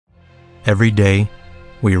Every day,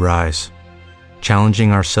 we rise,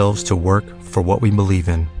 challenging ourselves to work for what we believe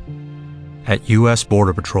in. At U.S.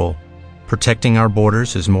 Border Patrol, protecting our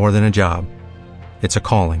borders is more than a job. It's a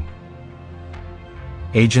calling.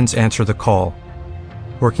 Agents answer the call,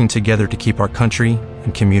 working together to keep our country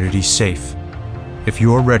and communities safe. If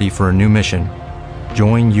you are ready for a new mission,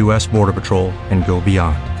 join U.S. Border Patrol and go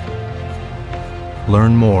beyond.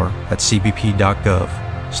 Learn more at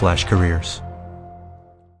cbp.gov/careers.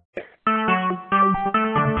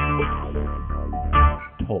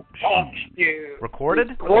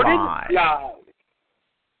 Recorded live.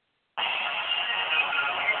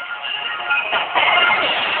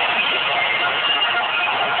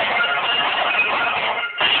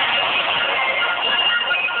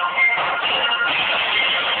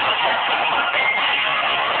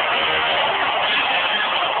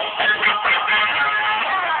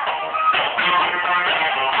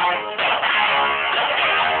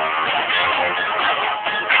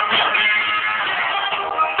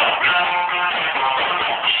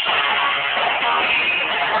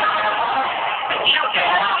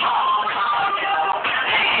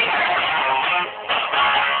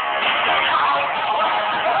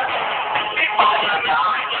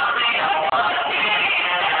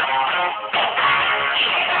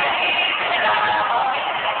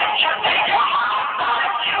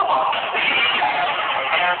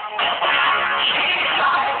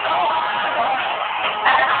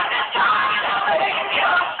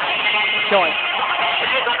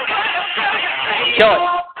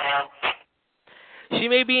 She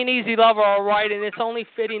may be an easy lover, all right, and it's only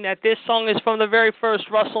fitting that this song is from the very first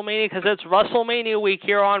WrestleMania because it's WrestleMania week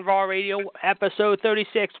here on Raw Radio, episode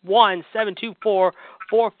 36,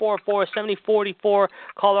 1-724-444-7044,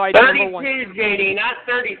 caller ID number 1. 32, JD, not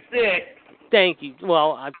 36. Thank you.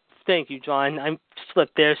 Well, thank you, John. I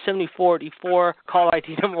slipped there. 7044, call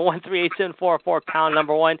ID number 138744, pound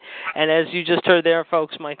number 1. And as you just heard there,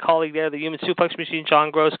 folks, my colleague there, the Human Suplex Machine,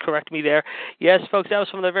 John Gross, correct me there. Yes, folks, that was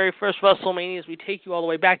from the very first WrestleMania. We take you all the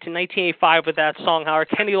way back to 1985 with that song. However,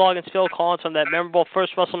 Kenny Loggins, Phil Collins from that memorable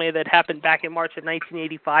first WrestleMania that happened back in March of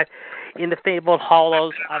 1985 in the fabled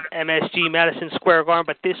hollows of MSG, Madison Square Garden.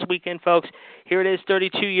 But this weekend, folks, here it is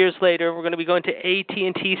 32 years later. We're going to be going to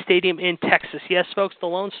AT&T Stadium in Texas. Yes, folks, the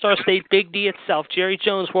Lone Star State Big D itself, Jerry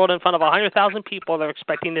Jones World, in front of 100,000 people they're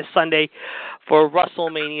expecting this Sunday for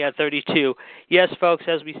WrestleMania 32. Yes, folks,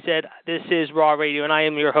 as we said, this is Raw Radio, and I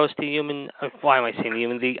am your host, the Human, why am I saying the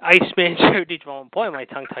Human? The Iceman, Jerry DiGiorno. Boy, am I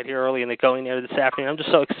tongue-tied here early in the going there this afternoon. I'm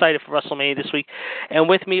just so excited for WrestleMania this week. And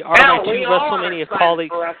with me are my two WrestleMania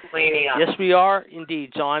colleagues. Yes, we are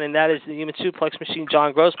indeed, John, and that is the Human Suplex Machine,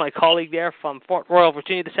 John Gross, my colleague there from Fort Royal,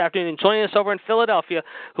 Virginia this afternoon, and joining us over in Philadelphia,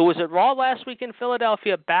 who was at Raw last week in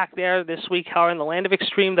Philadelphia, back there this week, however, in the land of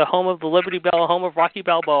extreme, the home of the Liberty Bell, home of Rocky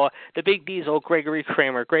Balboa, the Big Diesel, Gregory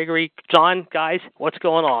Kramer. Gregory, John, guys, what's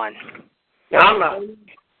going on?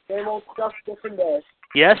 Same old stuff, different day.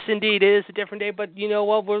 Yes, indeed, it is a different day, but you know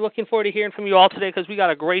what? We're looking forward to hearing from you all today because we got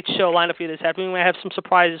a great show lined up for you this afternoon. We might have some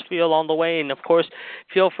surprises for you along the way, and of course,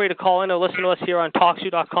 feel free to call in or listen to us here on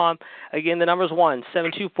TalkShoe.com. Again, the number is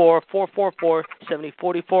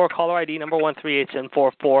 1-724-444-7044, caller ID number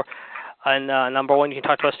 138744. And number 1, you can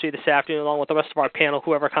talk to us too this afternoon along with the rest of our panel,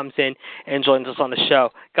 whoever comes in and joins us on the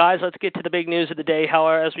show. Guys, let's get to the big news of the day.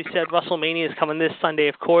 However, as we said, WrestleMania is coming this Sunday,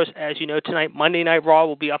 of course. As you know, tonight, Monday Night Raw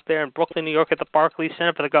will be up there in Brooklyn, New York at the Barclays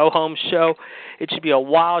Center for the Go Home show. It should be a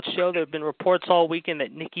wild show. There have been reports all weekend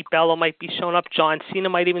that Nikki Bella might be showing up. John Cena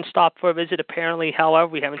might even stop for a visit, apparently.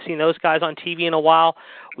 However, we haven't seen those guys on TV in a while.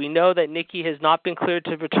 We know that Nikki has not been cleared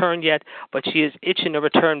to return yet, but she is itching to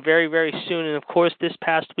return very, very soon. And, of course, this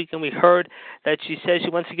past weekend we heard that she says she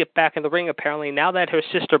wants to get back in the ring, apparently. Now that her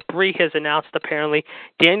sister Brie has announced, apparently,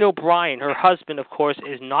 Daniel Bryan, her husband, of course,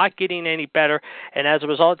 is not getting any better, and as a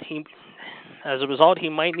result, he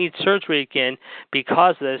might need surgery again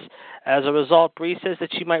because of this. As a result, Brie says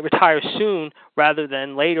that she might retire soon rather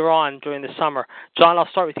than later on during the summer. John, I'll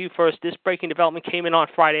start with you first. This breaking development came in on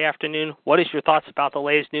Friday afternoon. What is your thoughts about the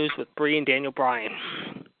latest news with Brie and Daniel Bryan?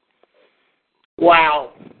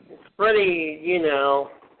 Wow. It's pretty,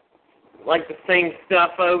 like the same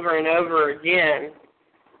stuff over and over again.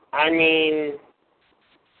 I mean,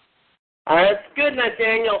 it's good that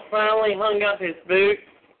Daniel finally hung up his boots,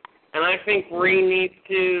 and I think Brie needs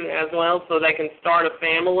to as well so they can start a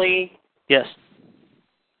family. Yes.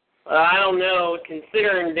 I don't know,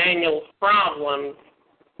 considering Daniel's problems,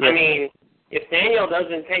 yes. I mean, if Daniel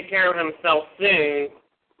doesn't take care of himself soon,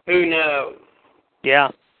 who knows?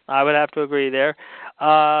 Yeah, I would have to agree there.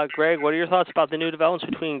 Greg, what are your thoughts about the new developments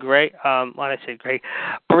between Brie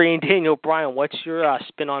and Daniel Bryan? What's your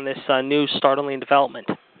spin on this new startling development?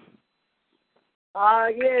 Yeah,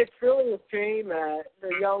 it's really a shame.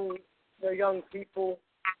 They're young people.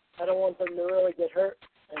 I don't want them to really get hurt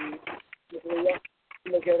and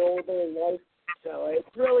they get older in life. So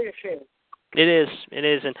it's really a shame. It is,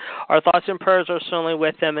 and our thoughts and prayers are certainly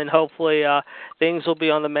with them, and hopefully things will be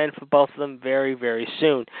on the mend for both of them very, very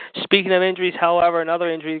soon. Speaking of injuries, however, another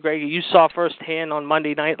injury, Greg, you saw firsthand on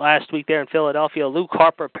Monday night last week there in Philadelphia. Luke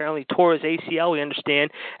Harper apparently tore his ACL, we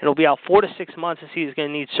understand, and will be out 4 to 6 months as he's going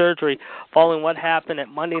to need surgery following what happened at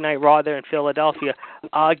Monday Night Raw there in Philadelphia.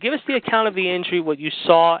 Give us the account of the injury, what you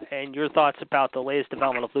saw, and your thoughts about the latest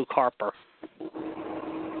development of Luke Harper.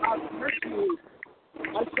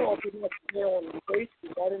 I saw pretty much nail on the face.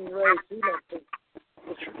 I didn't really see that.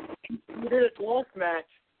 We did it last match,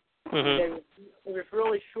 and it was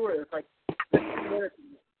really short. It was like 15 minutes.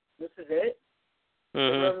 This is it?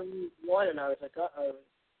 One, and I was like, uh-oh.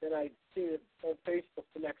 Then I see it on Facebook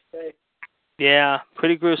the next day. Yeah,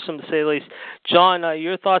 pretty gruesome to say the least. John,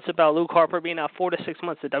 your thoughts about Luke Harper being out 4 to 6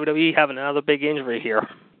 months, the WWE having another big injury here?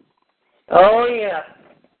 Oh, yeah.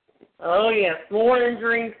 Oh, yes, more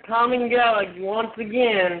injuries come and go once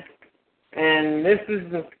again, and this is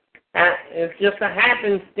it's just a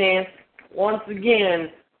happenstance once again.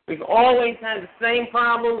 We've always had the same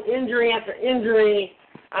problem, injury after injury.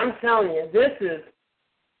 I'm telling you, this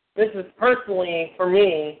is personally, for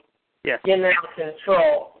me, getting out of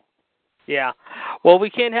control. Yeah. Well,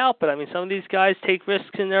 we can't help it. I mean, some of these guys take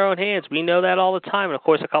risks in their own hands. We know that all the time. And, of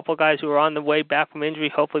course, a couple of guys who are on the way back from injury,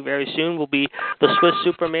 hopefully very soon, will be the Swiss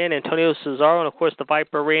Superman, Antonio Cesaro, and, of course, the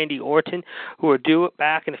Viper, Randy Orton, who are due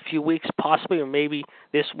back in a few weeks possibly, or maybe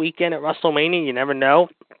this weekend at WrestleMania. You never know.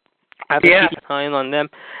 I have to keep an eye on them.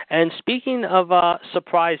 And speaking of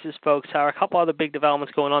surprises, folks, there are a couple other big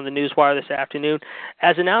developments going on in the Newswire this afternoon.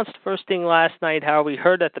 As announced first thing last night, however, we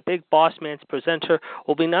heard that the Big Boss Man's presenter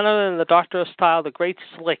will be none other than the Doctor of Style, the Great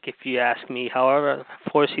Slick, if you ask me. However,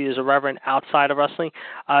 of course, he is a reverend outside of wrestling.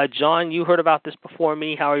 John, you heard about this before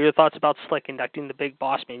me. How are your thoughts about Slick inducting the Big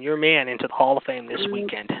Boss Man, your man, into the Hall of Fame this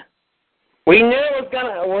weekend? We knew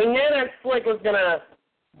that Slick was gonna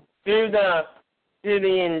do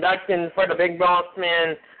the induction for the Big Boss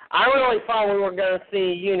Man. I really thought we were going to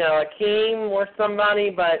see, Akeem or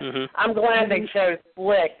somebody, but I'm glad they chose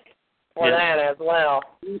Slick for that as well.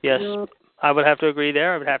 Yes, I would have to agree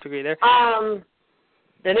there. Did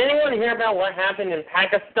anyone hear about what happened in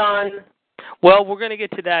Pakistan? Well, we're going to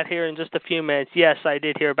get to that here in just a few minutes. Yes, I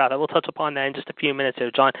did hear about that. We'll touch upon that in just a few minutes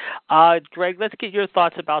here, John. Greg, let's get your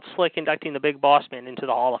thoughts about Slick inducting the Big Boss Man into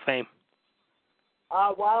the Hall of Fame.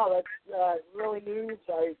 Wow, that's really news.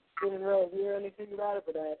 I didn't really hear anything about it,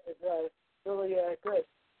 but it's really good.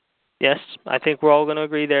 Yes, I think we're all going to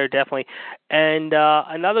agree there, definitely. And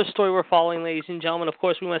another story we're following, ladies and gentlemen, of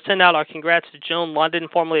course, we want to send out our congrats to Joan London,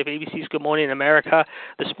 formerly of ABC's Good Morning America.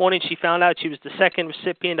 This morning she found out she was the second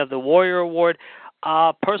recipient of the Warrior Award.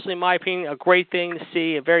 Personally, in my opinion, a great thing to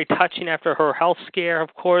see, very touching after her health scare,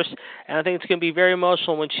 of course, and I think it's going to be very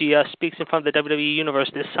emotional when she speaks in front of the WWE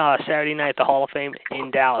Universe this Saturday night at the Hall of Fame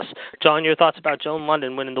in Dallas. John, your thoughts about Joan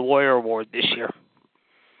London winning the Warrior Award this year?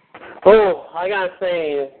 Oh, I got to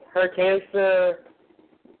say, her cancer,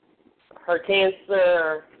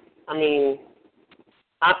 I mean,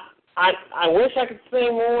 I wish I could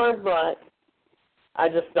say more, but I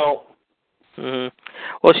just don't.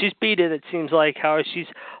 Well, she's beat it seems like, how she's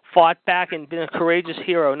fought back and been a courageous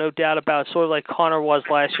hero, no doubt about it, sort of like Connor was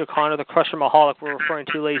last year. Connor, the Crusher Mahalik, we're referring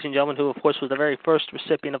to, ladies and gentlemen, who, of course, was the very first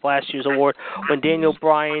recipient of last year's award. When Daniel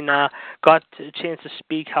Bryan got a chance to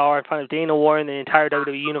speak, however, in front of Dana Warren and the entire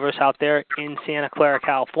WWE Universe out there in Santa Clara,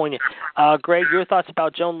 California. Greg, your thoughts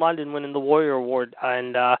about Joan London winning the Warrior Award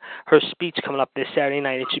and her speech coming up this Saturday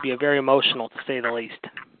night? It should be very emotional, to say the least.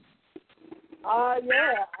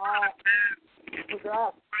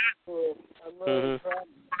 Congrats. I'm really proud.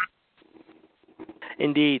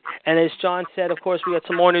 Indeed. And as John said, of course, we got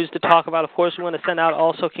some more news to talk about. Of course, we want to send out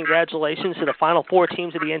also congratulations to the final four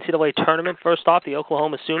teams of the NCAA tournament. First off, the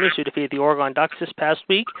Oklahoma Sooners, who defeated the Oregon Ducks this past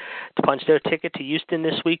week to punch their ticket to Houston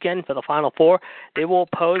this weekend for the Final Four. They will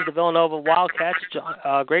oppose the Villanova Wildcats,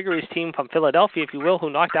 Gregory's team from Philadelphia, if you will, who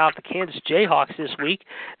knocked out the Kansas Jayhawks this week.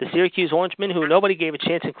 The Syracuse Orangemen, who nobody gave a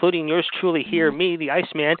chance, including yours truly here, me, the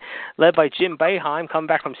Iceman, led by Jim Boeheim, coming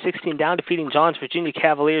back from 16 down, defeating John's Virginia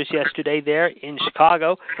Cavaliers yesterday there in Chicago.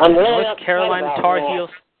 North Carolina Tar Heels,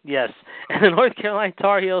 yes, and the North Carolina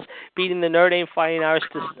Tar Heels beating the Notre Dame Fighting Irish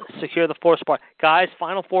to secure the fourth spot. Guys,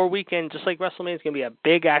 Final Four weekend, just like WrestleMania, is going to be a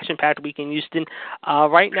big action-packed week in Houston.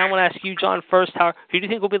 Right now, I want to ask you, John, first, who do you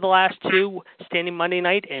think will be the last two standing Monday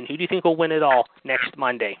night, and who do you think will win it all next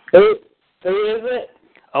Monday? Who is it?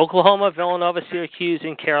 Oklahoma, Villanova, Syracuse,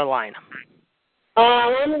 and Carolina.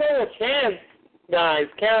 I'm going to go with Chance. guys.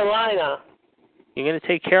 Carolina. You're going to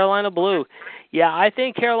take Carolina Blue. Yeah, I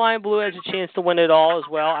think Carolina Blue has a chance to win it all as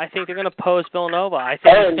well. I think they're going to pose Villanova. I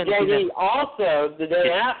think and it's going to JD, also, the day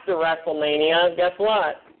after WrestleMania, guess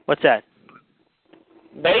what? What's that?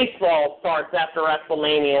 Baseball starts after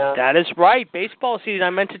WrestleMania. That is right. Baseball season.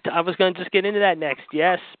 I was going to just get into that next.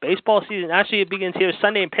 Yes, baseball season. Actually, it begins here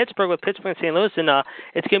Sunday in Pittsburgh with Pittsburgh and St. Louis, and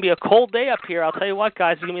it's going to be a cold day up here. I'll tell you what,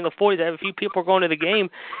 guys. It's going to be in the 40s. I have a few people going to the game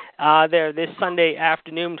there this Sunday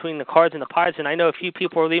afternoon between the Cards and the Pirates, and I know a few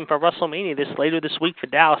people are leaving for WrestleMania later this week for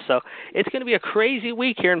Dallas. So it's going to be a crazy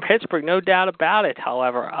week here in Pittsburgh, no doubt about it.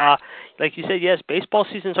 However, like you said, yes, baseball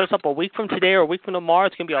season starts up a week from today or a week from tomorrow.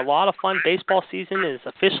 It's going to be a lot of fun. Baseball season is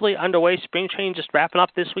officially underway. Spring training just wrapping up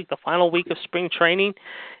this week, the final week of spring training.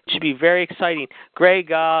 It should be very exciting.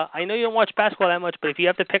 Greg, I know you don't watch basketball that much, but if you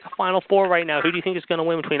have to pick a Final Four right now, who do you think is going to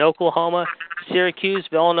win between Oklahoma, Syracuse,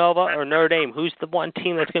 Villanova, or Notre Dame? Who's the one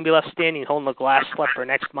team that's going to be left standing holding the glass slipper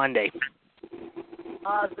next Monday?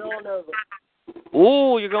 Villanova.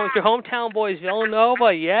 Ooh, you're going with your hometown boys,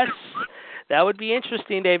 Villanova, yes. That would be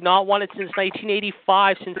interesting. They've not won it since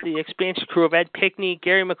 1985, since the expansion crew of Ed Pickney,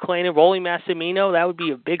 Gary McClain, and Rolly Massimino. That would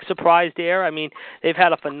be a big surprise there. I mean, they've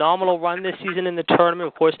had a phenomenal run this season in the tournament.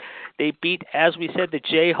 Of course, they beat, as we said, the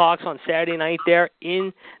Jayhawks on Saturday night there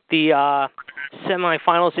in the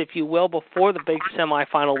semifinals, if you will, before the big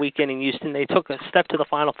semifinal weekend in Houston. They took a step to the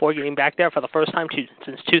Final Four, getting back there for the first time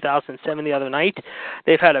since 2007 the other night.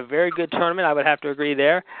 They've had a very good tournament. I would have to agree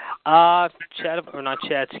there. John's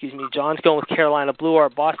going with Carolina Blue, our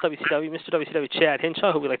boss, WCW, Mr. WCW, Chad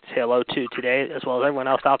Hinshaw, who we'd like to say hello to today, as well as everyone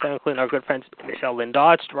else out there, including our good friends Michelle Lynn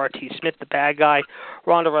Dodge, Gerard T. Smith, the bad guy,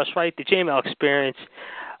 Rhonda Rush Wright, the JML Experience,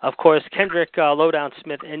 of course, Kendrick Lowdown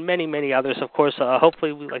Smith, and many, many others. Of course,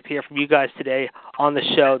 hopefully we'd like to hear from you guys today on the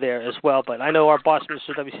show there as well. But I know our boss,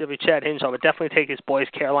 Mr. WCW, Chad Hinshaw, would definitely take his boys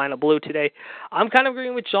Carolina Blue today. I'm kind of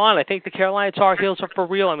agreeing with John. I think the Carolina Tar Heels are for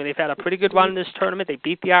real. I mean, they've had a pretty good run in this tournament. They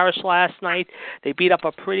beat the Irish last night. They beat up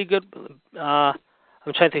a pretty good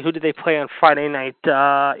I'm trying to think, who did they play on Friday night?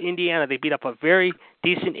 Indiana. They beat up a very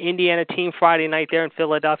decent Indiana team Friday night there in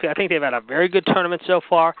Philadelphia. I think they've had a very good tournament so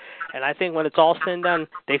far, and I think when it's all said and done,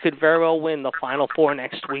 they could very well win the Final Four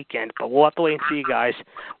next weekend. But we'll have to wait and see, guys.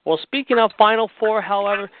 Well, speaking of Final Four,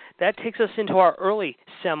 however, that takes us into our early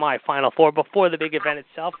semi-Final Four before the big event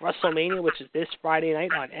itself, WrestleMania, which is this Friday night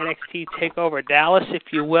on NXT TakeOver Dallas, if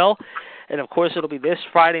you will. And, of course, it'll be this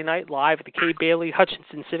Friday night live at the Kay Bailey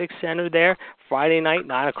Hutchinson Civic Center there, Friday night,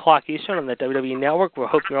 9 o'clock Eastern on the WWE Network. We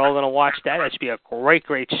hope you're all going to watch that. That should be a great,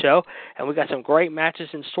 great show. And we got some great matches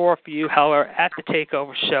in store for you, however, at the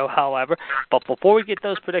TakeOver show, however. But before we get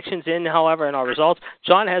those predictions in, however, and our results,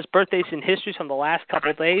 John has birthdays and histories from the last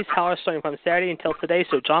couple of days, however, starting from Saturday until today.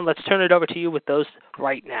 So, John, let's turn it over to you with those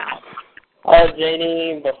right now.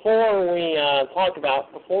 JD, before we talk about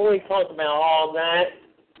all that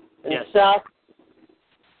and stuff,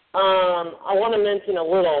 I want to mention a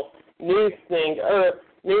little news thing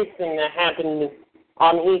that happened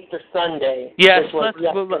on Easter Sunday. Yes, I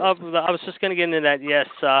was just going to get into that. Yes,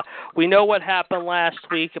 we know what happened last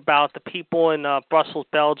week about the people in Brussels,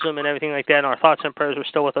 Belgium, and everything like that, and our thoughts and prayers are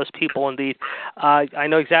still with those people indeed. I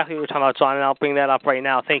know exactly what you're talking about, John, and I'll bring that up right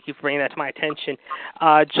now. Thank you for bringing that to my attention.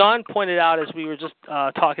 John pointed out, as we were just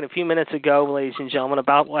talking a few minutes ago, ladies and gentlemen,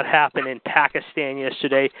 about what happened in Pakistan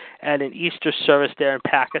yesterday at an Easter service there in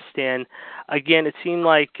Pakistan. Again, it seemed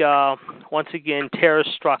like, once again, terror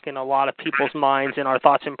struck in a lot of people's minds, and our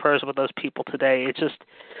thoughts and prayers with those people today. It's just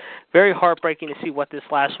very heartbreaking to see what this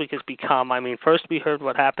last week has become. I mean, first we heard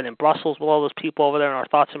what happened in Brussels with all those people over there, and our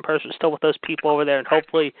thoughts and prayers are still with those people over there, and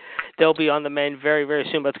hopefully they'll be on the mend very, very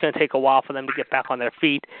soon, but it's going to take a while for them to get back on their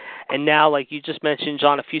feet. And now, like you just mentioned,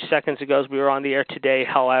 John, a few seconds ago as we were on the air today,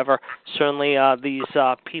 however, certainly these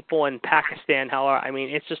people in Pakistan, however, I mean,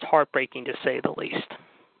 it's just heartbreaking to say the least.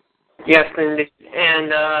 Yes, indeed.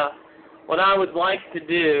 And what I would like to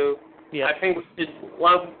do, I think we should,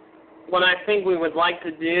 what I think we would like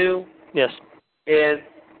to do is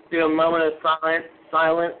do a moment of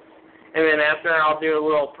silence, and then after I'll do a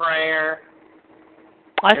little prayer.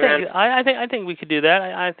 I think we could do that.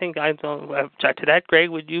 I think I don't object to that. Greg,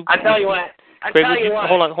 would you? I tell you what.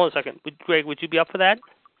 Hold on a second. Greg, would you be up for that?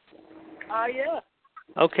 Yeah.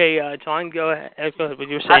 Okay, John, go ahead. Go ahead. What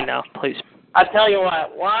you were saying now, please. I tell you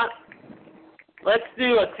what. Let's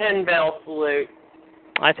do a 10-bell salute.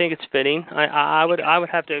 I think it's fitting. I would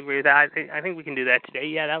have to agree with that. I think we can do that today.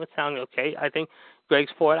 Yeah, that would sound okay. I think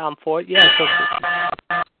Greg's for it. I'm for it. Yeah.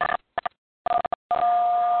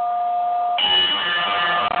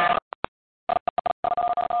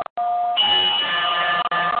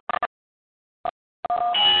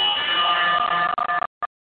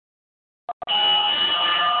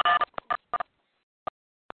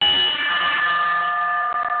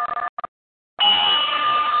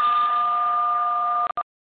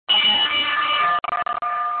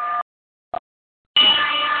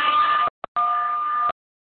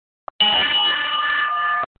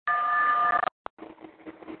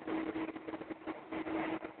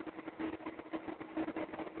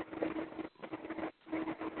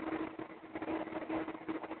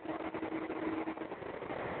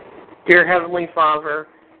 Dear Heavenly Father,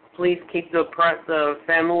 please keep the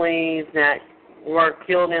families that were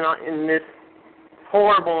killed in this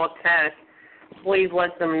horrible attack. Please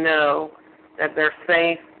let them know that they're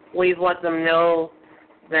safe. Please let them know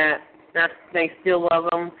that they still love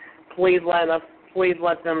them. Please let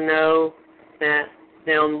them know that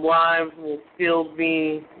their lives will still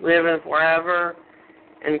be living forever,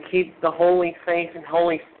 and keep the Holy Faith and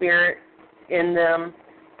Holy Spirit in them.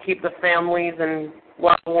 Keep the families and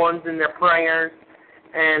loved ones in their prayers,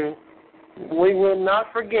 and we will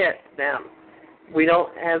not forget them. We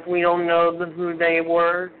don't know who they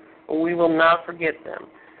were, but we will not forget them.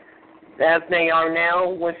 As they are now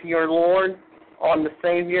with your Lord, on the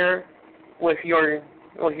Savior, with your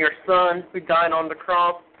Son who died on the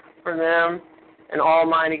cross for them, and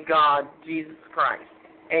Almighty God, Jesus Christ.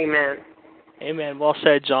 Amen. Amen. Well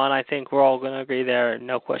said, John. I think we're all going to agree there.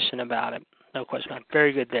 No question about it. No question about it.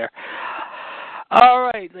 Very good there. All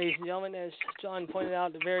right, ladies and gentlemen, as John pointed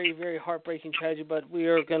out, a very, very heartbreaking tragedy, but we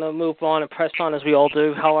are going to move on and press on as we all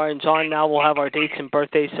do. However, and John, now we'll have our dates and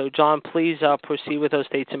birthdays. So, John, please proceed with those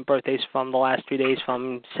dates and birthdays from the last 3 days,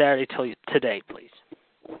 from Saturday till today, please.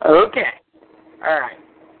 Okay. All right.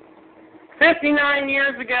 59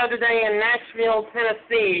 years ago today in Nashville,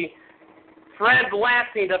 Tennessee, Fred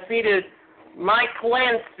Blassie defeated Mike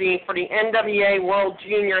Clancy for the NWA World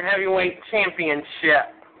Junior Heavyweight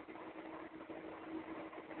Championship.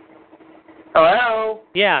 Hello?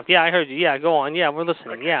 Yeah, I heard you. Yeah, go on. Yeah, we're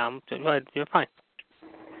listening. Yeah, go ahead. You're fine.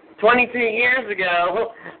 22 years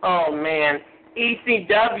ago, oh man,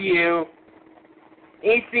 ECW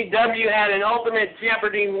had an Ultimate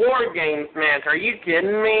Jeopardy War Games match. Are you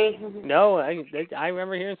kidding me? No, I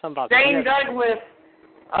remember hearing something about that. Shane Douglas,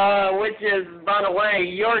 which is, by the way,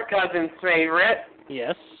 your cousin's favorite.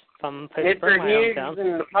 Yes, from Pittsburgh, Mr. Hughes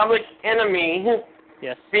and the Public Enemy.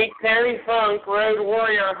 Yes. Beat Terry Funk, Road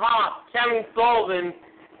Warrior Hawk, Kevin Sullivan,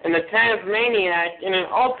 and the Tasmaniac in an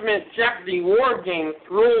Ultimate Jeopardy War Games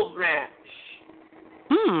rules match.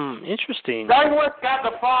 Interesting. Douglas got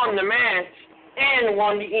the fall in the match and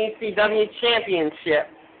won the ECW Championship.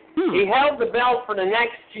 He held the belt for the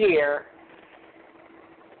next year.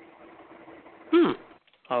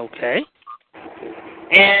 Okay.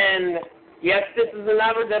 And, yes, this is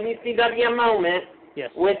another WCW moment. Yes.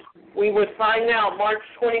 Which we would find out March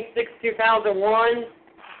 26, 2001.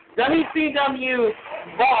 WWE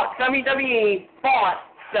bought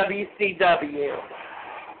WCW.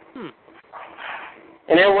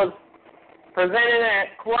 And it was presented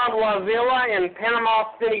at Club La Villa in Panama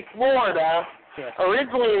City, Florida. Yes.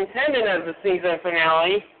 Originally intended as a season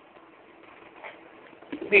finale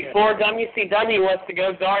before WCW was to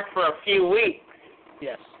go dark for a few weeks.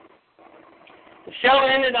 Yes. The show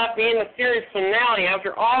ended up being a series finale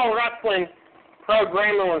after all wrestling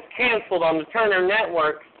programming was canceled on the Turner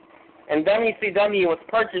Network, and WCW was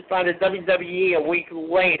purchased by the WWE a week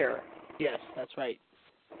later. Yes, that's right.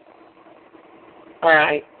 All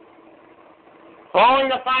right. Following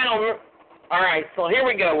the final... All right, so here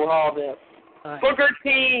we go with all this. Right. Booker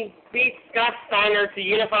T beat Scott Steiner to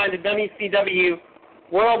unify the WCW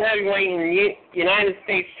World Heavyweight and United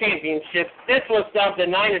States Championships. This was dubbed the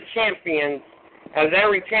Night of Champions, as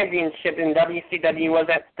every championship in WCW was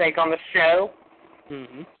at stake on the show.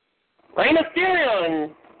 Rey Mysterio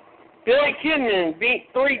and Billy Kidman beat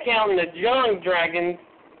 3 Count and the Young Dragons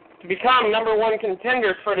to become number 1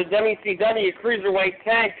 contenders for the WCW Cruiserweight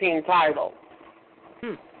Tag Team title.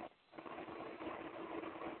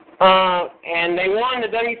 And they won the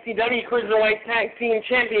WCW Cruiserweight Tag Team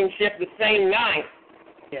Championship the same night.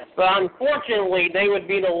 Yes. But unfortunately, they would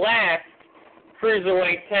be the last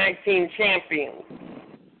Cruiserweight Tag Team Champions.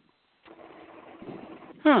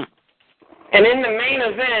 And in the main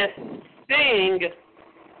event, Sting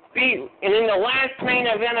beat, and in the last main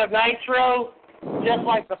event of Nitro, just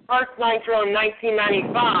like the first Nitro in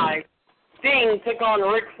 1995, Sting took on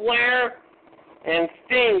Ric Flair, and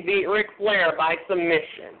Sting beat Ric Flair by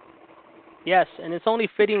submission. Yes, and it's only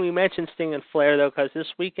fitting we mention Sting and Flair, though, because this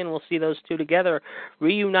weekend we'll see those two together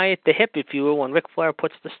reunite at the hip, if you will, when Ric Flair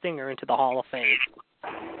puts the Stinger into the Hall of Fame.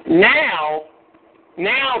 Now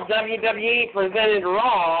WWE presented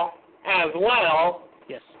Raw as well.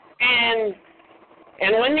 Yes. And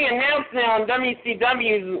when the announcement on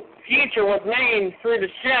WCW's future was made through the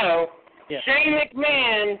show, yes, Shane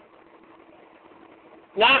McMahon,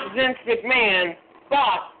 not Vince McMahon,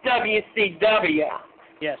 bought WCW.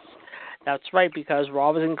 Yes, that's right, because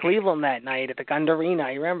Raw was in Cleveland that night at the Gund Arena.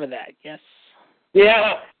 I remember that, yes.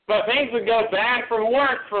 Yeah, but things would go bad from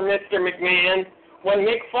worse for Mr. McMahon when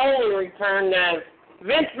Mick Foley returned, as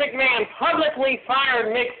Vince McMahon publicly fired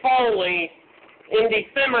Mick Foley in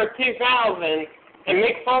December 2000 and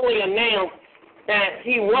Mick Foley announced that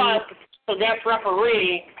he was the guest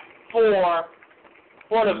referee for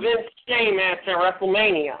the Vince Shane match at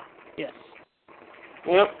WrestleMania. Yes.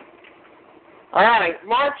 Yep. All right,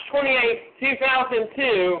 March 28th,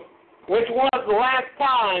 2002, which was the last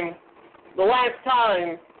time the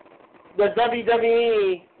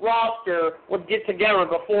WWE roster would get together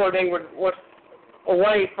before they would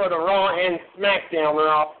away for the Raw and SmackDown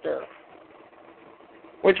roster,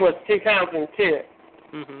 which was 2002.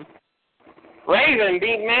 Mm-hmm. Raven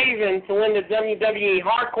beat Maven to win the WWE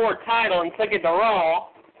Hardcore title and took it to Raw.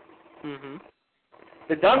 Mm-hmm.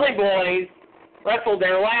 The Dudley Boys wrestled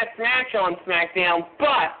their last match on SmackDown,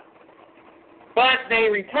 but they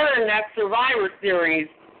returned at Survivor Series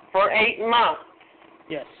for 8 months.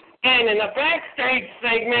 Yes. And in the backstage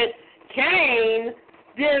segment, Kane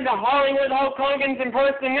did the Hollywood Hulk Hogan's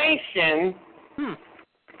impersonation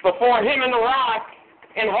before him and The Rock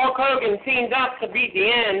and Hulk Hogan teamed up to beat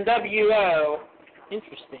the NWO.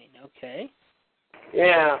 Interesting. Okay.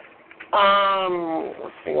 Yeah.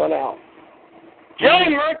 Let's see what else. Joey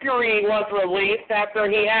Mercury was released after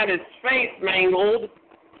he had his face mangled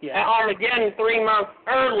at Armageddon 3 months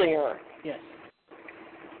earlier. Yes.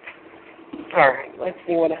 All right, let's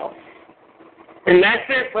see what else. And that's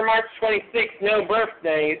it for March 26th, no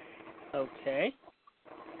birthdays. Okay.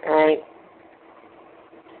 All right.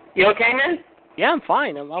 You okay, man? Yeah, I'm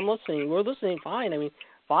fine. I'm listening. We're listening fine. I mean,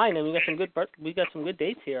 fine. I mean, we got some good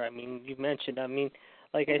dates here. I mean, you mentioned. I mean,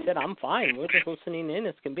 like I said, I'm fine. We're just listening in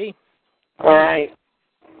as can be. All right.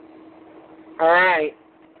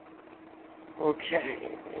 Okay.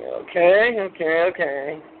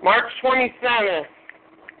 March 27th.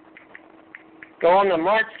 Go on to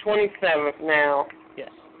March 27th now. Yes.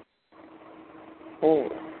 Ooh.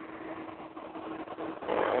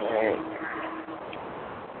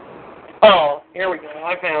 Oh, here we go.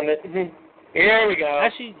 I found it. Here we go.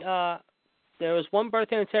 Actually, there was one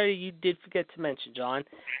birthday on Saturday you did forget to mention, John.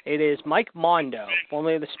 It is Mike Mondo,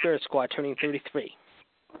 formerly of the Spirit Squad, turning 33.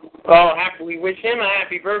 Oh, we wish him a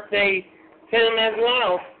happy birthday to him as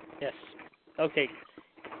well. Yes. Okay.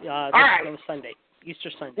 All right. On Sunday,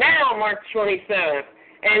 Easter Sunday. Now, March 27th,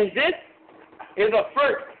 and this is a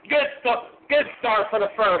good start for the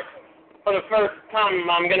first time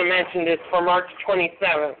I'm going to mention this for March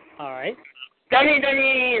 27th. All right.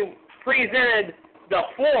 WWE presented the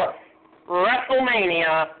 4th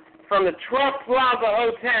WrestleMania from the Trump Plaza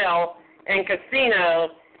Hotel and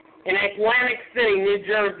Casino in Atlantic City, New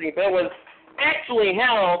Jersey. But it was actually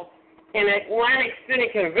held in Atlantic City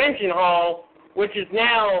Convention Hall, which is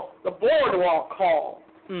now the Boardwalk Hall.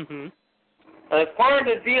 Mm-hmm. As part of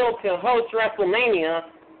the deal to host WrestleMania,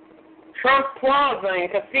 Trump Plaza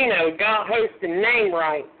and Casino got hosted name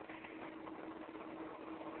rights.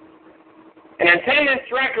 An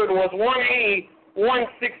attendance record was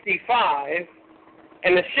 180-165,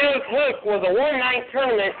 and the show's hook was a one-night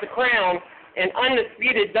tournament to crown an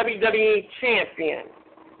undisputed WWE champion.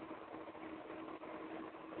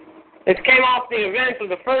 This came off the events of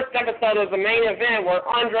the first episode of the main event where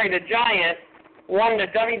Andre the Giant won the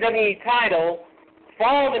WWE title,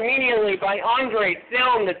 followed immediately by Andre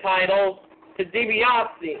selling the title to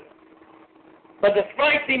DiBiase. But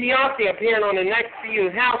despite DiBiase appearing on the next few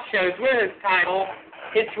house shows with his title,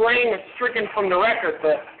 its reign was stricken from the record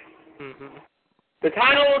book. Mm-hmm. The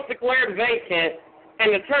title was declared vacant,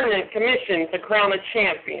 and the tournament commissioned to crown a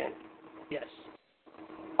champion. Yes.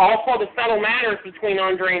 Also, to settle matters between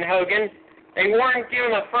Andre and Hogan, they weren't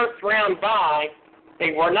given a first-round bye.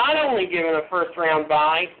 They were not only given a first-round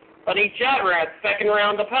bye, but each other as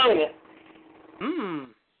second-round opponents.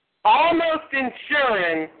 Almost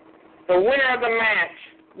ensuring the winner of the match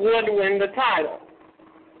would win the title.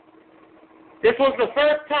 This was the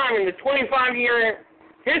first time in the 25-year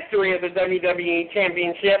history of the WWE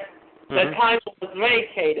Championship that the title was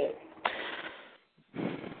vacated.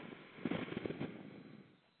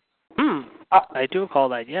 I do recall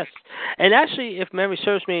that, yes. And actually, if memory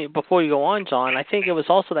serves me, before you go on, John, I think it was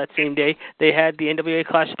also that same day they had the NWA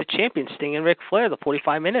Clash of the Champions, Sting and Ric Flair, the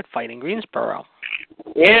 45-minute fight in Greensboro.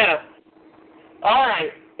 Yeah. All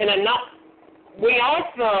right. We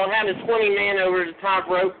also had a 20-man over-the-top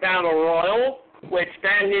rope battle royal, which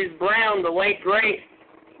Bad News Brown, the late great,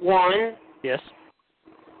 won. Yes.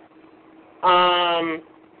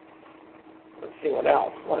 Let's see what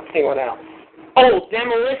else. Oh,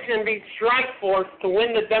 Demolition beat Strikeforce to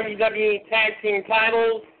win the WWE Tag Team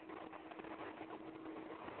titles.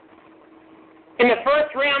 In the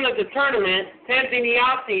first round of the tournament, Ted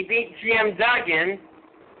DiBiase beat GM Duggan.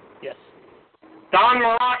 Yes. Don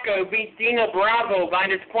Morocco beat Dino Bravo by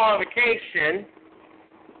disqualification.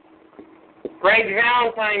 Greg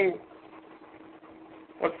Valentine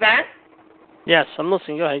What's that? Yes, I'm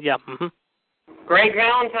listening. Go ahead. Yeah. Mm-hmm. Greg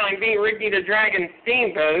Valentine beat Ricky the Dragon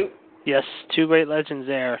Steamboat. Yes, two great legends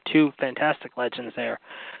there. Two fantastic legends there.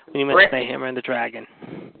 When you mentioned the Hammer and the Dragon.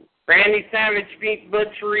 Randy Savage beat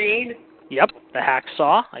Butch Reed. Yep, the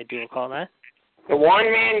Hacksaw. I do recall that. The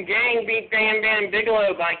One-Man Gang beat Bam Bam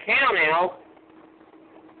Bigelow by countout.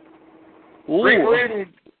 Rick Rude and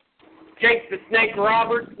Jake the Snake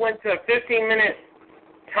Roberts went to a 15-minute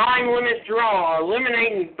time limit draw,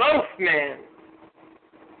 eliminating both men.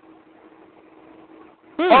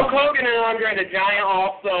 Hulk Hogan and Andre the Giant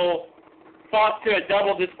also fought to a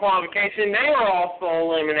double disqualification. They were also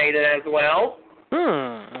eliminated as well.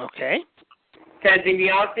 Okay. Ted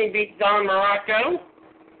DiBiase beat Don Morocco.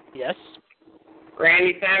 Yes.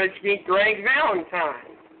 Randy Savage beat Greg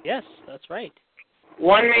Valentine. Yes, that's right.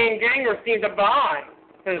 One-Man Gang received a bye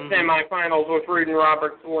to the semifinals with Rude and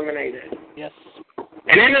Roberts eliminated. Yes.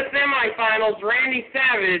 And in the semifinals, Randy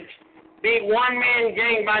Savage beat One-Man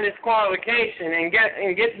Gang by disqualification. And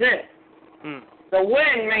get this. The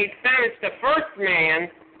win made Savage the first man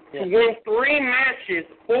to win 3 matches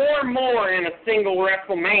or more in a single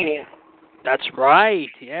WrestleMania. That's right.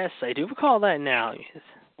 Yes, I do recall that now.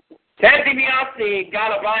 Ted DiBiase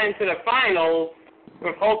got a bye into the finals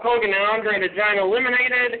with Hulk Hogan and Andre the Giant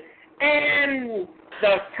eliminated. And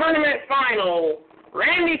the tournament final,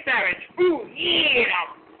 Randy Savage,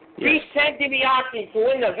 beat Ted DiBiase to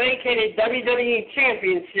win the vacated WWE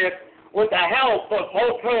Championship with the help of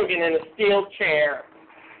Hulk Hogan in a steel chair.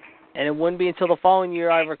 And it wouldn't be until the following year,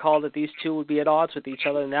 I recall, that these two would be at odds with each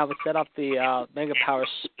other, and that would set up the Mega Power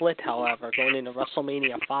split, however, going into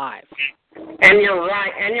WrestleMania 5. And you're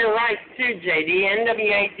right too, JD.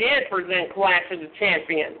 NWA did present Clash of the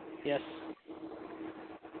Champions. Yes.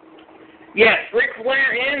 Yes, Ric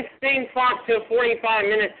Flair and Sting fought to a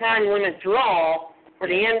 45-minute time limit draw for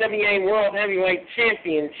the NWA World Heavyweight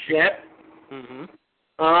Championship.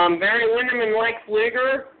 Barry Windham and Lex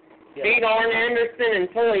Luger beat Arn Anderson and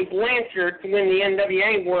Tully Blanchard to win the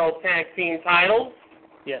NWA World Tag Team titles.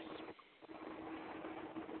 Yes.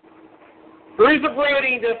 Bruiser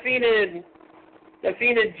Brody defeated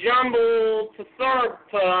Jumbo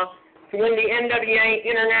Tessarta to win the NWA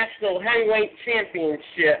International Heavyweight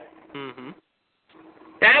Championship.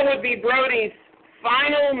 That would be Brody's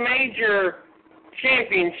final major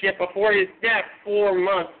championship before his death 4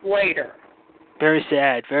 months later. Very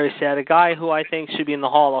sad, very sad. A guy who I think should be in the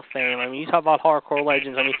Hall of Fame. I mean, you talk about hardcore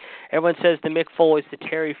legends. I mean, everyone says the Mick Foley's, the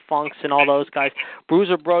Terry Funks, and all those guys.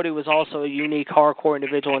 Bruiser Brody was also a unique hardcore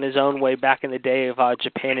individual in his own way back in the day of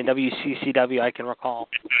Japan and WCCW, I can recall.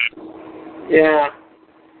 Yeah.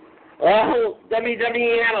 Well,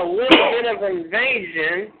 WWE had a little bit of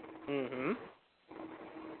invasion.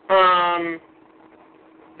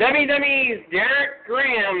 WWE's Derek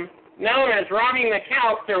Graham, known as Robbie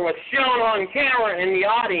McAllister, was shown on camera in the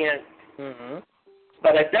audience.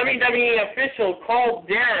 But a WWE official called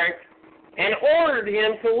Derek and ordered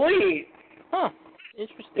him to leave.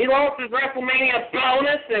 Interesting. He lost his WrestleMania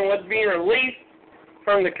bonus and would be released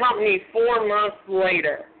from the company 4 months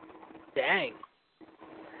later. Dang.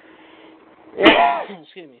 Yeah.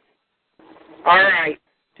 Excuse me. All right.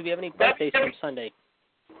 Do we have any birthdays from Sunday?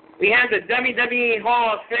 We had the WWE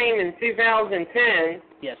Hall of Fame in 2010.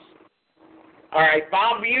 Yes. All right.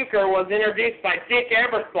 Bob Uecker was introduced by Dick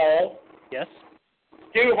Ebersol. Yes.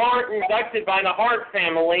 Stu Hart inducted by the Hart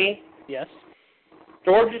family. Yes.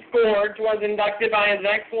 George Gorge was inducted by his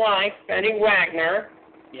ex-wife, Betty Wagner.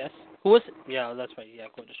 Yes. Who was it? Yeah, that's right. Yeah,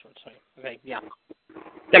 Gorgeous George. Sorry. Okay, yeah.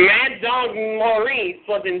 The Mad Dog Maurice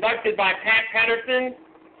was inducted by Pat Patterson.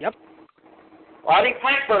 Yep. Roddy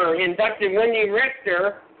Piper inducted Wendy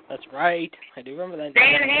Richter. That's right. I do remember that.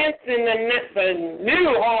 Dan Hansen, the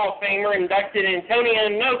new Hall of Famer, inducted Antonio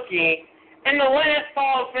Inoki. And the last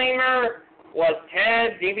Hall of Famer was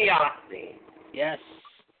Ted DiBiase. Yes,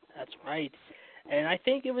 that's right. And I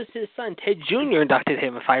think it was his son, Ted Jr., inducted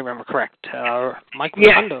him, if I remember correct. Michael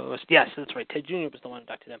Rondo was, yes, that's right. Ted Jr. was the one who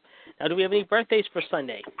inducted him. Now, do we have any birthdays for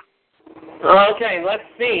Sunday? Okay, let's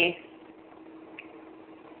see.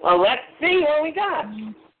 Well, let's see what we got.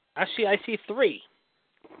 Actually, I see 3.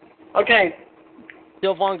 Okay.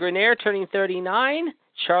 Sylvain Grenier turning 39,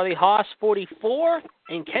 Charlie Haas 44,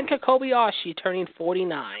 and Kenta Kobayashi turning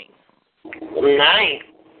 49. Nice.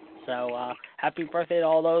 So, happy birthday to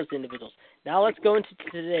all those individuals. Now let's go into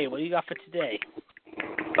today. What do you got for today?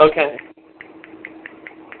 Okay.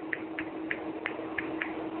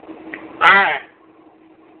 All right.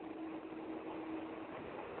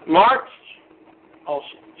 March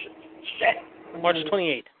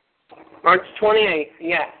 28th. March 28th,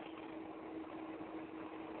 yes.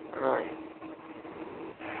 All right.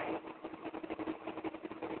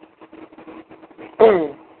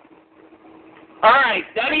 All right,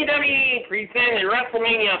 WWE presented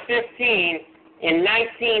WrestleMania 15 in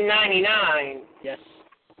 1999. Yes.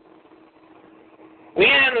 We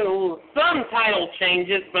had some title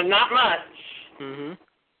changes, but not much. Mm-hmm.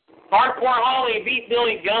 Hardcore Holly beat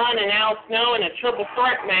Billy Gunn and Al Snow in a triple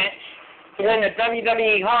threat match to win the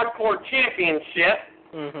WWE Hardcore Championship.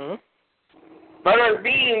 Mm-hmm.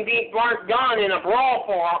 Butterbean beat Bart Gunn in a Brawl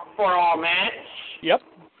for All match. Yep.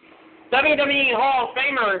 WWE Hall of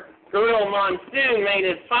Famer Gorilla Monsoon made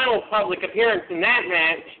his final public appearance in that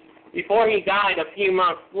match before he died a few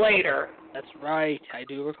months later. That's right. I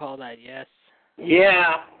do recall that, yes.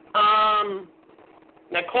 Yeah.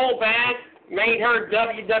 Nicole Bass made her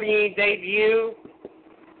WWE debut.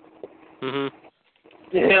 Mm-hmm.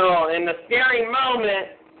 You know, in the scary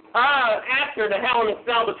moment after the Hell in a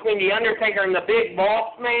Cell between The Undertaker and the Big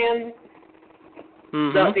Boss Man,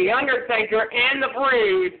 Mm-hmm. the Undertaker and the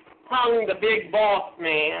Brood hung the Big Boss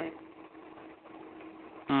Man.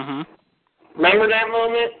 Mm-hmm. Remember that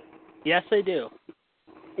moment? Yes, I do.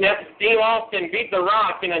 Yep, Steve Austin beat The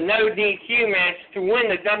Rock in a no DQ match to win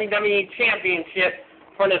the WWE Championship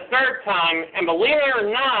for the third time, and believe it or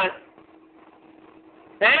not,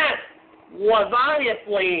 that was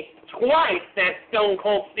obviously twice that Stone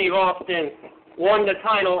Cold Steve Austin won the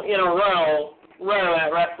title in a row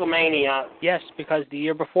at WrestleMania. Yes, because the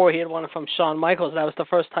year before he had won it from Shawn Michaels. That was the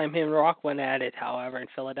first time him and Rock went at it, however, in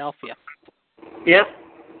Philadelphia. Yep.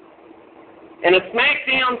 In a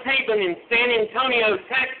SmackDown taping in San Antonio,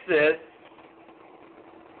 Texas,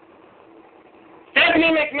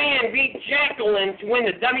 Stephanie McMahon beat Jacqueline to win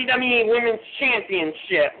the WWE Women's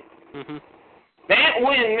Championship. Mm-hmm. That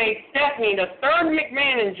win made Stephanie the third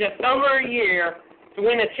McMahon in just over a year to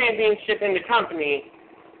win a championship in the company,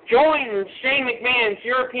 joining Shane McMahon's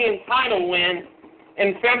European title win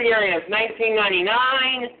in February of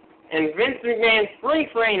 1999 and Vince McMahon's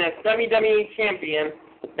brief reign as WWE Champion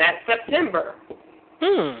that September.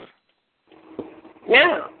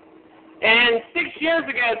 Yeah. And 6 years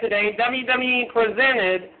ago today, WWE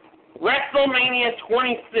presented WrestleMania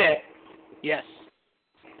 26. Yes.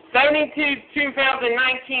 72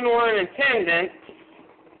 2019 were in attendance,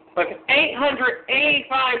 but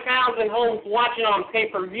 885,000 homes watching on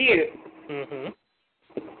pay-per-view. Mm-hmm.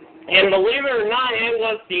 And believe it or not, it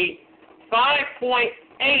was the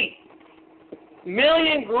 5.8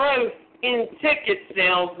 million gross in ticket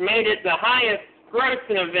sales made it the highest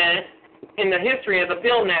grossing event in the history of the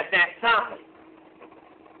building at that time.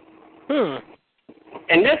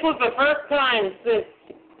 And this was the first time since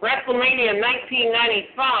WrestleMania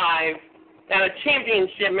 1995 that a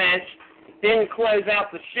championship match didn't close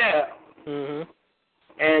out the show. Mm-hmm.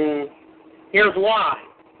 And here's why.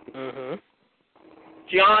 Mm-hmm.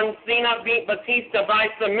 John Cena beat Batista by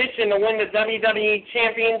submission to win the WWE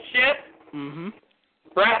Championship. Mm-hmm.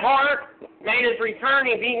 Bret Hart made his return.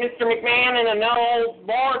 He beat Mr. McMahon in a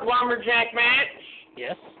no-holds-barred lumberjack match.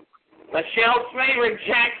 Yes. Michelle's favorite,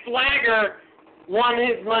 Jack Swagger, won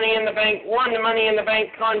the Money in the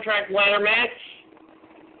Bank contract ladder match.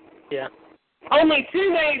 Yeah. Only 2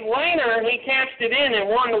 days later, he cashed it in and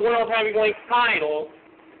won the World Heavyweight title.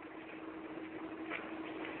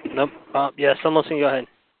 Nope. Yes, I'm listening. Go ahead.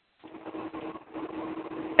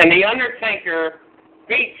 And The Undertaker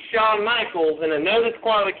beat Shawn Michaels in a no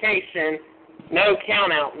disqualification, no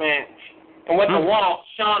count-out match. And with the loss,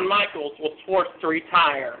 Shawn Michaels was forced to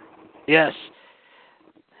retire. Yes.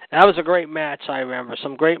 That was a great match, I remember.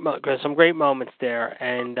 Some great moments there.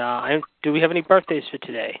 And do we have any birthdays for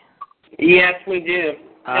today? Yes, we do.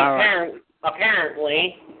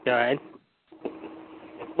 Apparently. Go ahead.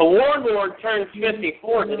 The Warlord turns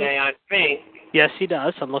 54 today, I think. Yes, he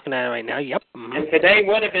does. I'm looking at it right now. Yep. Mm-hmm. And today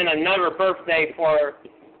would have been another birthday for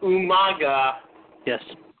Umaga. Yes.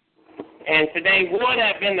 And today would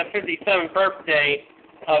have been the 57th birthday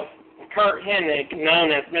of Kurt Hennig,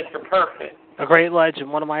 known as Mr. Perfect. A great legend,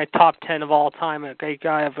 one of my top 10 of all time, a great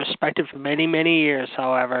guy I've respected for many, many years,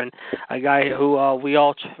 however, and a guy who we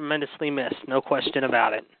all tremendously miss, no question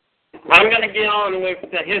about it. I'm going to get on with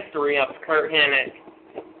the history of Kurt Hennig.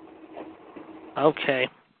 Okay.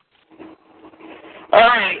 All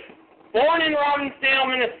right. Born in Robbinsdale,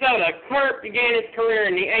 Minnesota, Kurt began his career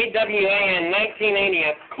in the AWA in 1980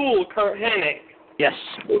 as Cool Kurt Hennig. Yes.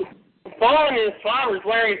 Following his father's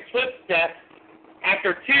Larry's footsteps,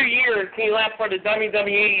 after 2 years, he left for the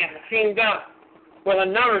WWE and teamed up with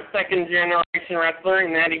another second-generation wrestler,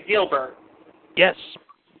 Eddie Gilbert. Yes.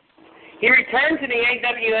 He returned to the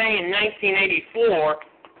AWA in 1984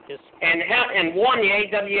 yes. and won the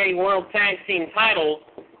AWA World Tag Team titles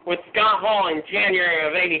with Scott Hall in January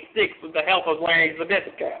of '86 with the help of Larry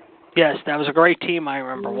Zbyszko. Yes, that was a great team. I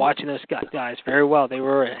remember watching those guys very well. They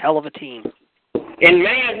were a hell of a team. In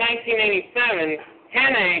May of 1987,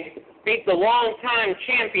 Hennig beat the longtime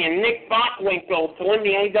champion Nick Bockwinkel to win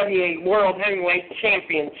the AWA World Heavyweight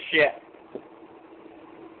Championship.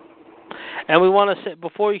 And we want to say,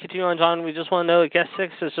 before you continue on, John, we just want to know that Guest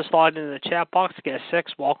 6 has just logged into the chat box. Guest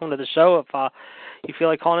 6, welcome to the show. If you feel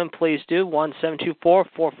like calling in, please do.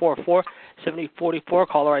 1-724-444-7044.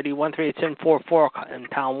 Caller ID 138744 and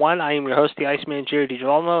pound 1. I am your host, the Iceman, Jerry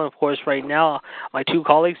DiGiorno. And, of course, right now, my two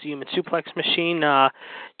colleagues, the Human Suplex Machine,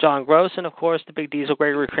 John Gross, and, of course, the Big Diesel,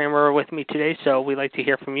 Gregory Kramer, are with me today. So we'd like to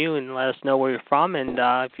hear from you and let us know where you're from. And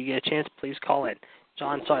if you get a chance, please call in.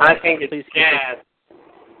 John, sorry. I think it's Jazz.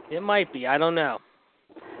 It might be. I don't know.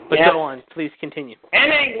 But go on. Please continue.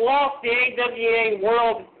 Hennig lost the AWA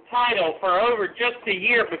World title for over just a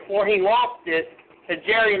year before he lost it to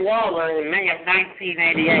Jerry Lawler in May of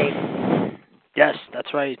 1988. Yes,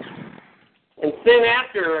 that's right. And soon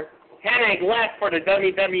after, Hennig left for the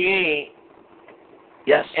WWE.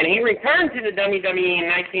 Yes. And he returned to the WWE in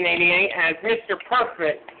 1988 as Mr.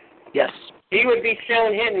 Perfect. Yes. He would be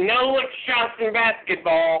shown hitting no-look shots in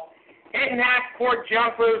basketball, hitting half-court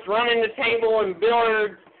jumpers, running the table in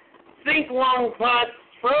billiards, sink long putts,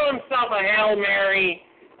 throw himself a Hail Mary,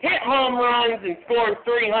 hit home runs, and scoring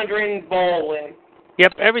 300 in bowling.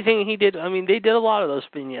 Yep, everything he did. I mean, they did a lot of those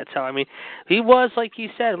vignettes. I mean, he was, like you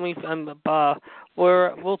said, we'll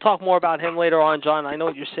talk more about him later on, John. I know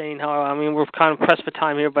what you're saying. We're kind of pressed for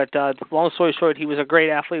time here, but long story short, he was a great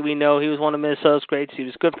athlete. We know he was one of Minnesota's greats. He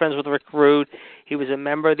was good friends with Rick Rude. He was a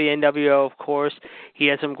member of the NWO, of course. He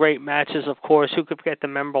had some great matches, of course. Who could forget the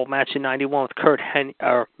memorable match in '91 with Bret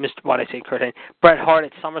Hart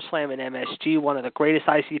at SummerSlam and MSG, one of the greatest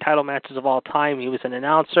IC title matches of all time. He was an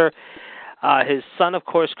announcer. His son, of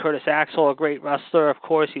course, Curtis Axel, a great wrestler, of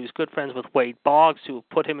course. He was good friends with Wade Boggs, who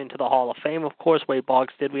put him into the Hall of Fame, of course. Wade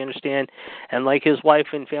Boggs did, we understand. And like his wife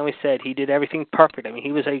and family said, he did everything perfect. I mean,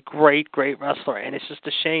 he was a great, great wrestler. And it's just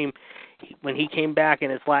a shame when he came back in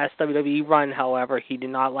his last WWE run, however, he did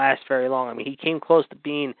not last very long. I mean, he came close to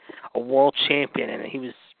being a world champion, and he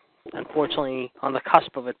was unfortunately on the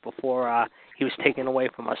cusp of it before he was taken away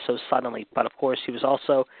from us so suddenly. But, of course, he was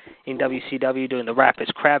also in WCW doing the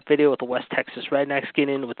Rapids Crab video with the West Texas Rednecks,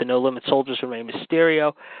 getting in with the No Limit Soldiers and Rey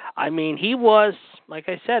Mysterio. I mean, he was, like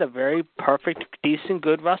I said, a very perfect, decent,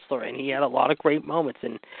 good wrestler, and he had a lot of great moments.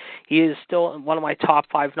 And he is still one of my top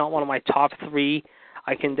 5, not one of my top 3.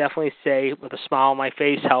 I can definitely say with a smile on my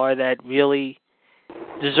face, however, that really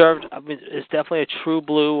deserved, is definitely a true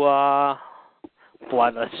blue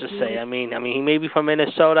blood, let's just say. I mean, he may be from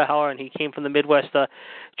Minnesota, however, and he came from the Midwest,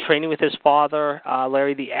 training with his father,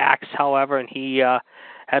 Larry the Axe, however, and he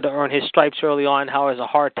had to earn his stripes early on, however, as a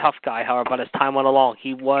hard, tough guy, however, but as time went along,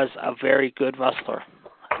 he was a very good wrestler.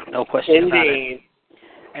 No question about it.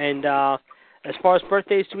 And as far as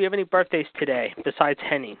birthdays, do we have any birthdays today besides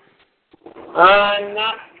Henny?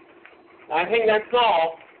 Not. I think that's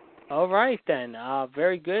all. All right, then.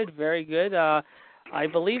 Very good, very good. I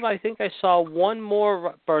think I saw one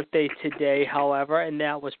more birthday today, however, and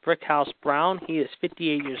that was Brickhouse Brown. He is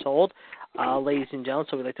 58 years old, ladies and gentlemen,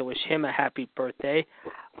 so we'd like to wish him a happy birthday.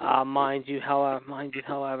 Mind you,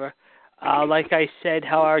 however, like I said,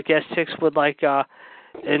 how our guest 6 would like,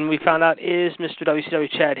 and we found out is Mr.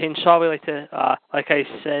 WCW Chad Hinshaw. We'd like to, like I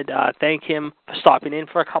said, thank him for stopping in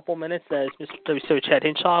for a couple minutes. That is Mr. WCW Chad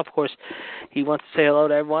Hinshaw. Of course, he wants to say hello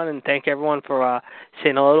to everyone and thank everyone for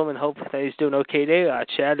saying hello to him and hope that he's doing okay today.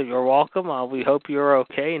 Chad, you're welcome. We hope you're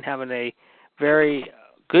okay and having a very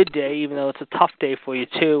good day, even though it's a tough day for you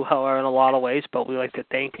too, however, in a lot of ways. But we'd like to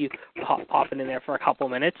thank you for popping in there for a couple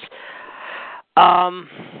minutes.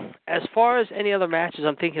 As far as any other matches,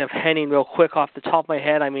 I'm thinking of Henning real quick off the top of my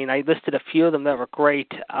head. I mean, I listed a few of them that were great.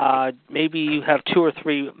 Maybe you have 2 or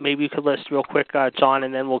 3. Maybe you could list real quick, John,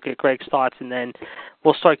 and then we'll get Greg's thoughts, and then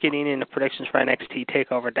we'll start getting into predictions for NXT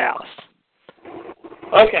TakeOver Dallas.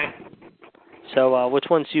 Okay. So which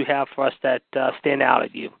ones do you have for us that stand out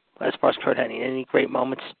at you as far as Curt Hennig? Any great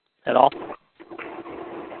moments at all?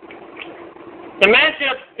 The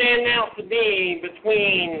matchups stand out to be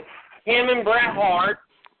between him and Bret Hart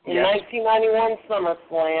in 1991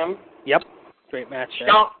 SummerSlam. Yep, great match there.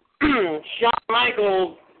 Shawn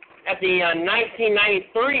Michaels at the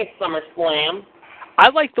 1993 SummerSlam. I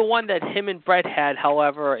like the one that him and Bret had,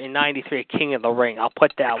 however, in '93 at King of the Ring. I'll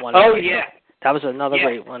put that one. Oh, yeah. That was another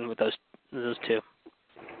great one with those 2.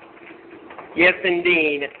 Yes,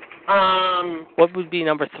 indeed. What would be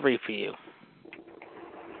number 3 for you?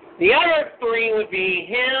 The other 3 would be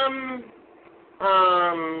him.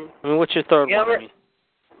 What's your third one?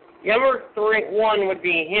 Number 1 would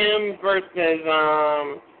be him versus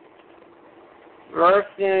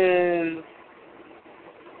versus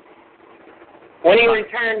when he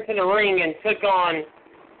returned to the ring and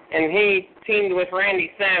and he teamed with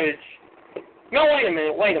Randy Savage. No,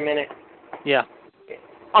 wait a minute. Yeah.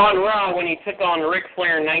 On Raw when he took on Ric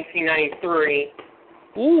Flair in 1993.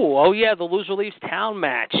 Ooh, oh yeah, the Loser Leaves Town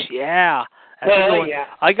match. Yeah. Yeah.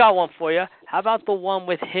 I got one for you. How about the one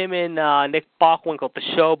with him and Nick Bockwinkel at the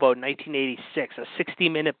Showboat in 1986, a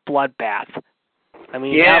 60-minute bloodbath? I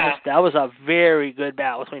mean, that was a very good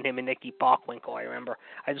battle between him and Nicky Bockwinkel, I remember.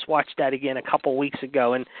 I just watched that again a couple weeks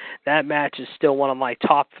ago, and that match is still one of my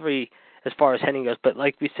top 3 as far as Henning goes. But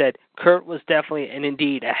like we said, Kurt was definitely and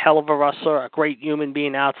indeed a hell of a wrestler, a great human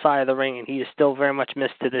being outside of the ring, and he is still very much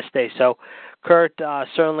missed to this day. So, Kurt,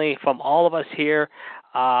 certainly from all of us here,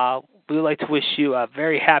 we would like to wish you a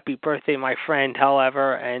very happy birthday, my friend,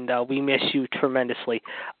 however, and we miss you tremendously.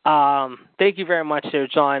 Thank you very much there,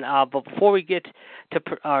 John. But before we get to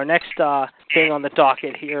our next thing on the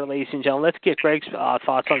docket here, ladies and gentlemen, let's get Greg's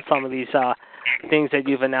thoughts on some of these things that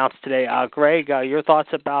you've announced today. Greg, your thoughts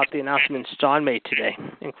about the announcements John made today,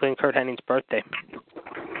 including Kurt Henning's birthday.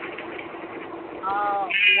 Wow.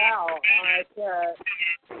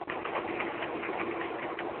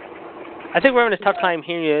 I think we're having a tough time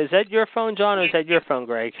hearing you. Is that your phone, John, or is that your phone,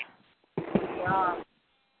 Greg? I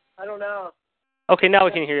don't know. Okay, now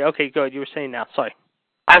we can hear you. Okay, good. You were saying now. Sorry.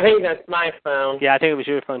 I think that's my phone. Yeah, I think it was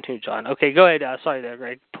your phone too, John. Okay, go ahead. Sorry there,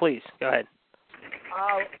 Greg. Please, go ahead.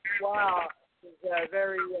 Wow. It was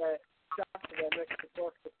very shocked that I missed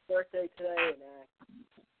the birthday today.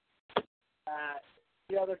 And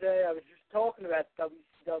the other day I was just talking about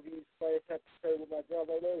WCW's latest episode with my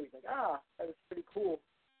brother. He's like, that was pretty cool.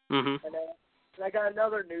 Mm-hmm. And I got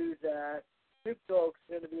another news that Snoop Dogg's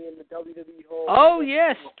going to be in the WWE Hall. Oh,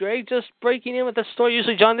 yes. Greg just breaking in with the story.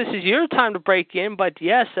 Usually, John, this is your time to break in. But,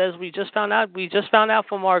 yes, as we just found out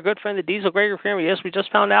from our good friend, the Diesel Gregor Freeman. Yes, we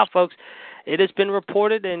just found out, folks. It has been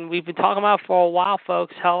reported, and we've been talking about it for a while,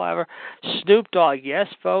 folks. However, Snoop Dogg,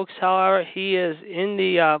 yes, folks. However, he is in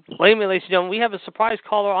the wait a minute, ladies and gentlemen. We have a surprise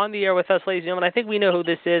caller on the air with us, ladies and gentlemen. I think we know who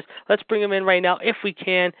this is. Let's bring him in right now if we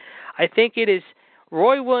can. I think it is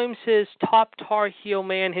Roy Williams' top Tar Heel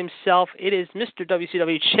man himself. It is Mr.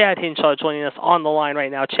 WCW, Chad Hinshaw, joining us on the line right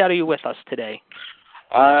now. Chad, are you with us today?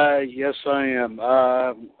 Yes, I am.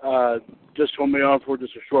 Just going to be on for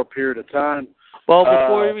just a short period of time. Well,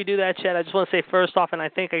 before we do that, Chad, I just want to say first off, and I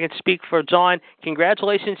think I can speak for John,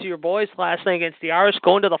 congratulations to your boys last night against the Irish,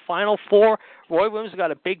 going to the Final Four. Roy Williams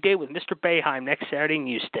got a big day with Mr. Boeheim next Saturday in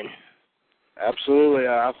Houston. Absolutely.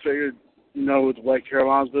 I figured, with the way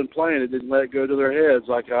Carolina's been playing, it didn't let it go to their heads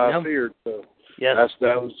like I feared. So yes.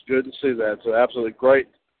 That was good to see that. So absolutely great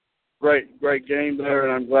game there,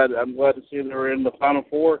 and I'm glad to see they're in the Final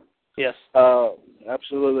Four. Yes.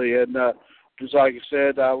 Absolutely. And just like you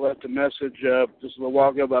said, I left a message just a little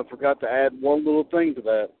while ago, but I forgot to add one little thing to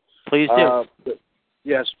that. Please do.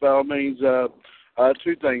 Yes, by all means, 2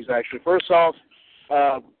 things actually. First off,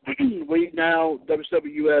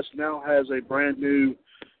 WCWUS now has a brand new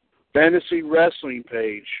fantasy wrestling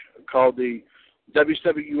page called the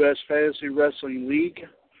WCWUS Fantasy Wrestling League.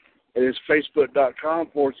 It is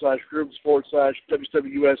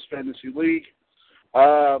facebook.com/groups/WCWUS Fantasy League.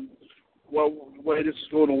 Well, the way this is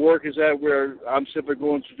going to work is that I'm simply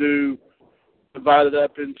going to divide it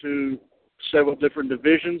up into several different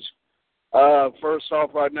divisions. First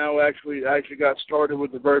off, right now, I actually got started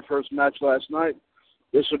with the very first match last night.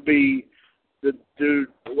 This would be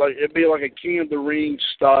it'd be like a King of the Ring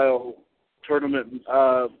style tournament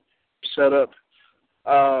setup.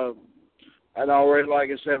 And already,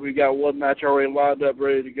 like I said, we got one match already lined up,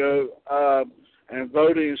 ready to go. And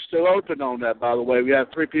voting is still open on that, by the way. We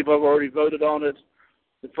have 3 people who have already voted on it.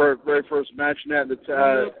 The very first match in that, the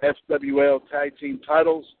FWL Tag Team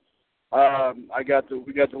titles. We got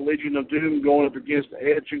the Legion of Doom going up against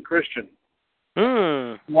Edge and Christian.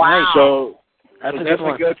 Wow. So that's a good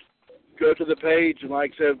definitely one. Go to the page and,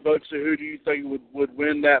 like I said, vote. So who do you think would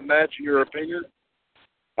win that match, in your opinion?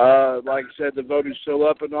 Like I said, the voting's still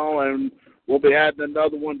up and all, and we'll be adding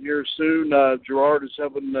another one here soon. Gerard is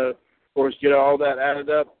helping, of course, get all that added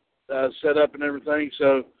up, set up and everything.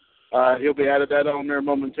 So he'll be added that on there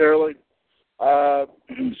momentarily. Like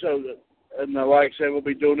I said, we'll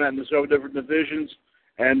be doing that in the several different divisions.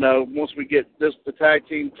 And once we get the tag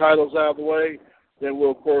team titles out of the way, then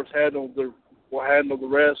we'll, of course, handle the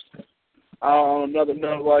rest. On another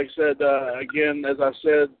note, like I said, again, as I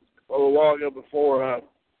said a little while ago before I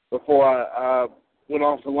went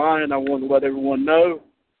off the line, I wanted to let everyone know.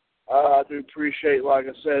 I do appreciate, like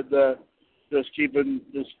I said, just keeping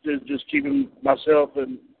myself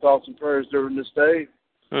in thoughts and prayers during this day.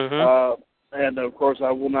 Mm-hmm. And, of course,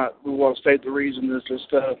 we want to state the reason. It's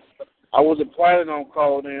just I wasn't planning on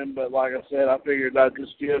calling in, but like I said, I figured I'd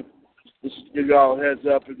just give y'all a heads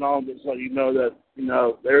up and all, just let you know that,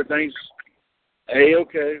 everything's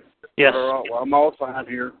A-okay. Yes. I'm all fine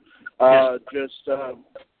here.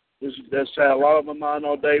 Just had a lot on my mind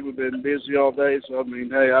all day. We've been busy all day, so I mean,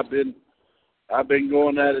 hey, I've been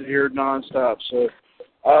going at it here nonstop. So,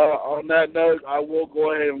 on that note, I will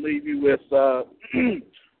go ahead and leave you with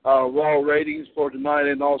Raw ratings for tonight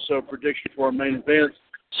and also a prediction for our main event.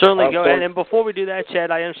 Certainly, go ahead. And before we do that, Chad,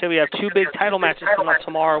 I understand we have two big title matches coming up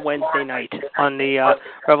tomorrow, Wednesday night, on the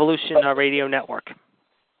Revolution Radio Network.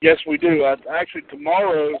 Yes, we do. Actually,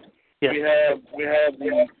 tomorrow yes. we have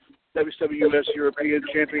the WCWUS European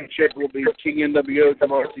Championship. Will be King NWO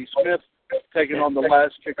Marcy Smith taking on the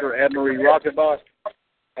last kicker, Anne-Marie Rocketbot.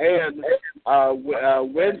 And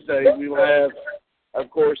Wednesday we will have, of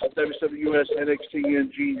course, the WCWUS NXT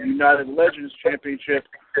United Legends Championship,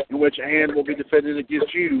 in which Ann will be defending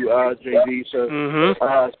against you, JD. So,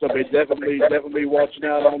 so be definitely watching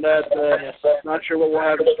out on that. Not sure what we'll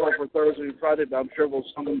have in store for Thursday and Friday, but I'm sure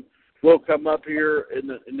something will come up here in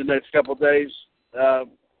the next couple of days.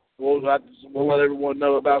 We'll let everyone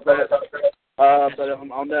know about that. But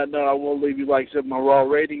on that note, I will leave you, like I said, my Raw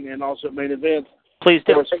rating and also main event. Please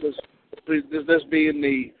do. This being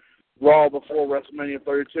the Raw before WrestleMania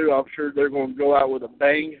 32, I'm sure they're going to go out with a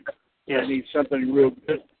bang. Yes. I need something real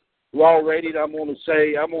good. Raw rating, I'm going to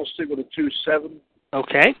stick with a 2.7.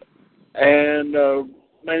 Okay. And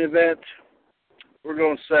main event, we're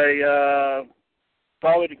going to say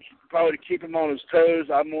probably to keep him on his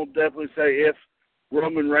toes, I'm going to definitely say if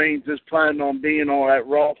Roman Reigns is planning on being on at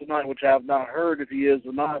Raw tonight, which I have not heard if he is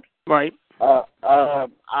or not. Right.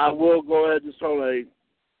 I will go ahead just on a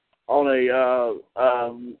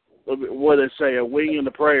what they say, a wing and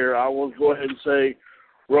a prayer. I will go ahead and say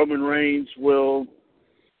Roman Reigns will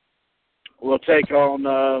take on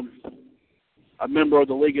a member of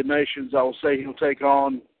the League of Nations. I will say he'll take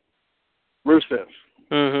on Rusev.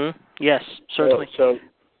 Yes, certainly. So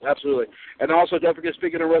absolutely. And also, don't forget,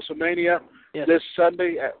 speaking of WrestleMania, yes. this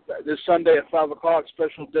Sunday at 5 o'clock,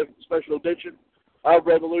 special edition of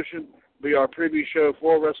Revolution, be our preview show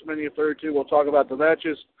for WrestleMania 32. We'll talk about the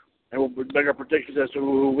matches, and we'll make our predictions as to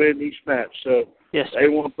who will win each match. So, yes.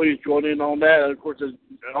 Everyone, please join in on that. And, of course,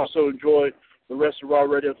 also enjoy the rest of Raw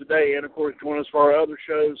Radio today. And, of course, join us for our other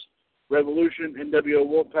shows, Revolution, NWO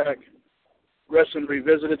Wolfpack, Wrestling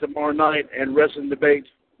Revisited tomorrow night, and Wrestling Debate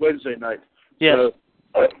Wednesday night. Yes.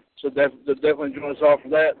 So definitely join us all for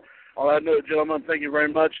that. On that note, gentlemen, thank you very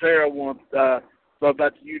much there. I want to go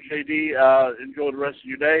back to you, JD. Enjoy the rest of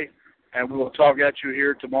your day. And we will talk at you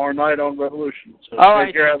here tomorrow night on Revolution. So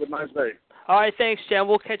take care. Have a nice day. All right, thanks, Jan.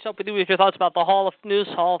 We'll catch up with you with your thoughts about the Hall of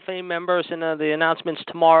Fame members and the announcements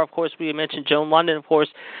tomorrow. Of course, we mentioned Joan London, of course,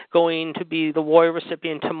 going to be the Warrior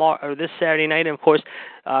recipient tomorrow or this Saturday night. And of course,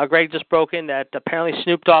 Greg just broke in that apparently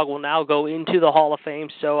Snoop Dogg will now go into the Hall of Fame.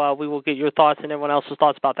 So we will get your thoughts and everyone else's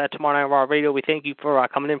thoughts about that tomorrow night on Raw Radio. We thank you for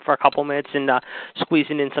coming in for a couple minutes and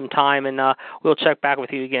squeezing in some time, and we'll check back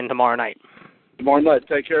with you again tomorrow night. Tomorrow night.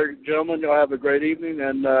 Take care, gentlemen. Y'all have a great evening,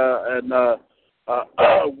 and woo,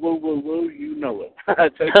 woo, woo, you know it.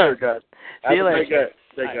 Take care, guys. See you later.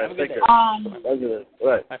 Take care.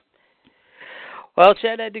 Right. Well,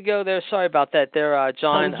 Chad had to go there. Sorry about that there,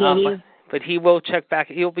 John. But he will check back.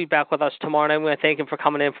 He'll be back with us tomorrow night. I'm going to thank him for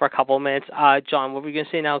coming in for a couple of minutes. John, what were you going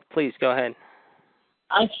to say now? Please, go ahead.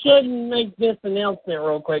 I should make this announcement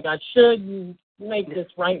real quick. I should make this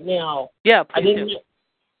right now. Yeah, please do.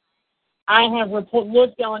 I have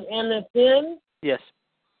looked on MSN. Yes.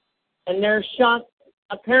 And there's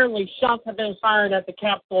apparently shots have been fired at the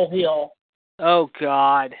Capitol Hill. Oh,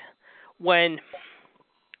 God. When?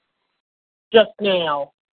 Just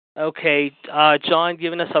now. Okay. John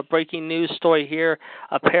giving us a breaking news story here.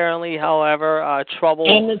 Apparently, however, trouble.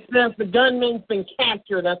 And it says the gunman's been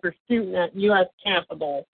captured after shooting at U.S.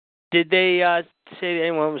 Capitol. Did they say that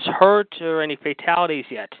anyone was hurt or any fatalities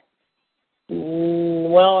yet?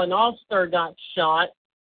 Well, an officer got shot.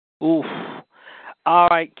 Oof. All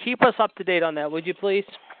right, keep us up to date on that, would you please?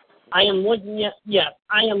 I am looking at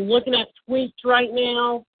tweets right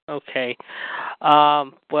now. Okay.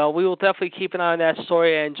 Well, we will definitely keep an eye on that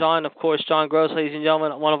story. And John, of course, John Gross, ladies and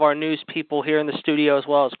gentlemen, one of our news people here in the studio, as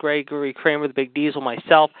well as Gregory Kramer, the Big Diesel,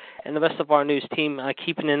 myself, and the rest of our news team,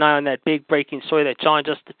 keeping an eye on that big breaking story that John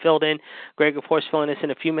just filled in. Greg, of course, filling us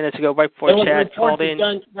in a few minutes ago, right before Chad called in.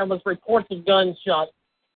 There was reports of gunshots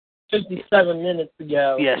 57 minutes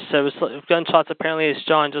ago. Yes, so it was gunshots apparently, as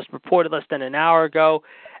John just reported, less than an hour ago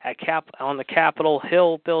on the Capitol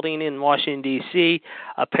Hill building in Washington, D.C.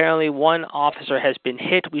 Apparently one officer has been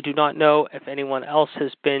hit. We do not know if anyone else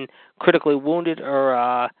has been critically wounded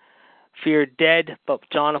or feared dead, but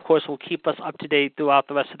John, of course, will keep us up to date throughout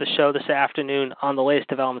the rest of the show this afternoon on the latest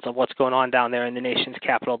developments of what's going on down there in the nation's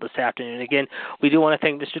capital this afternoon. Again, we do want to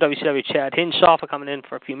thank Mr. WCW Chad Hinshaw for coming in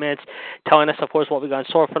for a few minutes, telling us, of course, what we got in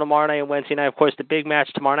store for tomorrow night and Wednesday night. Of course, the big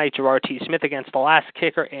match tomorrow night, Gerard T. Smith against the last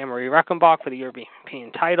kicker, Anne-Marie Reckenbach, for the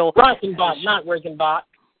European title. Reckenbach, not Rickenbach.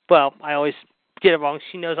 Well, I always get it wrong.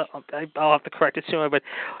 She knows I'll have to correct it sooner, but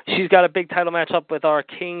she's got a big title matchup with our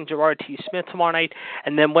king, Gerard T. Smith, tomorrow night,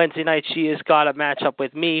 and then Wednesday night she has got a matchup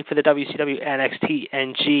with me for the WCW NXT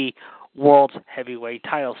NG World Heavyweight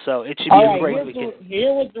title. So it should be a great weekend.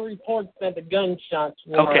 Here was the reports that the gunshots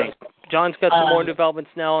were. Okay. John's got some more developments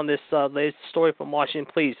now on this latest story from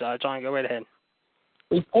Washington. Please, John, go right ahead.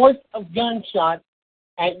 Reports of gunshots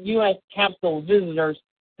at U.S. Capitol Visitors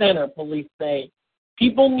Center, police say.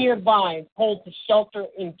 People nearby told to shelter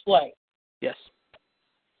in place. Yes.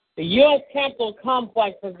 The U.S. Capitol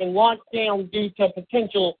complex has been locked down due to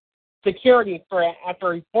potential security threat after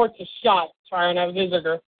reports of shots fired at a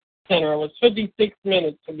visitor center. It was 56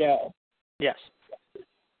 minutes ago. Yes.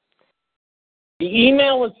 The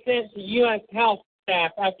email was sent to U.S. Health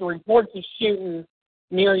staff after reports of shooting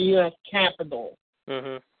near U.S. Capitol.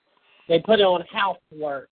 Mm-hmm. They put it on house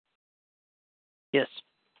alert. Yes.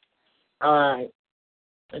 All right.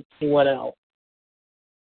 Let's see what else.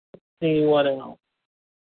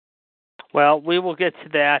 Well, we will get to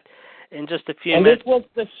that in just a few minutes. And this was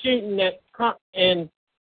the shooting and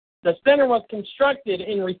the center was constructed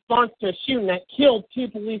in response to a shooting that killed 2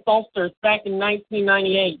 police officers back in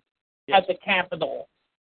 1998 at the Capitol.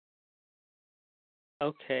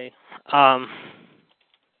 Okay.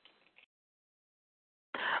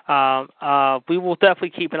 We will definitely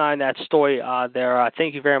keep an eye on that story there.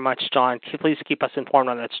 Thank you very much, John. Please keep us informed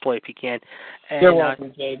on that story if you can. And, you're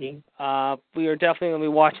welcome, JD. We are definitely going to be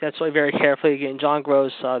watching that story very carefully. Again, John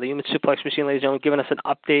Gross, the Human Suplex Machine, ladies and gentlemen, giving us an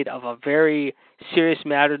update of a very serious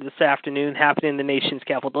matter this afternoon happening in the nation's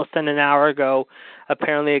capital. Less than an hour ago,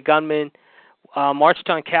 apparently a gunman marched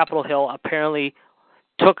on Capitol Hill, apparently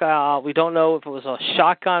took, we don't know if it was a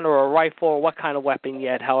shotgun or a rifle or what kind of weapon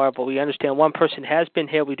yet. However, we understand one person has been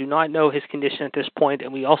hit. We do not know his condition at this point,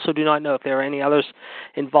 and we also do not know if there are any others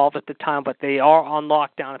involved at the time, but they are on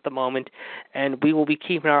lockdown at the moment, and we will be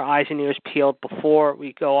keeping our eyes and ears peeled before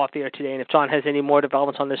we go off the air today. And if John has any more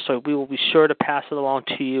developments on this story, we will be sure to pass it along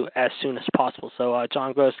to you as soon as possible. So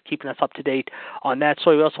John Gross keeping us up to date on that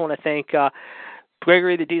story. We also want to thank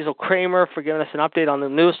Gregory the Diesel Kramer for giving us an update on the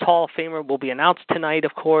newest Hall of Famer. Will be announced tonight,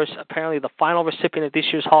 of course. Apparently the final recipient of this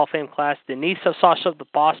year's Hall of Fame class, the niece of Sasha the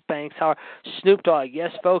Boss Banks, Snoop Dogg.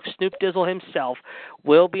 Yes, folks, Snoop Dizzle himself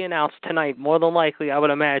will be announced tonight, more than likely, I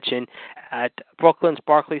would imagine, at Brooklyn's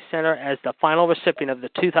Barclays Center as the final recipient of the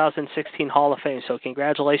 2016 Hall of Fame. So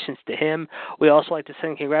congratulations to him. We also like to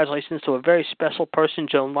send congratulations to a very special person,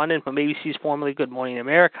 Joan London from ABC's formerly Good Morning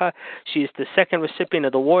America. She is the second recipient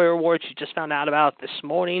of the Warrior Award. She just found out about this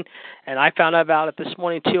morning, and I found out about it this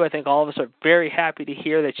morning too. I think all of us are very happy to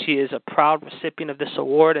hear that she is a proud recipient of this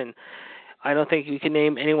award, and I don't think you can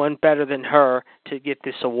name anyone better than her to get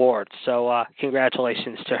this award. So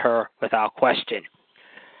congratulations to her without question.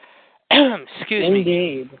 Excuse me.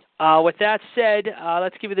 Indeed. With that said,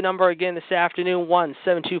 let's give you the number again this afternoon,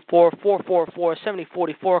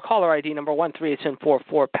 1-724-444-7044, caller ID number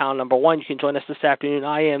 138-744, pound number 1. You can join us this afternoon.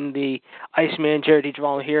 I am the Iceman, Jared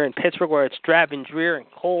DiGirolamo here in Pittsburgh, where it's drab and drear and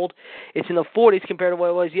cold. It's in the 40s compared to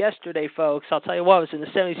what it was yesterday, folks. I'll tell you what, it was in the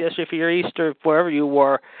 70s yesterday for your Easter, wherever you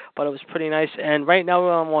were, but it was pretty nice. And right now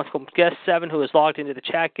we're on guest 7 who is logged into the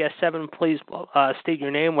chat. Guest 7, please state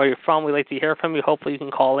your name, where you're from. We'd like to hear from you. Hopefully you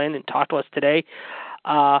can call in and talk to us today.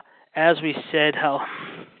 As we said,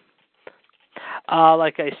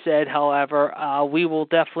 like I said, however, we will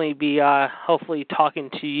definitely be hopefully talking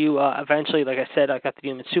to you eventually. Like I said, I got the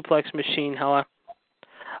Human Suplex Machine,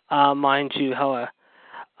 mind you,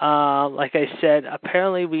 like I said,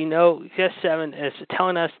 apparently we know Guest 7 is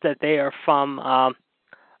telling us that they are from,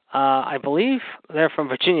 I believe they're from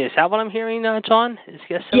Virginia. Is that what I'm hearing, John? Is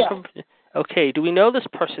Guest 7 from? Okay, do we know this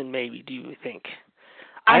person maybe, do you think?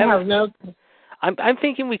 I have no... I'm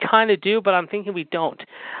thinking we kind of do, but I'm thinking we don't.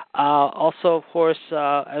 Also, of course,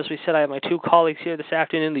 as we said, I have my 2 colleagues here this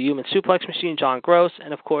afternoon, the Human Suplex Machine, John Gross,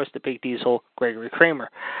 and, of course, the Big Diesel, Gregory Kramer.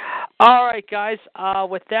 All right, guys,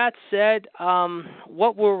 with that said,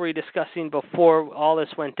 what were we discussing before all this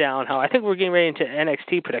went down? I think we're getting ready into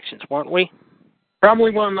NXT predictions, weren't we? Probably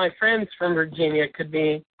one of my friends from Virginia could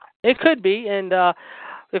be It could be, and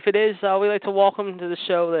if it is, we'd like to welcome to the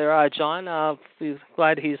show there, John. We're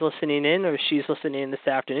glad he's listening in, or she's listening in this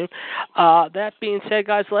afternoon. That being said,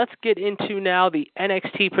 guys, let's get into now the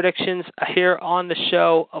NXT predictions here on the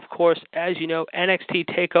show. Of course, as you know, NXT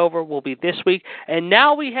TakeOver will be this week, and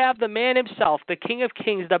now we have the man himself, the King of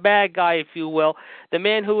Kings, the bad guy, if you will, the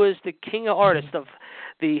man who is the king of artists of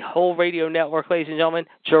the whole radio network, ladies and gentlemen.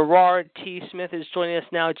 Gerard T. Smith is joining us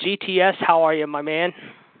now. GTS, how are you, my man?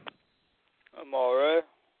 I'm all right.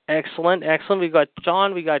 Excellent, excellent. We got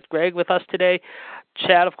John, we got Greg with us today.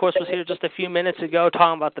 Chad, of course, was here just a few minutes ago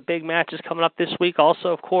talking about the big matches coming up this week. Also,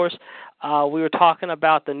 of course, we were talking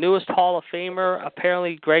about the newest Hall of Famer.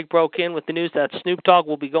 Apparently, Greg broke in with the news that Snoop Dogg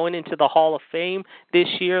will be going into the Hall of Fame this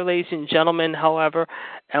year, ladies and gentlemen, however.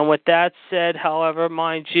 And with that said, however,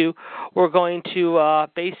 mind you, we're going to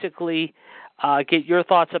basically get your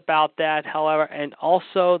thoughts about that, however, and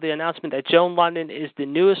also the announcement that Joan London is the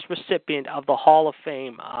newest recipient of the Hall of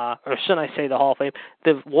Fame, or shouldn't I say the Hall of Fame,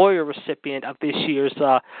 the Warrior recipient of this year's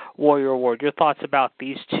Warrior Award. Your thoughts about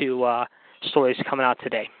these two stories coming out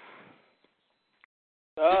today?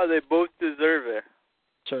 They both deserve it.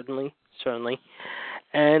 Certainly, certainly.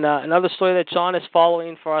 And another story that John is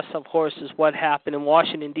following for us, of course, is what happened in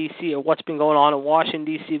Washington, D.C., or what's been going on in Washington,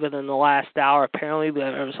 D.C. within the last hour. Apparently,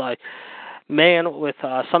 there was like man with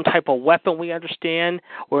some type of weapon, we understand.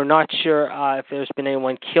 We're not sure if there's been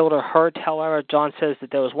anyone killed or hurt. However, John says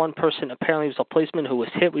that there was one person, apparently it was a policeman, who was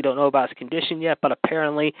hit. We don't know about his condition yet, but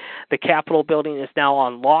apparently the Capitol building is now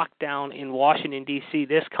on lockdown in Washington, D.C.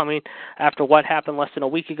 This coming after what happened less than a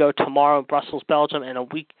week ago tomorrow in Brussels, Belgium, and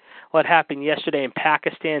what happened yesterday in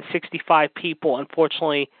Pakistan. 65 people,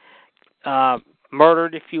 unfortunately,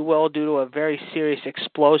 murdered, if you will, due to a very serious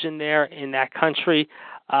explosion there in that country.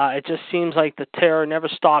 It just seems like the terror never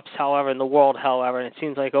stops, however, in the world, however, and it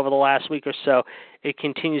seems like over the last week or so, it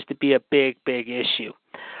continues to be a big, big issue.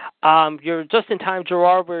 You're just in time,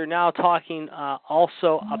 Gerard. We're now talking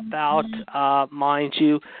also about, mind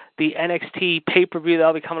you, the NXT pay-per-view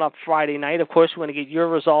that'll be coming up Friday night. Of course, we want to get your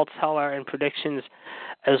results, however, and predictions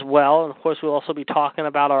as well. And, of course, we'll also be talking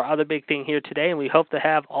about our other big thing here today, and we hope to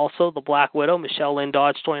have also the Black Widow, Michelle Lynn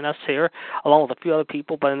Dodge, join us here, along with a few other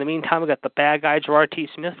people. But in the meantime, we've got the bad guy, Gerard T.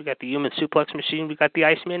 Smith. We've got the Human Suplex Machine. We've got the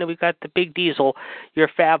Iceman, and we've got the Big Diesel, your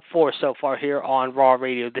Fab Four so far here on Raw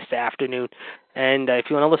Radio this afternoon. And if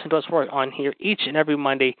you want to listen to us, we're on here each and every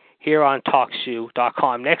Monday here on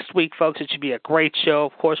TalkShoe.com. Next week, folks, it should be a great show.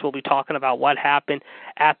 Of course, we'll be talking about what happened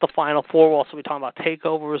at the Final Four. We'll also be talking about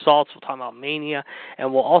TakeOver results. We'll talk about Mania.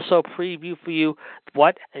 And we'll also preview for you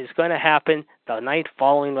what is going to happen the night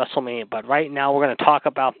following WrestleMania. But right now, we're going to talk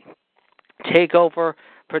about TakeOver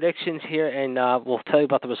predictions here, and we'll tell you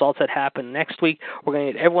about the results that happen next week. We're going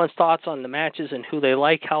to get everyone's thoughts on the matches and who they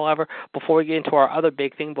like, however, before we get into our other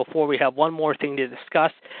big thing, before we have one more thing to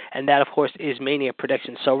discuss, and that, of course, is Mania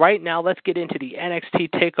predictions. So right now, let's get into the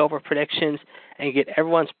NXT TakeOver predictions and get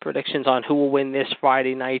everyone's predictions on who will win this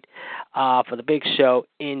Friday night for the big show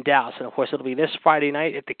in Dallas. And, of course, it'll be this Friday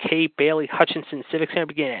night at the Kay Bailey Hutchinson Civic Center,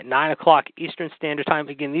 beginning at 9 o'clock Eastern Standard Time.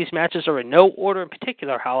 Again, these matches are in no order in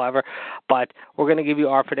particular, however, but we're going to give you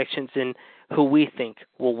our predictions in who we think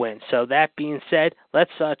will win. So that being said,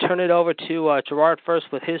 let's turn it over to Gerard first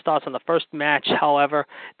with his thoughts on the first match. However,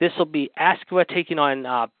 this will be Asuka taking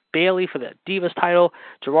on Bailey for the Divas title.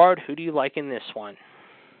 Gerard, who do you like in this one?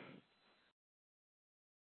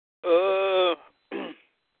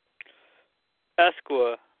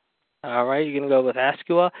 Asuka. All right, you're going to go with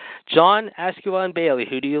Asuka. John, Asuka and Bailey,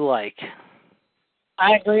 who do you like?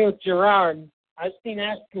 I agree with Gerard. I've seen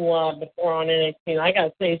Asuka before on NXT, and I got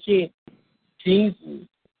to say, she's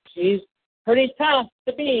pretty tough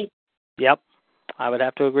to beat. Yep, I would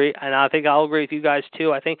have to agree, and I think I'll agree with you guys,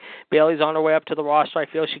 too. I think Bailey's on her way up to the roster. I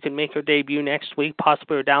feel she could make her debut next week,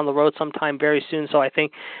 possibly or down the road sometime very soon, so I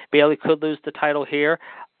think Bailey could lose the title here.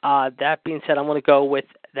 That being said, I'm going to go with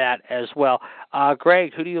that as well.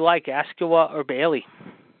 Greg, who do you like, Asuka or Bailey?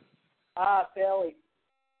 Bailey.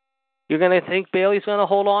 You're going to think Bailey's going to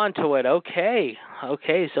hold on to it. Okay,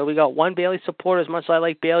 so we got one Bailey supporter. As much as I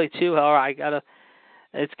like Bailey, too, however, I think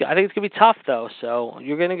it's going to be tough, though. So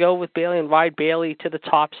you're going to go with Bailey and ride Bailey to the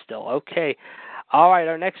top still. Okay. All right,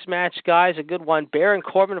 our next match, guys, a good one. Baron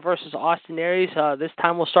Corbin versus Austin Aries. This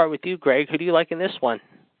time we'll start with you, Greg. Who do you like in this one?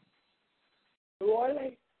 Who are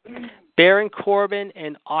they? Baron Corbin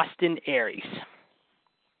and Austin Aries.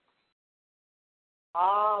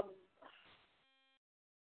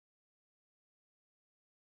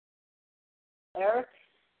 Eric?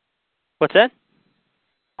 What's that?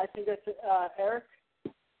 I think that's Eric.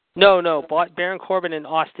 No, Baron Corbin and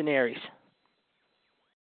Austin Aries.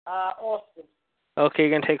 Austin. Okay,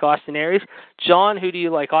 you're going to take Austin Aries. John, who do you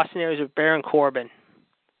like, Austin Aries or Baron Corbin?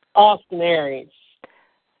 Austin Aries.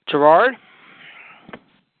 Gerard?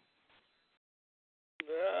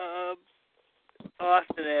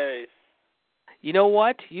 Austin Aries. You know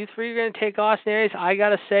what? You three are going to take Austin Aries. I got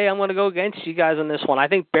to say, I'm going to go against you guys on this one. I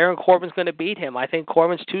think Baron Corbin's going to beat him. I think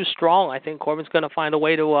Corbin's too strong. I think Corbin's going to find a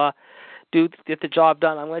way to get the job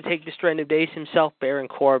done. I'm going to take Mr. End of Days himself, Baron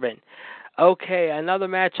Corbin. Okay, another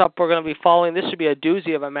matchup we're going to be following. This should be a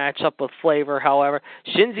doozy of a matchup with flavor, however.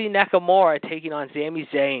 Shinzi Nakamura taking on Sami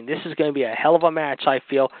Zayn. This is going to be a hell of a match, I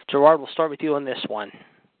feel. Gerard, we'll start with you on this one.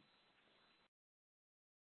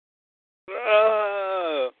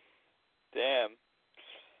 Damn.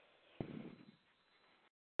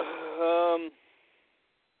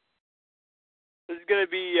 This is going to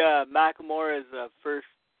be Nakamura's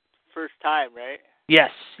first time, right?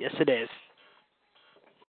 Yes, it is.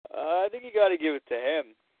 I think you got to give it to him.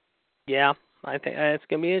 Yeah, I think it's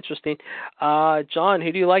going to be interesting. John,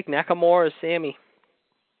 who do you like, Nakamura or Sammy?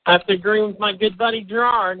 I have to agree with my good buddy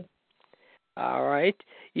Gerard. All right.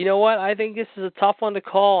 You know what? I think this is a tough one to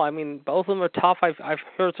call. I mean, both of them are tough. I've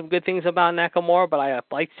heard some good things about Nakamura, but I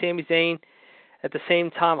like Sami Zayn. At the same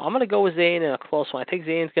time, I'm going to go with Zayn in a close one. I think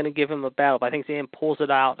Zayn's going to give him a battle, but I think Zayn pulls it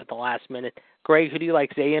out at the last minute. Greg, who do you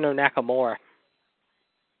like, Zayn or Nakamura?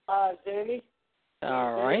 Sammy.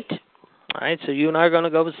 All right. All right, so you and I are going to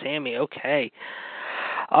go with Sammy. Okay.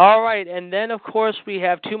 All right, and then, of course, we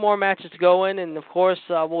have two more matches to go in, and, of course,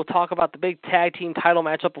 we'll talk about the big tag team title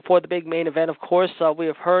matchup before the big main event. Of course, we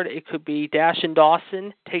have heard it could be Dash and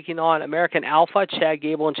Dawson taking on American Alpha, Chad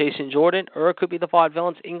Gable and Jason Jordan, or it could be the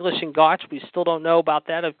Vaudevillains, English and Gotch. We still don't know about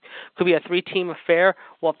that. It could be a three-team affair.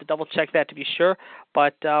 We'll have to double-check that to be sure.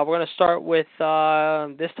 But we're going to start with,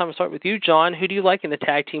 this time we'll start with you, John. Who do you like in the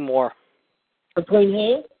tag team war? Between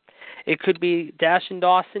who? It could be Dash and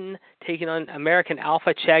Dawson taking on American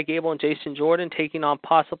Alpha, Chad Gable and Jason Jordan taking on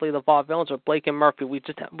possibly the Vaudevillains or Blake and Murphy. We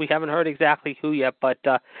haven't heard exactly who yet, but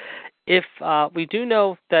if we do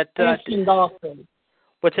know that Dash and Dawson.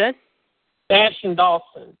 What's that? Dash and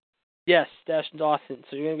Dawson. Yes, Dash and Dawson.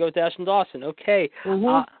 So you're gonna go with Dash and Dawson. Okay.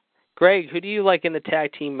 Mm-hmm. Greg, who do you like in the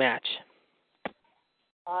tag team match?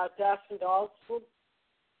 Dash and Dawson.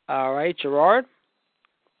 All right, Gerard.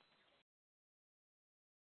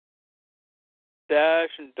 Dash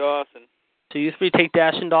and Dawson. So you three take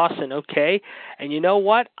Dash and Dawson, okay. And you know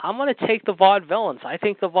what? I'm going to take the Vaudevillains. I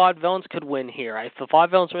think the Vaudevillains could win here. If the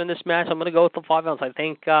Vaudevillains are in this match, I'm going to go with the Vaudevillains. I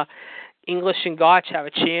think English and Gotch have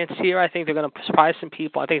a chance here. I think they're going to surprise some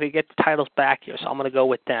people. I think they get the titles back here, so I'm going to go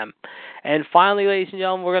with them. And finally, ladies and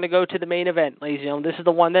gentlemen, we're going to go to the main event. Ladies and gentlemen, this is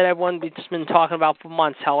the one that everyone's been talking about for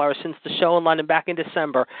months, however, since the show in London back in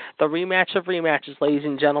December. The rematch of rematches, ladies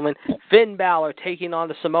and gentlemen. Finn Balor taking on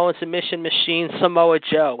the Samoan submission machine, Samoa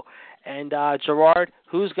Joe. And Gerard,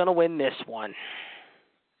 who's going to win this one?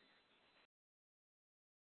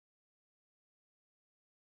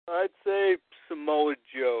 I'd say Samoa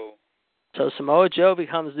Joe. So Samoa Joe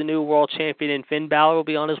becomes the new world champion, and Finn Balor will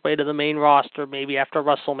be on his way to the main roster, maybe after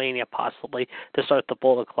WrestleMania, possibly, to start the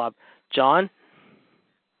Bullet Club. John?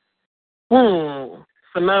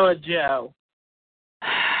 Samoa Joe.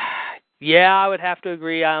 Yeah, I would have to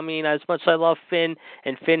agree. I mean, as much as I love Finn,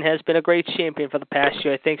 and Finn has been a great champion for the past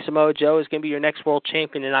year, I think Samoa Joe is going to be your next world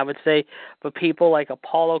champion. And I would say for people like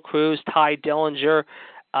Apollo Crews, Ty Dillinger,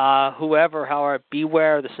 whoever, however,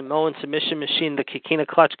 beware the Samoan submission machine, the Kikina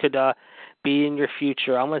Clutch could be in your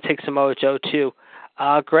future. I'm going to take Samoa Joe, too.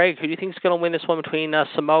 Greg, who do you think is going to win this one between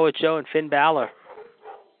Samoa Joe and Finn Balor?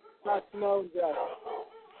 Samoa Joe.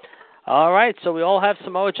 All right, so we all have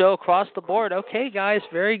Samoa Joe across the board. Okay, guys,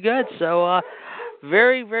 very good. So,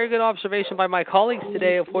 very, very good observation by my colleagues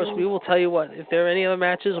today. Of course, we will tell you what, if there are any other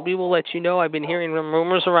matches, we will let you know. I've been hearing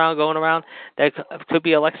rumors going around that could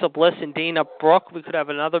be Alexa Bliss and Dana Brooke. We could have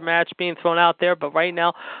another match being thrown out there, but right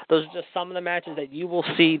now, those are just some of the matches that you will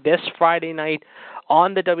see this Friday night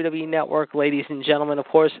on the WWE Network, ladies and gentlemen, of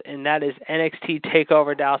course, and that is NXT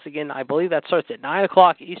TakeOver Dallas. Again, I believe that starts at 9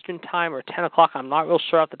 o'clock Eastern Time or 10 o'clock. I'm not real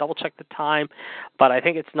sure. I have to double-check the time, but I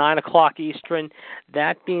think it's 9 o'clock Eastern.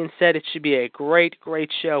 That being said, it should be a great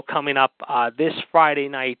show coming up this Friday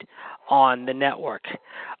night on the network.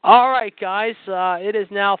 All right, guys, it is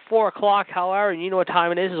now 4 o'clock, however, and you know what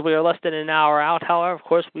time it is, we are less than an hour out, however. Of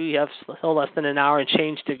course, we have still less than an hour and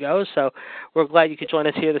change to go, so we're glad you could join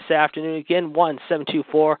us here this afternoon. Again,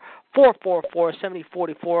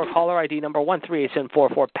 1-724-444-7044, caller ID number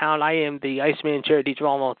 138744#. I am the Iceman, Jared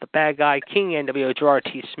DiGirolamo, the bad guy, King NWO, Gerard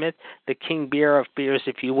T. Smith, the King Beer of beers,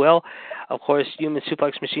 if you will. Of course, Human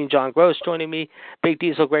Suplex Machine, John Gross joining me, Big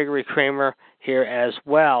Diesel, Gregory Kramer here as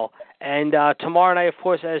well. And tomorrow night, of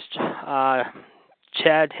course, as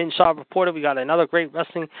Chad Hinshaw reported, we got another great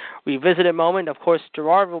wrestling revisited moment. Of course,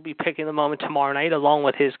 Gerard will be picking the moment tomorrow night along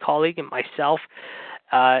with his colleague and myself.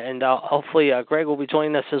 And hopefully Greg will be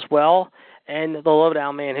joining us as well. And the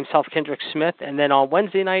lowdown man himself, Kendrick Smith. And then on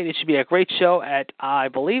Wednesday night, it should be a great show at, I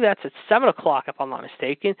believe that's at 7 o'clock, if I'm not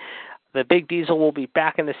mistaken. The Big Diesel will be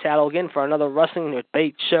back in the saddle again for another wrestling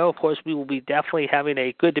debate show. Of course, we will be definitely having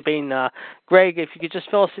a good debate. And, Greg, if you could just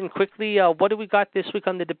fill us in quickly, what do we got this week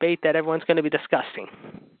on the debate that everyone's going to be discussing?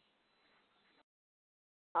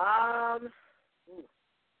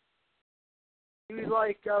 Do you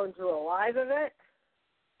like going to a live event,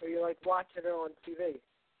 or you like watching it on TV?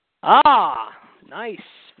 Ah, nice.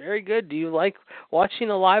 Very good. Do you like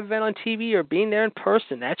watching a live event on TV or being there in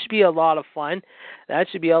person? That should be a lot of fun. And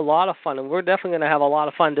we're definitely going to have a lot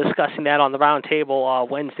of fun discussing that on the round table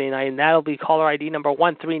Wednesday night, and that'll be caller ID number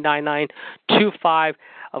 139925.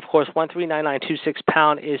 Of course, 139926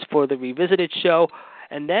 is for the Revisited show.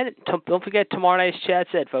 And then, don't forget, tomorrow night, as Chad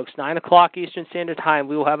said, folks, 9 o'clock Eastern Standard Time,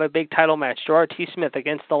 we will have a big title match. Gerard T. Smith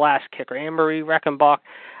against the last kicker, Anne-Marie Reckenbach.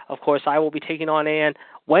 Of course, I will be taking on Ann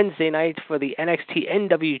Wednesday night for the NXT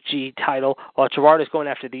NWG title, while Gerard is going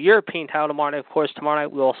after the European title tomorrow night. Of course, tomorrow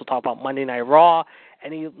night we'll also talk about Monday Night Raw.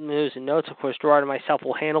 Any news and notes, of course, Gerard and myself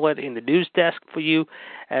will handle it in the news desk for you,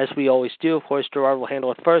 as we always do. Of course, Gerard will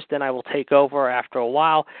handle it first, then I will take over after a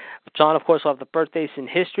while. John, of course, will have the birthdays and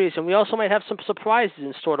histories, and we also might have some surprises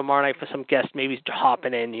in store tomorrow night for some guests maybe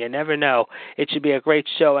hopping in. You never know. It should be a great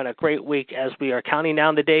show and a great week as we are counting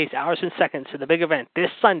down the days, hours, and seconds to the big event this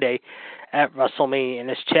Sunday at WrestleMania. And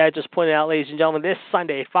as Chad just pointed out, ladies and gentlemen, this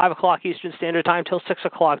Sunday, 5 o'clock Eastern Standard Time till 6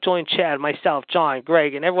 o'clock, join Chad, myself, John,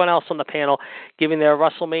 Greg, and everyone else on the panel giving their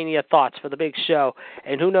WrestleMania thoughts for the big show.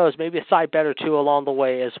 And who knows, maybe a side bet or two along the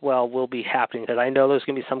way as well will be happening, because I know there's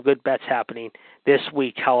going to be some good bets happening this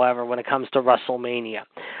week, however, when it comes to WrestleMania.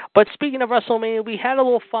 But speaking of WrestleMania, we had a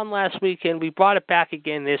little fun last week, and we brought it back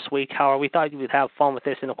again this week. However, we thought you would have fun with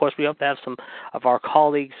this, and of course, we hope to have some of our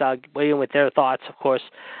colleagues weigh in with their thoughts. Of course,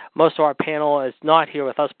 most of our panel is not here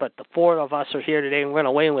with us, but the four of us are here today, and we're going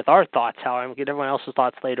to weigh in with our thoughts, however, and get everyone else's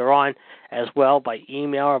thoughts later on as well by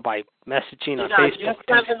email or by messaging on Facebook. Did Jeff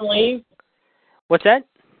Seven leave? What's that?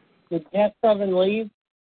 Did Jeff Seven leave?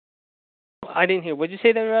 I didn't hear. What did you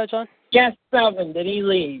say there, John? Jeff Seven, did he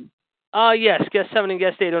leave? Yes, guest 7 and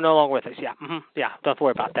guest 8 are no longer with us. Yeah, yeah, don't have to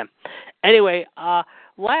worry about them. Anyway,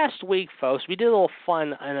 last week, folks, we did a little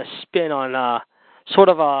fun and a spin on sort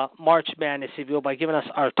of a March Madness, if you will, by giving us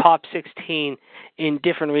our top 16 in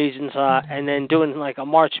different regions and then doing like a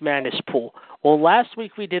March Madness pool. Well, last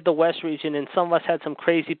week we did the West region, and some of us had some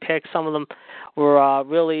crazy picks. Some of them were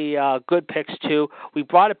really good picks, too. We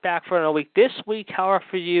brought it back for another week. This week, however,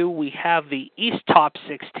 for you, we have the East top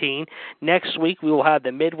 16. Next week, we will have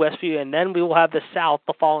the Midwest for you, and then we will have the South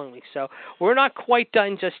the following week. So we're not quite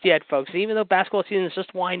done just yet, folks. Even though basketball season is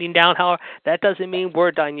just winding down, however, that doesn't mean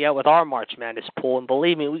we're done yet with our March Madness pool. And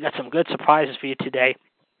believe me, we got some good surprises for you today,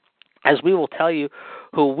 as we will tell you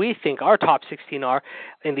who we think our top 16 are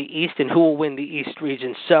in the East and who will win the East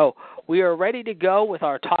region. So we are ready to go with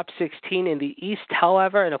our top 16 in the East,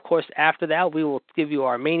 however, and of course after that we will give you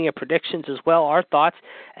our Mania predictions as well, our thoughts,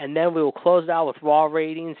 and then we will close out with Raw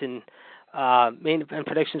ratings and main event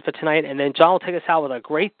predictions for tonight, and then John will take us out with a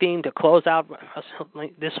great theme to close out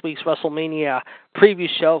this week's WrestleMania preview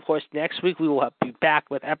show. Of course, next week we will be back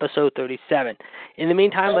with episode 37. In the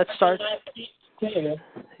meantime, let's start.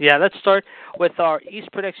 Yeah, let's start with our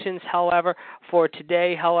East predictions, however, for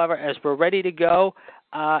today, however, as we're ready to go.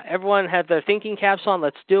 Everyone have their thinking caps on.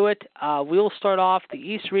 Let's do it. We'll start off the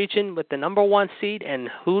East region with the number 1 seed, and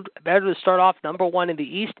who better to start off number 1 in the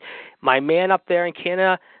East? My man up there in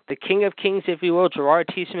Canada, the King of Kings, if you will, Gerard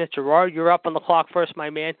T. Smith. Gerard, you're up on the clock first, my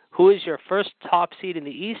man. Who is your first top seed in the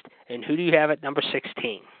East, and who do you have at number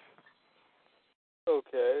 16?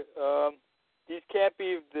 Okay. These can't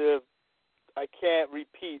be I can't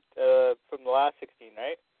repeat from the last 16,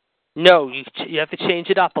 right? No, you have to change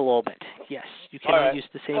it up a little bit. Yes, you cannot use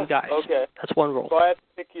the same guys. Okay. That's one rule. So I have to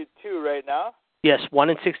pick you 2 right now? Yes, 1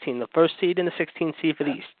 and 16. The first seed and the 16th seed for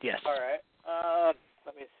the East. Yes. All right.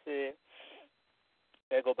 Let me see.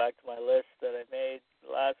 I go back to my list that I made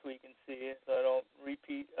last week and see so I don't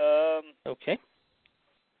repeat. Okay.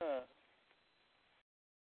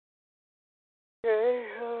 Okay.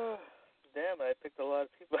 Damn, I picked a lot of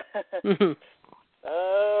people.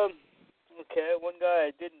 Okay, one guy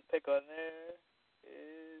I didn't pick on there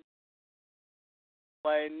is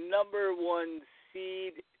my number 1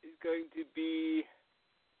 seed is going to be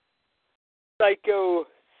Psycho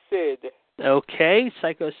Sid. Okay,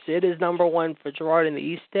 Psycho Sid is number 1 for Gerard in the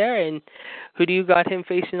East there, and who do you got him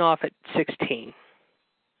facing off at 16?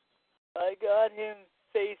 I I got him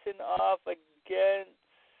facing off against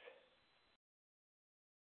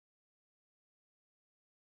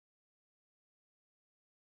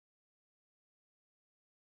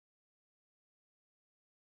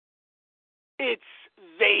It's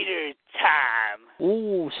Vader time.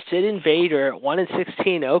 Ooh, Sid and Vader at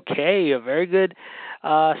 1-16. Okay, a very good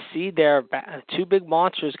seed there. Two big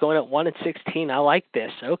monsters going at 1-16. I like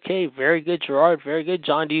this. Okay, very good, Gerard. Very good,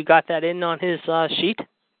 John. Do you got that in on his sheet?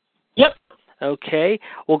 Yep. Okay,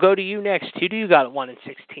 we'll go to you next. Who do you got at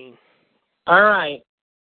 1-16? All right.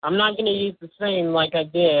 I'm not going to use the same like I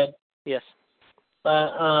did. Yes.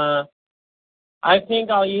 But I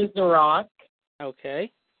think I'll use The Rock.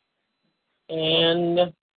 Okay.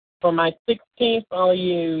 And for my 16th, I'll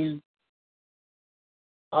use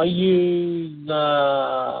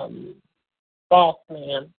Boss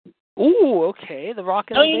Man. Ooh, okay. The Rock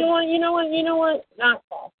and Oh, you know what? Not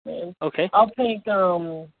Boss Man. Okay. I'll take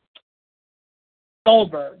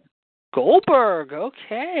Goldberg. Goldberg,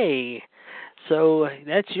 okay. So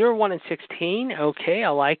that's your 1-16. Okay, I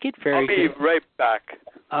like it. Very good. I'll be right back.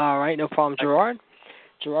 All right, no problem, Gerard.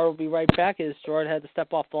 Gerard will be right back. As Gerard had to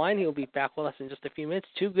step off the line, he'll be back with us in just a few minutes.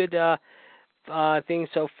 Two good things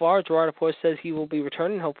so far. Gerard, of course, says he will be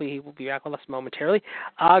returning. Hopefully he will be back with us momentarily.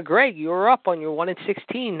 Greg, you're up on your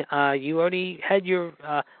 1-16. You already had your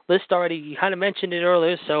list already. You kind of mentioned it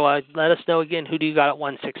earlier, so let us know again. Who do you got at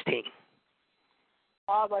 1-16?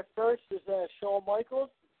 My first is Shawn Michaels.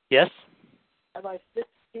 Yes. And my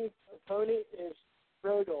 16th opponent is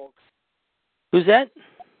Road Dogg. Who's that?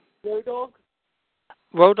 Road Dogg.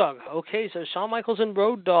 Road Dogg. Okay, so Shawn Michaels and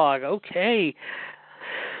Road Dogg. Okay.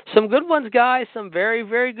 Some good ones, guys. Some very,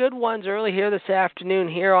 very good ones early here this afternoon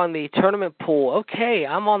here on the tournament pool. Okay,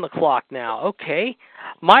 I'm on the clock now. Okay.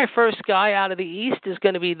 My first guy out of the East is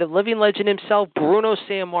going to be the living legend himself, Bruno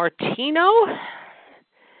Sammartino.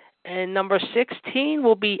 And number 16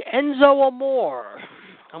 will be Enzo Amore.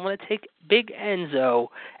 I'm going to take Big Enzo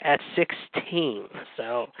at 16.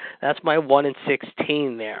 So that's my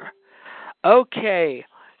 1-16 there. Okay,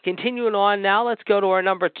 continuing on now, let's go to our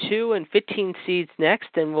number 2 and 15 seeds next,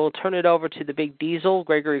 and we'll turn it over to the Big Diesel,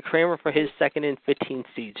 Gregory Kramer, for his 2nd and 15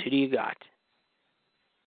 seeds. Who do you got?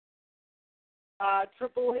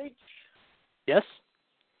 Triple H. Yes?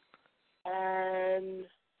 And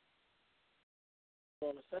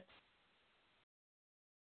hold on a sec.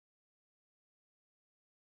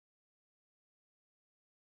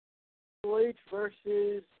 Triple H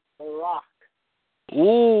versus The Rock.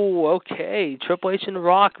 Ooh, okay. Triple H and The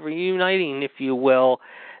Rock reuniting, if you will,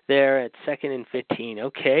 there at 2nd and 15.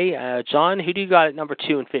 Okay. John, who do you got at number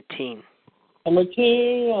 2 and 15? Number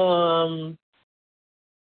 2,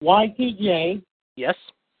 Y2J. Yes.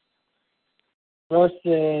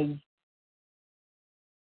 Versus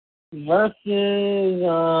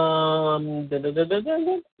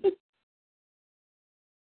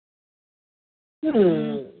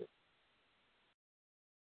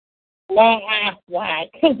whack.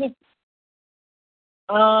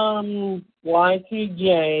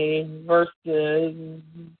 Y2J versus.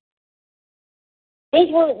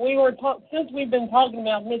 Since we've been talking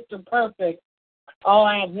about Mr. Perfect, I'll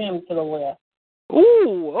add him to the list.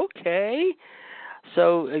 Ooh, okay.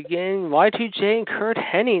 So, again, Y2J and Kurt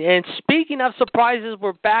Hennig. And speaking of surprises,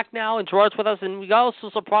 we're back now, and Gerard's with us. And we got also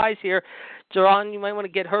a surprise here. Gerard, you might want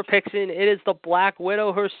to get her picks in. It is the Black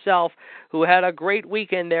Widow herself, who had a great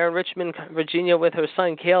weekend there in Richmond, Virginia, with her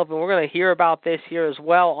son, Caleb. And we're going to hear about this here as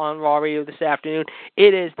well on Raw Radio this afternoon.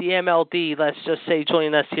 It is the MLD, let's just say,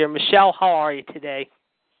 joining us here. Michelle, how are you today?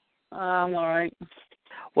 I'm all right.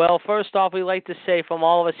 Well, first off, we'd like to say from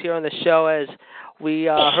all of us here on the show, as we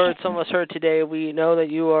some of us heard today, we know that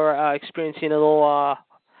you are experiencing a little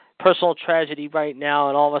personal tragedy right now,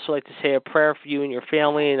 and all of us would like to say a prayer for you and your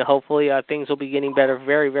family, and hopefully things will be getting better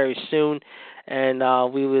very, very soon. And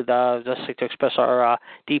we would just like to express our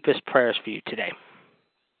deepest prayers for you today.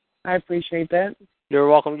 I appreciate that. You're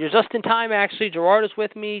welcome. You're just in time, actually. Gerard is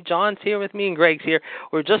with me, John's here with me, and Greg's here.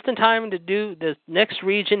 We're just in time to do the next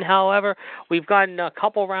region, however. We've gotten a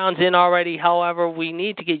couple rounds in already, however. We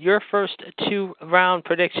need to get your first 2-round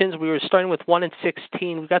predictions. We were starting with 1-16.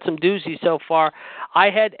 We've got some doozies so far. I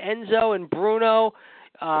had Enzo and Bruno.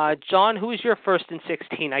 John, who was your first and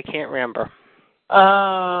 16? I can't remember.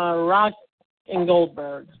 Rock and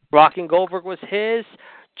Goldberg. Rock and Goldberg was his.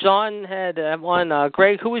 John had one.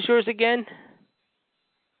 Greg, who was yours again?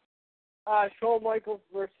 Shawn Michaels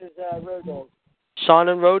versus Road Dogg. Shawn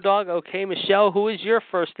and Road Dogg. Okay, Michelle, who is your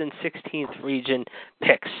 1st and 16th region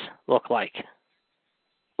picks look like?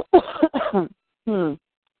 That's a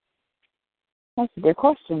good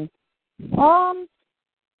question. I'll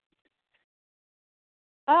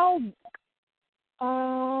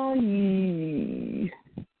I'll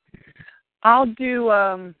do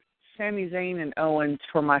Sami Zayn and Owens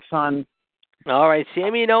for my son. All right,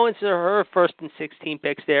 Sami and Owens are her first and 16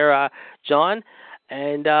 picks there, John.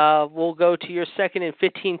 And we'll go to your second and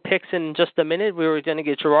 15 picks in just a minute. We were going to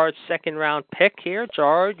get Gerard's second round pick here.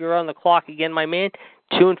 Gerard, you're on the clock again, my man.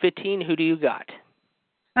 2 and 15, who do you got?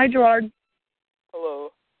 Hi, Gerard.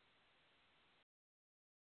 Hello.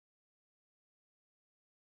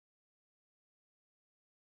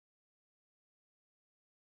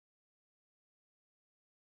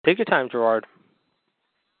 Take your time, Gerard.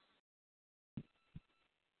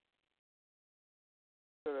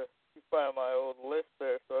 Find my old list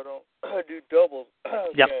there so I don't do doubles. Okay.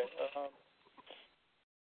 Yep.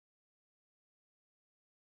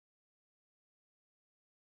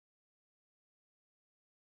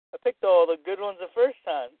 I picked all the good ones the first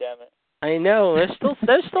time, damn it. I know. There's still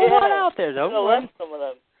a lot out there, though. I left some of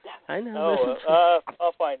them. I know.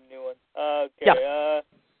 I'll find a new one. Okay. Yeah.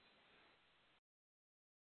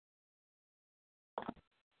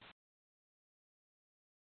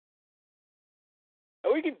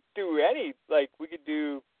 We could do we could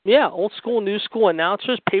do... Yeah, old school, new school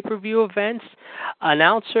announcers, pay-per-view events,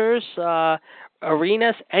 announcers,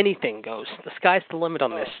 arenas, anything goes. The sky's the limit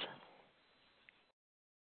on this.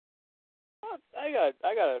 I got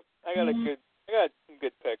some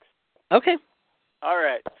good picks. Okay. All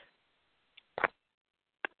right.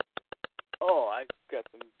 Oh, I got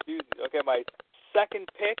some dudes. Okay, my second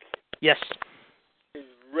pick. Yes. Is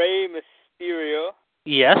Rey Mysterio.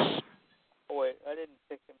 Yes. Oh wait, I didn't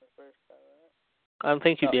pick him the first time. Right? I don't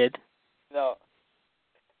think you did. No.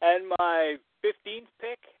 And my 15th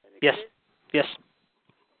pick. Yes. Yes.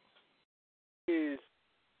 Is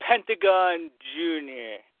Pentagon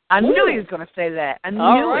Jr. I knew he was going to say that. I knew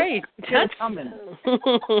All right. it was coming.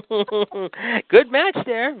 Good match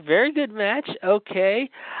there. Very good match. Okay.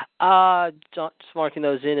 Just marking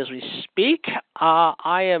those in as we speak.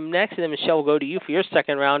 I am next, and then Michelle will go to you for your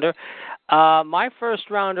second rounder. My first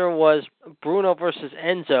rounder was Bruno versus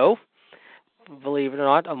Enzo. Believe it or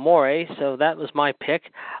not, Amore. So that was my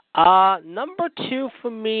pick. Number 2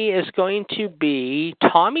 for me is going to be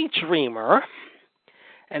Tommy Dreamer.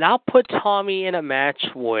 And I'll put Tommy in a match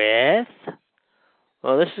with,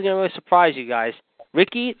 well, this is going to really surprise you guys,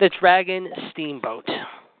 Ricky the Dragon Steamboat.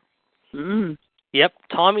 Yep,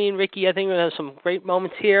 Tommy and Ricky, I think we're going to have some great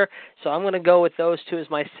moments here. So I'm going to go with those two as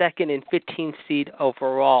my second and 15th seed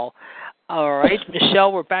overall. All right,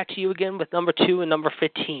 Michelle, we're back to you again with number 2 and number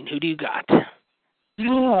 15. Who do you got?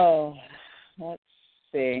 Oh, let's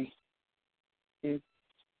see. I'm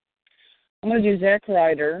going to do Zack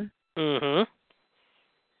Ryder. Mm-hmm.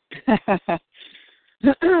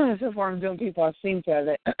 So far I'm doing people I've seen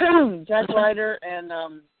to it. Zack Ryder and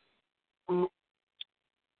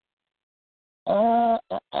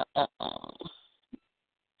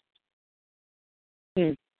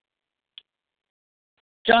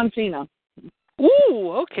John Cena.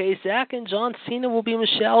 Ooh, okay. Zach and John Cena will be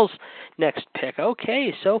Michelle's next pick.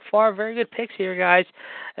 Okay, so far very good picks here, guys,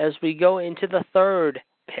 as we go into the third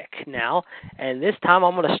pick now. And this time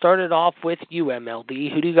I'm going to start it off with you,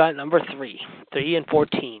 MLD. Who do you got number 3? 3 and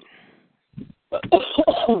 14.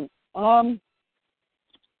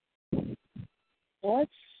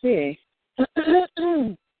 Let's see.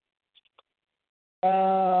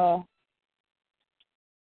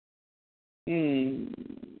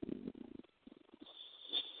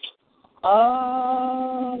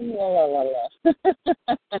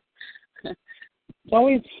 It's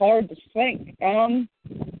always hard to think.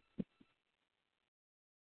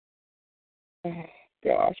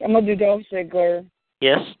 Gosh, I'm gonna do Dolph Ziggler.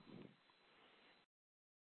 Yes.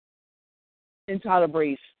 And Tyler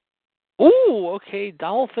Breeze. Ooh, okay.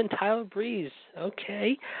 Dolph and Tyler Breeze.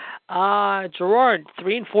 Okay. Gerard,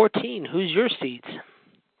 3 and 14. Who's your seeds?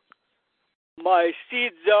 My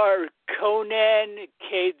seeds are Conan,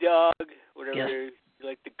 K-Dog, whatever you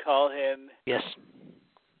like to call him. Yes.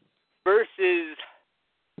 Versus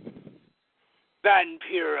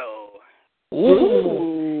Vampiro.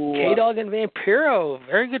 Ooh. K-Dog and Vampiro.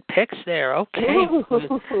 Very good picks there. Okay.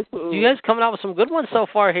 You guys coming out with some good ones so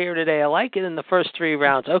far here today. I like it in the first 3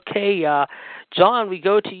 rounds. Okay, John, we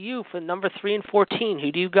go to you for number 3 and 14.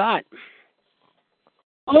 Who do you got?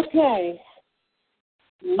 Okay.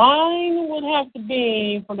 Mine would have to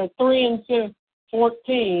be for the 3 and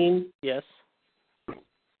 14. Yes.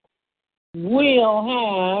 We'll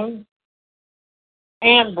have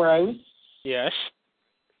Ambrose. Yes.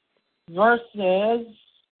 Versus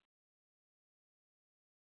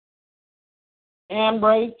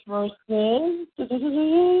Ambrose versus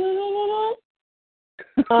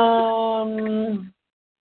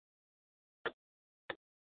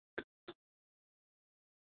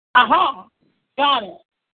Aha! Got it.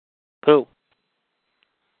 Who?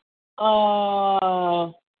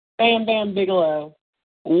 Bam Bam Bigelow.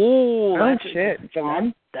 Ooh, Oh, shit,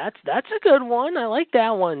 John. That's a good one. I like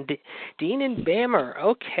that one. Dean and Bammer.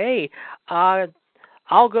 Okay.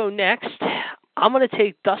 I'll go next. I'm going to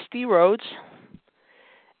take Dusty Rhodes,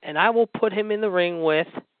 and I will put him in the ring with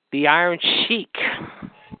the Iron Sheik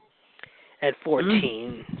at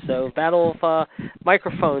 14. So battle of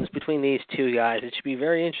microphones between these two guys. It should be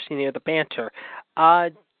very interesting to hear the banter.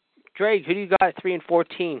 Drake, who do you got at 3 and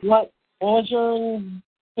 14? What was your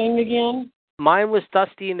thing again? Mine was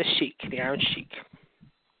Dusty and the Sheik, the Iron Sheik.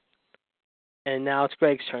 And now it's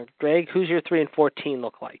Greg's turn. Greg, who's your 3 and 14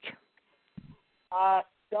 look like?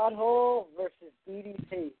 Scott Hall versus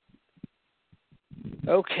DDP.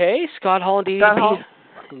 Okay, Scott Hall and DDP.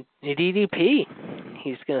 DDP,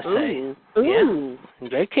 he's going to say. Ooh. Yeah.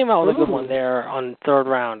 Greg came out with a good one there on the third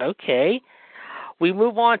round. Okay. We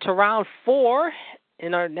move on to round 4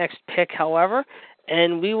 in our next pick, however.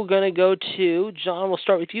 And we were going to go to, John, we'll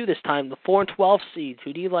start with you this time, the 4 and 12 seeds.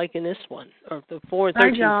 Who do you like in this one? Or the 4 and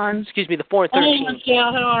 13. Hi, John. Excuse me, the 4 and 13. Hey,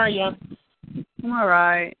 Michelle, how are you? I'm all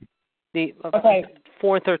right. The Okay.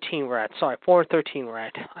 4 and 13 we're at. Sorry, 4 and 13 we're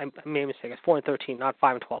at. I made a mistake. It's 4 and 13, not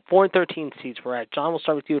 5 and 12. 4 and 13 seeds we're at. John, we'll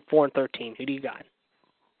start with you at 4 and 13. Who do you got?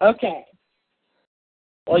 Okay.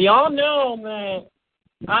 Well, y'all know that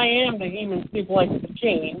I am the human suplex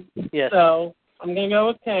machine. Yes. So I'm going to go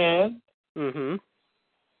with Taz. Mm-hmm.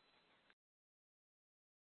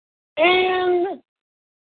 And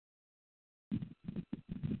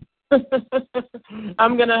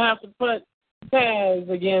I'm going to have to put Taz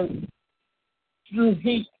against Drew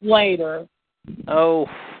Heath later. Oh,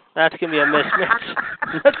 that's going to be a mismatch.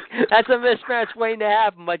 That's a mismatch waiting to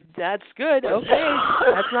happen, but that's good. Okay.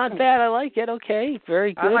 That's not bad. I like it. Okay.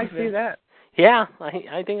 Very good. I like to see that. Yeah,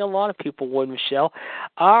 I think a lot of people would, Michelle.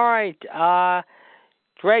 All right.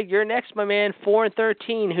 Greg, you're next, my man. 4 and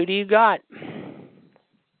 13. Who do you got?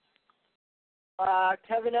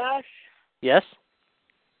 Kevin Nash Yes?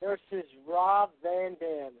 versus Rob Van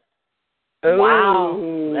Dam.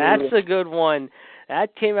 Wow. That's a good one.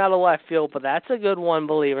 That came out of left field, but that's a good one,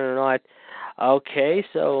 believe it or not. Okay,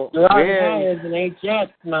 so... That is an HS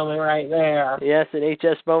moment right there. Yes, an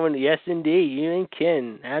HS moment. Yes, indeed. You ain't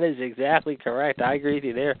kidding. That is exactly correct. I agree with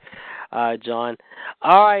you there, John.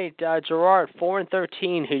 All right, Gerard, 4 and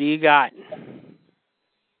 13. Who do you got?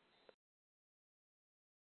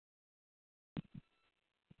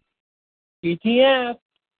 GTS.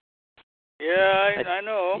 Yeah, I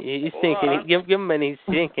know. He's thinking. Give him a minute.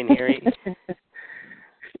 He's thinking here.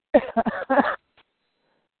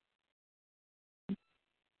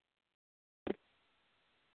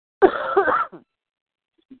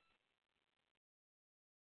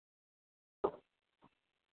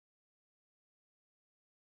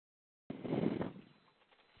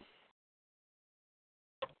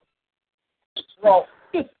 Well,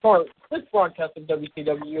 this broadcast of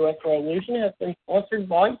WCWUS Revolution has been sponsored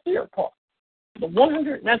by Clear Park, the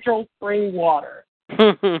 100 natural spring water.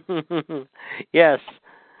 Yes.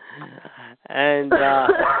 And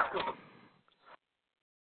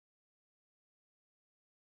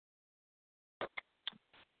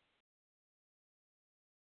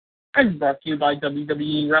and brought to you by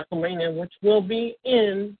WWE WrestleMania, which will be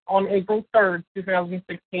on April 3rd,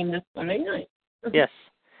 2016, this Sunday night. yes.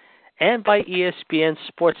 And by ESPN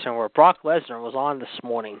Sports Center, where Brock Lesnar was on this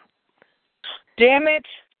morning. Damn it.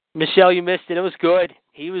 Michelle, you missed it. It was good.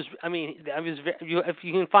 He was, if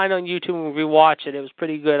you can find on YouTube and rewatch it, it was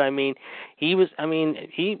pretty good. He was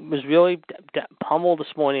really pummeled this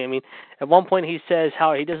morning. I mean, at one point he says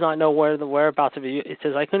how he does not know where the whereabouts of it. It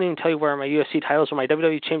says, I couldn't even tell you where my UFC titles or my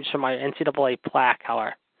WWE championships or my NCAA plaque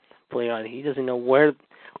are. Believe it or not, he doesn't know where.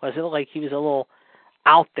 Was it like he was a little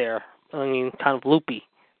out there? Kind of loopy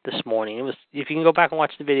this morning. It was. If you can go back and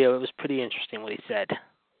watch the video, it was pretty interesting what he said.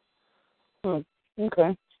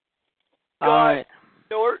 Okay. All right.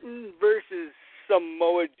 Norton versus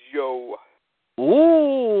Samoa Joe.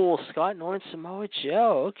 Ooh, Scott Norton, Samoa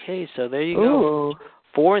Joe. Okay, so there you go.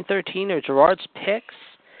 4 and 13 are Gerard's picks.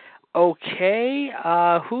 Okay,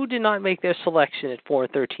 who did not make their selection at 4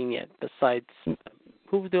 and 13 yet? Besides,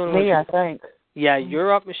 who was doing? Me, I think. Yeah,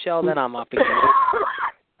 you're up, Michelle. Then I'm up again.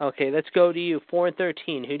 Okay, let's go to you. 4 and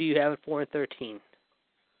 13. Who do you have at 4 and 13?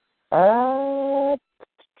 Can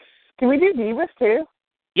we do Divas too?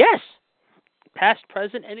 Yes. Past,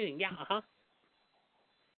 present, anything. Yeah.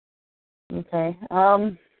 Okay.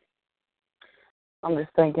 I'm just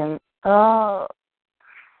thinking. I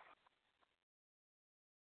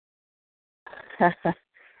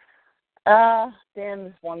Damn,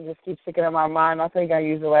 this one just keeps sticking in my mind. I think I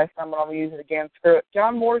used it last time, but I'm going to use it again. Screw it.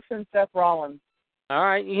 John Morrison, Seth Rollins. All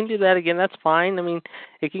right, you can do that again. That's fine. I mean,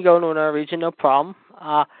 it can go into another region, no problem.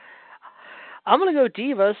 I'm going to go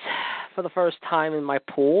Divas for the first time in my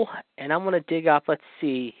pool, and I'm going to dig up, let's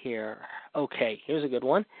see here. Okay, here's a good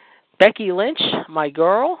one. Becky Lynch, my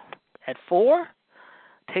girl, at 4,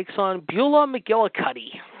 takes on Beulah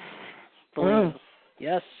McGillicuddy.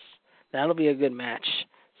 Yes, that'll be a good match.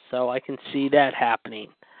 So I can see that happening.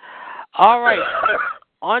 All right,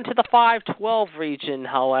 on to the 5-12 region,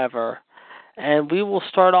 however. And we will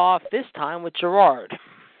start off this time with Gerard.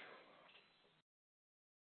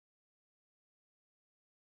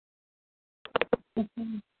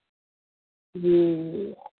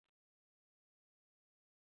 You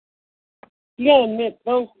gotta admit,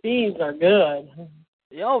 both teams are good.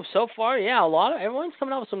 Yo, so far, yeah, everyone's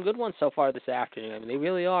coming out with some good ones so far this afternoon. I mean, they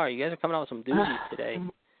really are. You guys are coming out with some doozies today.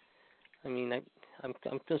 I mean, I'm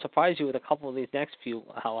going to surprise you with a couple of these next few,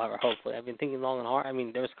 however, hopefully. I've been thinking long and hard. I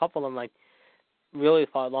mean, there was a couple of them, like, really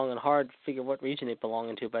thought long and hard to figure what region they belong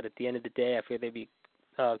into, but at the end of the day, I feel they'd be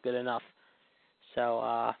good enough.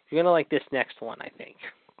 So you're going to like this next one, I think.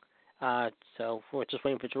 So we're just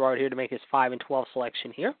waiting for Gerard here to make his 5 and 12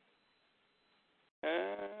 selection here.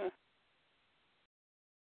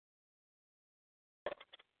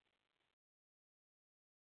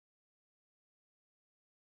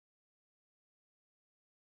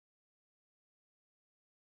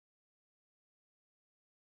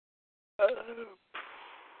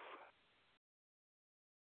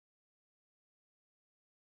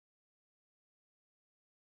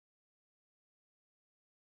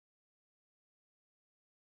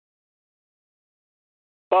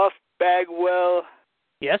 Buff Bagwell.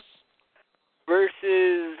 Yes.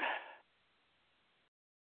 Versus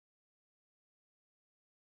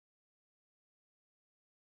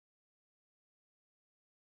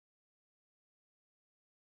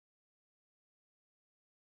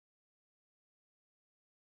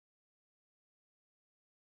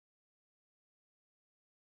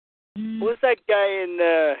what's that guy in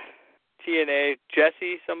TNA?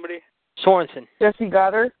 Jesse somebody? Sorensen. Jesse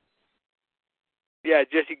Goddard. Yeah,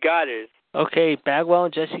 Jesse Goddard. Okay, Bagwell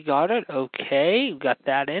and Jesse Goddard. Okay, got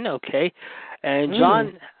that in. Okay. And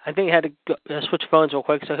John, I think had to switch phones real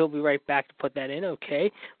quick, so he'll be right back to put that in.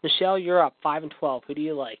 Okay. Michelle, you're up, 5 and 12. Who do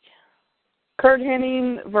you like? Kurt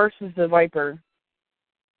Hennig versus the Viper.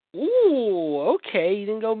 Ooh, okay. You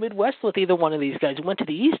didn't go Midwest with either one of these guys. You went to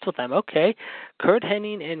the East with them. Okay. Kurt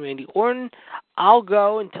Hennig and Randy Orton. I'll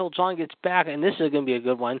go until John gets back, and this is going to be a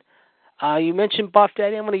good one. You mentioned Buff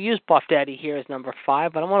Daddy. I'm going to use Buff Daddy here as number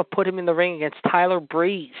 5, but I want to put him in the ring against Tyler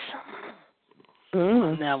Breeze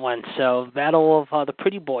on that one. So battle of the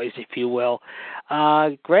pretty boys, if you will.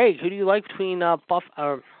 Greg, who do you like between Buff?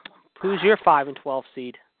 Who's your 5 and 12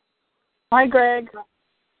 seed? Hi, Greg.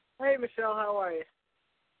 Hey, Michelle, how are you?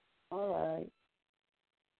 All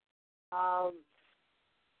right.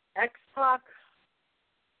 X-Pac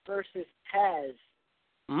versus Taz.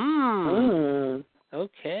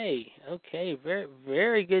 Okay. Very,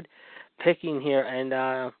 very good picking here,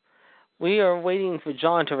 and we are waiting for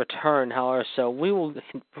John to return. However, so we'll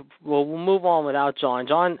move on without John.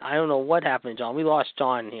 John, I don't know what happened to John. We lost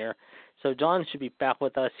John here, so John should be back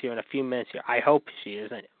with us here in a few minutes. Here, I hope he is.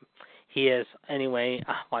 Anyway,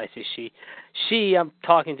 why I say she? She I'm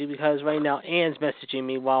talking to because right now Ann's messaging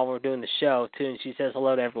me while we're doing the show too, and she says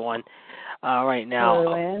hello to everyone right now.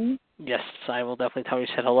 Hello, Ann. Yes, I will definitely tell her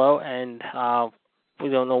she said hello, and we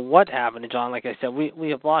don't know what happened to John. Like I said, we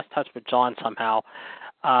have lost touch with John somehow,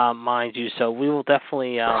 mind you, so we will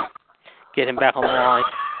definitely get him back on the line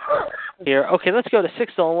here. Okay, let's go to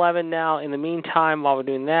 6 to 11 now. In the meantime, while we're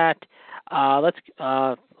doing that, let's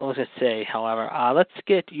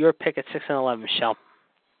get your pick at 6 and 11, Michelle.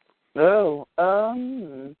 Oh,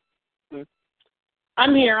 I'm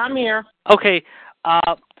here. Okay,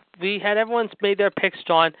 we had everyone's made their picks,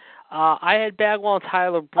 John. I had Bagwell and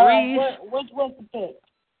Tyler Breeze. Which was the pick?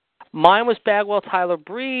 Mine was Bagwell, Tyler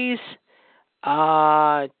Breeze.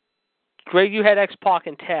 Greg, you had X-Pac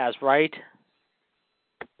and Taz, right?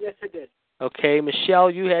 Yes, I did. Okay, Michelle,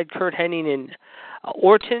 you had Kurt Hennig and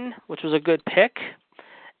Orton, which was a good pick.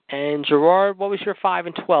 And Gerard, what was your 5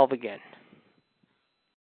 and 12 again?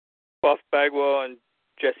 Buff Bagwell and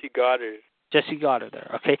Jesse Goddard. Jesse Goddard there,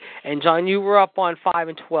 okay. And John, you were up on 5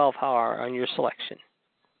 and 12, however, on your selection.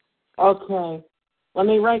 Okay. Let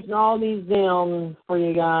me write all these down for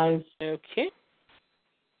you guys. Okay.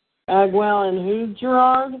 Bagwell and who,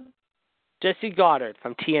 Gerard? Jesse Goddard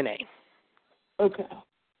from TNA. Okay.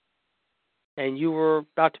 And you were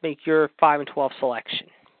about to make your 5 and 12 selection.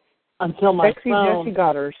 Until my Sexy phone. Jesse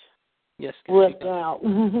Goddard. Yes. flipped out.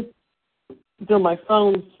 Until my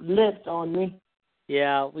phone slipped on me.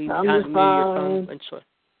 Yeah, we got Number your phone went short.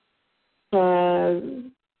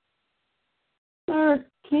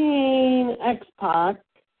 13 X-Pac.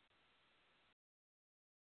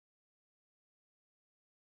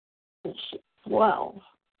 12.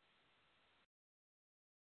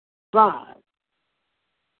 5.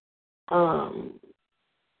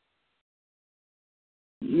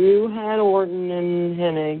 You had Orton and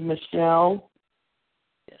Hennig, Michelle.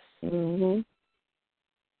 Yes. Mhm.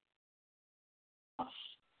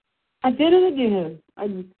 I did it again.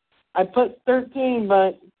 I put 13,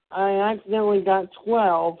 but I accidentally got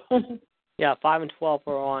 12. Yeah, 5 and 12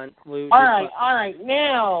 are on. All right.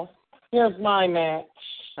 Now, here's my match.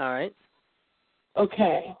 All right.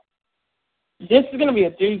 Okay. This is going to be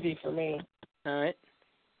a doozy for me. All right.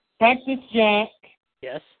 Cactus Jack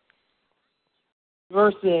Yes.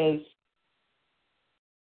 versus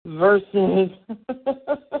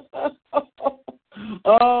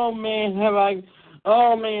oh man,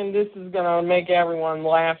 this is gonna make everyone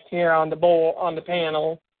laugh here on the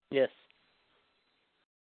panel. Yes.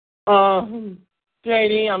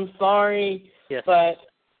 JD, I'm sorry, yes. but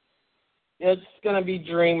it's gonna be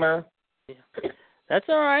Dreamer. Yeah. That's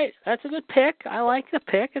all right. That's a good pick. I like the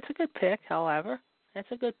pick. It's a good pick, however. That's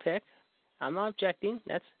a good pick. I'm not objecting.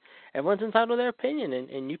 Everyone's entitled to their opinion,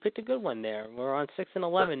 and you picked a good one there. We're on 6 and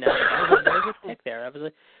 11 now. That was a very good pick there. That was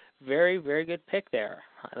a very, very good pick there.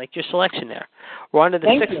 I like your selection there. We're on to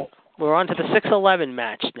the We're on to the 6-11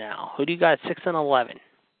 match now. Who do you got 6 and 11?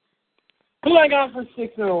 Who do I got for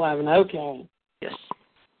 6 and 11? Okay. Yes.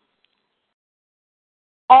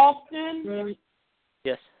 Austin.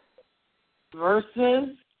 Yes.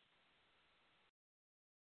 Versus.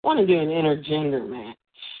 I want to do an intergender match.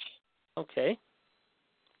 Okay.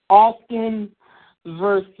 Austin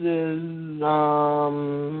versus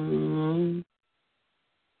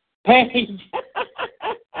Paige.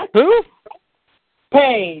 Who?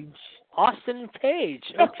 Paige. Austin and Paige.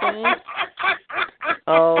 Okay.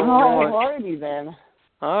 Alrighty then.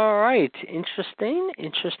 All right. Interesting.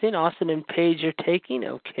 Austin and Paige are taking.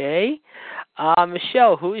 Okay.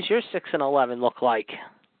 Michelle, who is your 6 and 11 look like?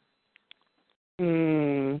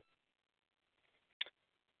 Let's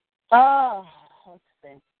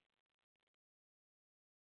see.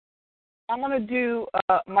 I'm going to do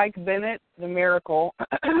Mike Bennett, the Miracle.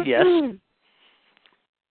 Yes.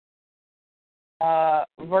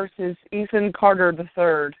 Versus Ethan Carter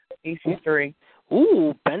III, EC3.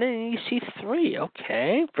 Ooh, Bennett and EC3.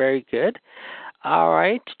 Okay, very good. All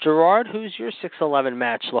right. Gerard, who's your 6-11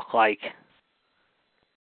 match look like?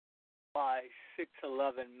 My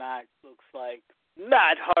 6-11 match looks like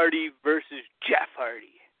Matt Hardy versus Jeff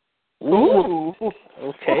Hardy. Ooh.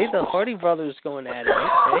 Okay, the Hardy brothers going at it.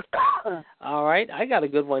 Okay. All right, I got a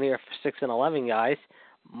good one here for 6 and 11, guys.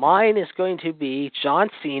 Mine is going to be John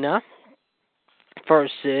Cena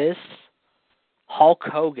versus Hulk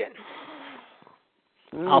Hogan.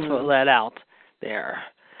 I'll throw that out there.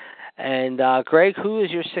 And Greg, who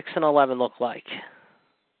is your 6 and 11 look like?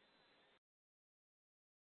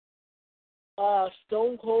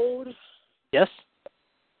 Stone Cold. Yes.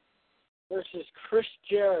 Versus Chris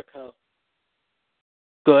Jericho.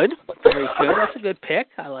 Good. Very good. That's a good pick.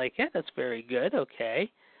 I like it. That's very good.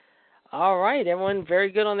 Okay. All right. Everyone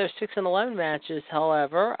very good on their 6 and 11 matches,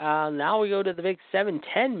 however. Now we go to the big 7-10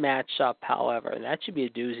 matchup, however. And that should be a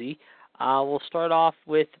doozy. We'll start off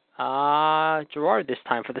with Gerard this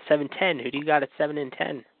time for the 7-10. Who do you got at 7 and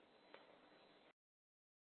 10?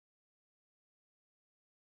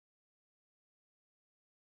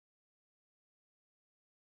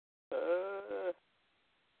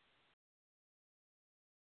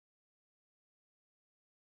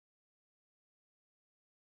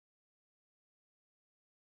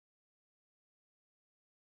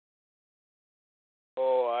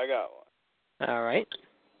 I got one. All right.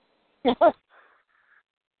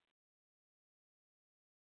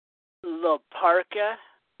 La Parka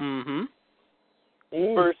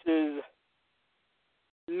versus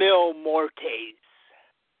Mil Marquez.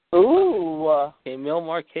 Ooh. Okay, Mil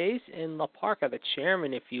Marquez and La Parka, the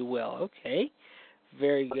chairman, if you will. Okay.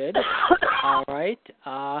 Very good. All right.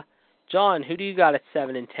 John, who do you got at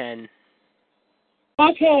 7 and 10?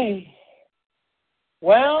 Okay.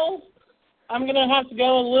 Well, I'm going to have to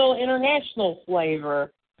go a little international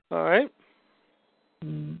flavor. All right.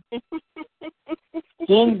 Finn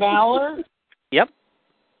Balor. Yep.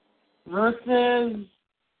 Versus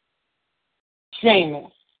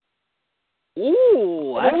Sheamus.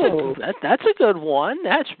 Ooh, that's a good one.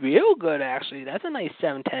 That's real good, actually. That's a nice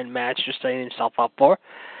 7-10 match you're setting yourself up for.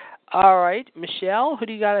 All right, Michelle, who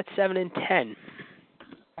do you got at 7 and 10?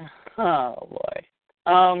 Oh, boy.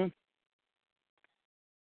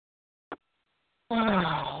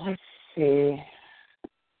 Let's see.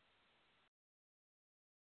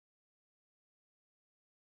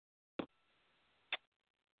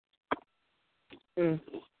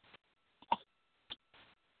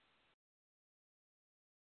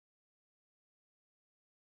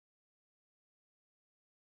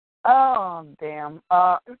 Oh, damn.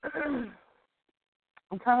 I'm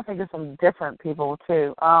trying to think of some different people,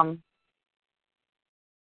 too.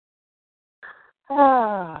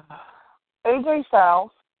 AJ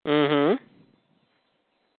Styles. Mm-hmm.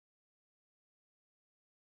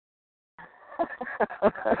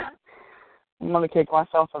 I'm going to kick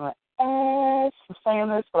myself in the ass for saying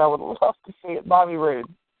this, but I would love to see it. Bobby Roode.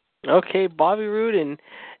 Okay, Bobby Roode and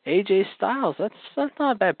AJ Styles. That's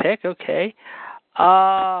not a bad pick. Okay.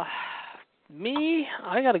 Me,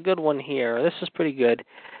 I got a good one here. This is pretty good.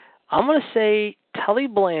 I'm going to say Tully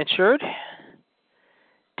Blanchard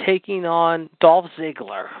taking on Dolph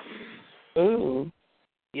Ziggler. Ooh.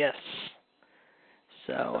 Yes.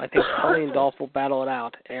 So I think Tully and Dolph will battle it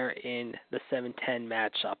out there in the 7-10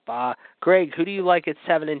 matchup. Greg, who do you like at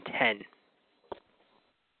 7 and 10?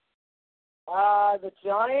 The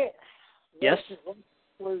Giant. Yes.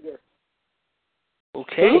 Luger.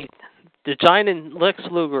 Okay. The Giant and Lex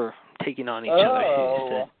Luger taking on each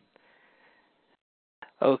other.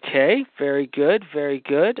 Okay. Very good. Very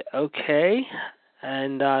good. Okay.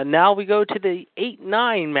 And now we go to the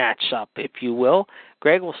 8-9 matchup, if you will.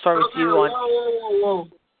 Greg, we'll start with you on... Whoa.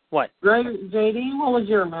 What? Greg, JD, what was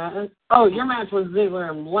your match? Oh, your match was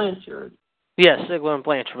Ziggler and Blanchard. Yes, Ziggler and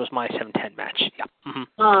Blanchard was my 7-10 match. Yeah.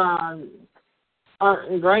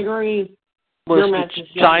 Mm-hmm. Gregory, your match is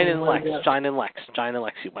Giant and Lex. Giant and Lex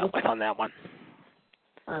you went with on that one.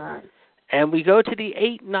 All right. And we go to the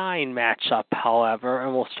 8-9 matchup, however,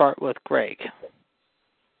 and we'll start with Greg.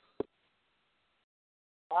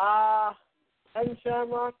 Ed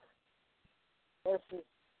Shamrock versus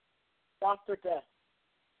Dr. Death.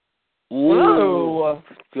 Ooh,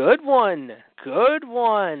 good one. Good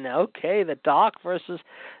one. Okay, the Doc versus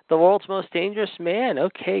the world's most dangerous man.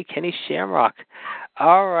 Okay, Kenny Shamrock.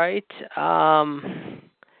 All right.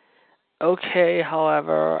 Okay,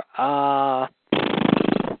 however, I'm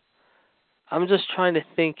just trying to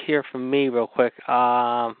think here for me real quick. Is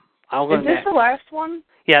this the last one?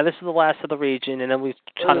 Yeah, this is the last of the region, and then we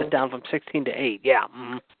shot it down from 16 to 8. Yeah.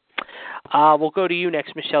 Mm-hmm. We'll go to you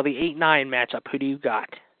next, Michelle. The 8-9 matchup. Who do you got?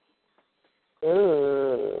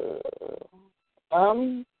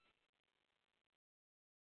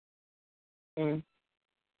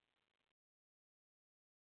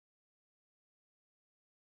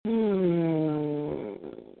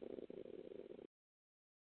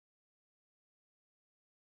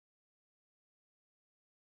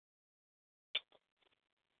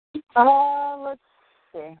 Let's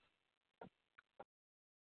see.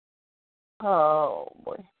 Oh,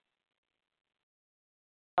 boy.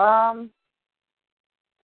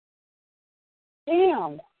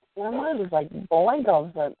 Damn. My mind is like blank all of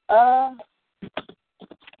a sudden.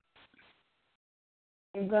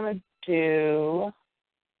 I'm going to do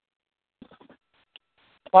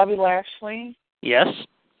Bobby Lashley. Yes.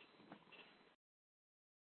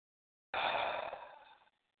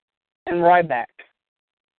 And Ryback.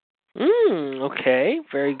 Okay.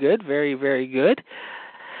 Very good. Very, very good.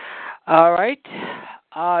 All right.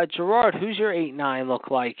 Gerard, who's your 8-9 look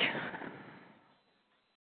like?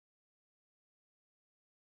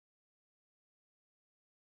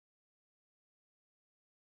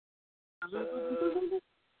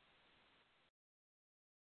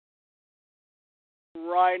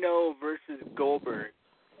 Rhino versus Goldberg.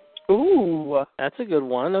 Ooh. That's a good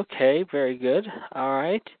one. Okay, very good. All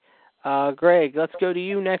right. Greg, let's go to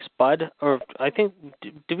you next, bud. Or I think,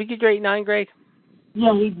 did we get your 8-9, Greg?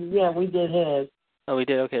 Yeah, we did his. Oh, we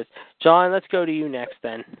did. Okay. John, let's go to you next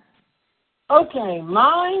then. Okay,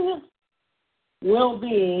 mine will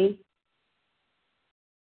be,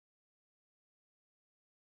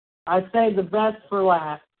 I say the best for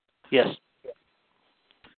last. Yes.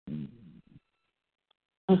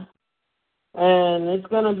 And it's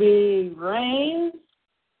going to be Reigns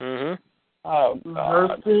versus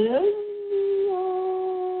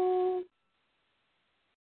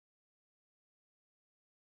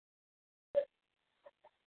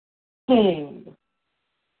Sting.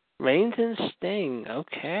 Reigns and Sting.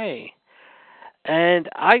 Okay. And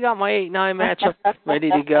I got my 8-9 matchup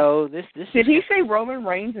ready to go. This Did he say Roman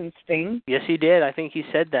Reigns and Sting? Yes, he did. I think he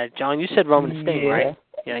said that. John, you said Roman and Sting, right?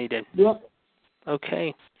 Yeah, he did. Yep.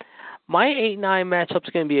 Okay. My 8-9 matchup's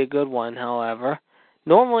going to be a good one, however.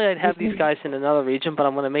 Normally I'd have these guys in another region, but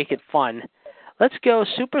I'm going to make it fun. Let's go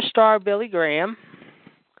Superstar Billy Graham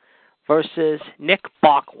versus Nick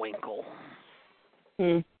Bockwinkel.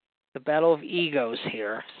 The battle of egos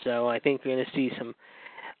here. So I think we're going to see some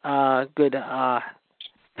good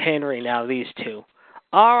pandering out of these two.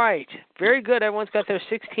 All right. Very good. Everyone's got their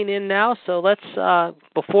 16 in now. So let's,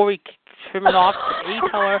 before we trim it off to 8,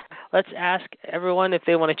 however, let's ask everyone if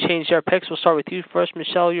they want to change their picks. We'll start with you first.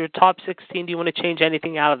 Michelle, your top 16, do you want to change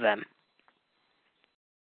anything out of them?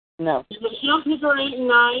 No. Did Michelle pick her 8 and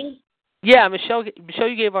 9? Yeah, Michelle,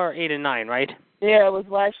 you gave our 8 and 9, right? Yeah, it was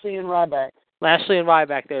Lashley and Ryback. Lashley and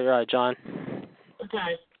Ryback there, John.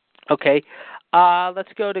 Okay. Okay.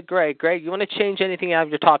 Let's go to Greg. Greg, you want to change anything out of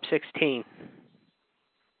your top 16?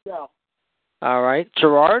 No. All right.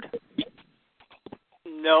 Gerard?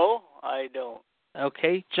 No, I don't.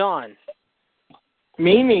 Okay. John?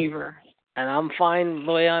 Me neither. And I'm fine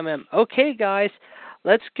the way I'm at. Okay, guys.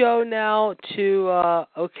 Let's go now to,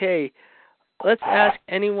 let's ask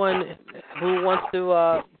anyone who wants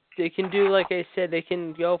to, they can do, like I said, they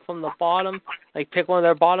can go from the bottom, like pick one of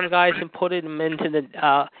their bottom guys and put them into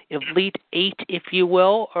the Elite 8, if you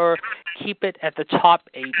will, or keep it at the top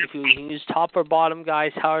 8. If you can use top or bottom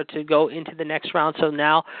guys, how to go into the next round. So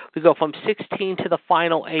now we go from 16 to the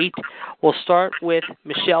final 8. We'll start with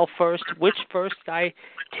Michelle first. Which first guy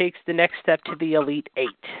takes the next step to the Elite 8?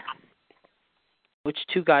 Which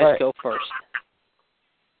two guys go first?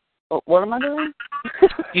 What am I doing?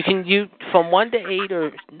 You from 1 to 8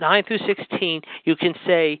 or 9 through 16, you can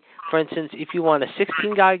say, for instance, if you want a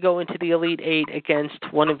 16 guy go into the Elite 8 against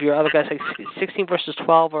one of your other guys, like 16 versus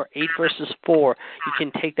 12 or 8 versus 4, you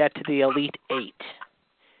can take that to the Elite 8.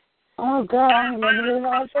 Oh, God, I don't remember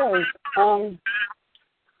how it goes.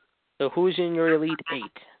 So who's in your Elite 8?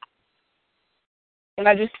 Can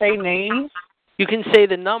I just say names? You can say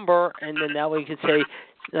the number, and then that way you can say,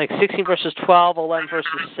 like 16 versus 12, 11 versus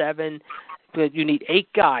 7, but you need 8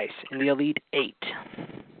 guys in the Elite 8.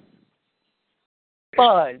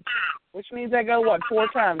 Fudge. Which means I go, 4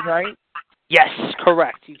 times, right? Yes,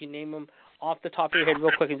 correct. You can name them off the top of your head real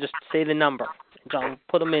quick and just say the number. John will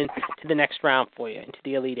put them in to the next round for you, into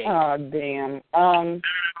the Elite 8. Oh, damn.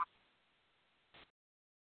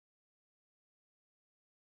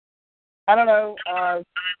 I don't know.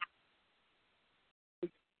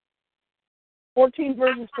 14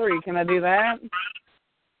 versus 3. Can I do that?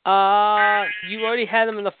 You already had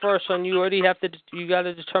them in the first one. You already have to. You got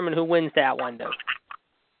to determine who wins that one, though.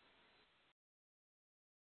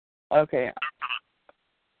 Okay.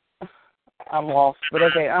 I'm lost, but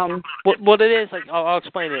okay. What it is, like I'll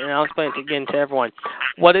explain it, and I'll explain it again to everyone.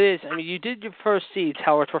 What it is, I mean, you did your first seeds,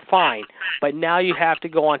 however, were fine, but now you have to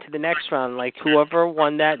go on to the next round. Like whoever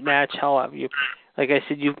won that match, however, like I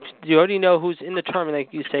said, you already know who's in the tournament.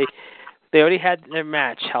 Like you say, they already had their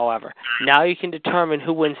match. However, now you can determine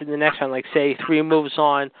who wins in the next round. Like say 3 moves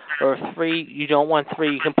on, or 3 you don't want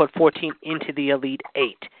 3, you can put 14 into the Elite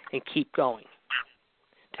 8 and keep going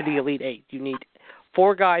to the Elite 8. You need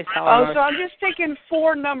 4 guys, however. Oh, so I'm just picking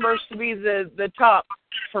 4 numbers to be the top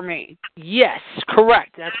for me. Yes,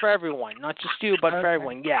 correct. That's for everyone. Not just you, but Okay. for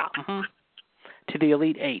everyone. Yeah. Mm-hmm. To the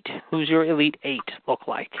Elite 8. Who's your Elite 8 look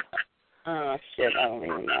like? Oh, shit. I don't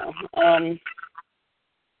even know.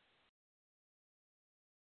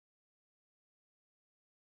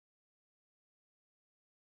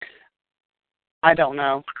 I don't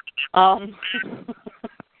know. I'll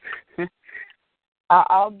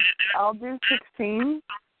do 16.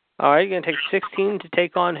 All right, you're going to take 16 to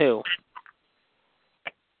take on who?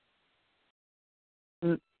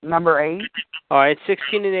 Number 8. All right,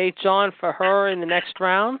 16 and 8, John, for her in the next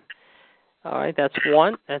round. All right, that's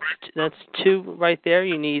 1. That's 2 right there.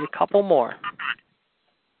 You need a couple more.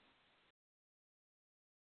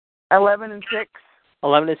 11 and 6.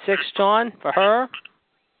 11 and 6, John, for her.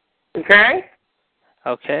 Okay.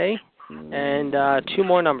 Okay. And 2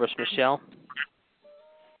 more numbers, Michelle.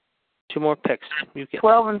 2 more picks. You get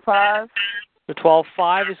 12 and 5. The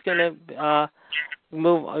 12-5 is going to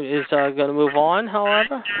move on.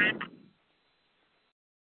 However.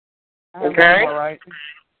 Okay. All right.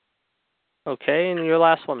 Okay, and your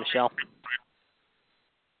last one, Michelle.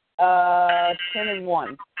 10 and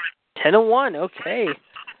 1. 10 and 1. Okay.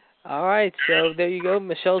 All right. So there you go.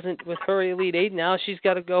 Michelle's in with her Elite 8. Now she's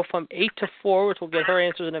got to go from 8 to 4, which will get her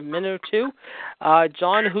answers in a minute or 2.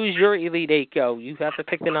 John, who's your Elite 8 go? You have to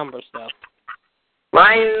pick the numbers though.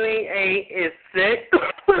 My Elite 8 is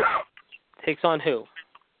 6. Takes on who?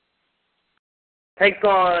 Takes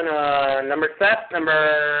on number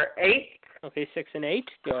 8. Okay, 6 and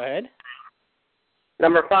 8. Go ahead.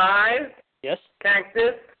 Number 5. Yes.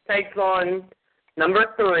 Cactus takes on number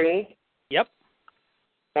 3. Yep.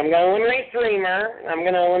 I'm going to eliminate Dreamer. I'm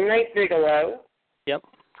going to eliminate Bigelow. Yep.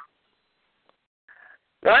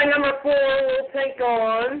 Line number 4 will take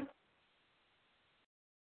on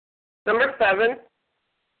number 7.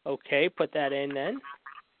 Okay, put that in then.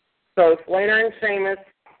 So Slater and Sheamus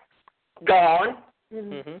gone.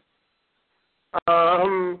 Mm-hmm.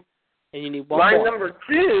 And you need one line more. number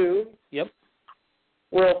 2. Yep.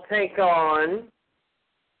 Will take on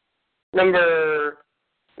number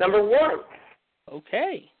 1.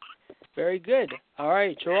 Okay. Very good. All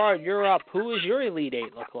right, Gerard, you're up. Who is your Elite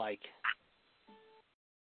Eight look like?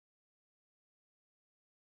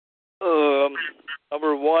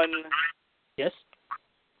 Number 1. Yes.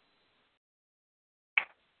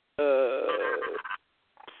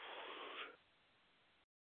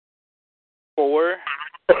 4. All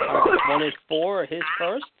right, 1 is 4. His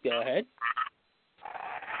first. Go ahead.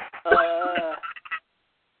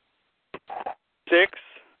 6.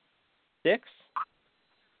 6.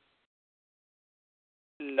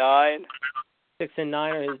 9. 6 and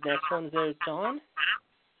 9 are his next ones there, John.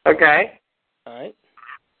 Okay. All right.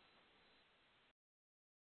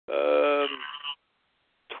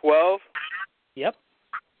 12. Yep.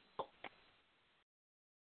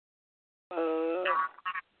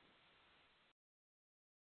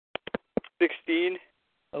 16.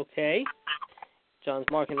 Okay. John's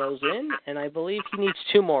marking those in, and I believe he needs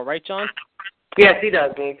 2 more, right, John? Yes, he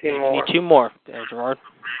does need 2 more. Need 2 more, there, Gerard.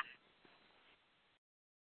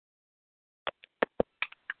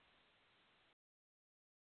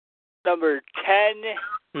 Number 10.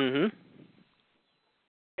 Mm-hmm.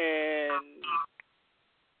 And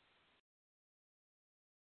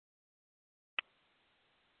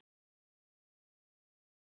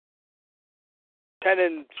 10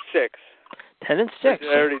 and 6. 10 and 6. I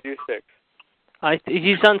already do 6.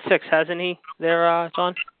 He's done 6, hasn't he, there,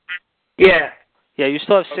 John? Yeah. Yeah, you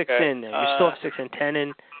still have 6 Okay. in there. You still have 6 and 10,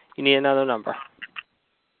 and you need another number.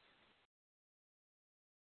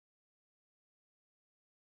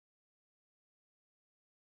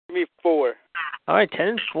 Give me 4. All right, 10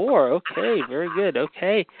 and 4. Okay, very good.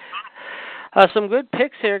 Okay. Some good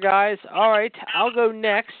picks here, guys. All right, I'll go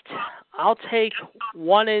next. I'll take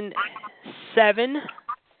 1 and 7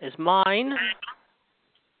 as mine.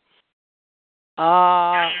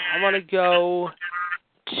 I'm going to go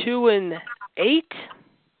 2 and 8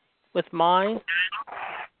 with mine.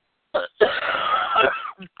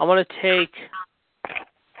 I'm going to take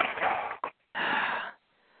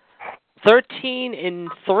 13 and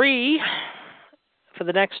 3 for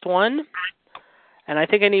the next one. And I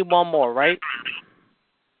think I need one more, right?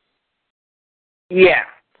 Yeah.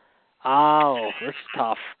 Oh, this is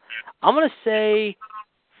tough. I'm going to say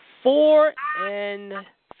 4 and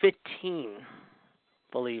 15.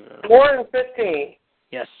 Believe it or not. 4 and 15.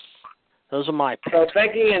 Yes. Those are my picks. So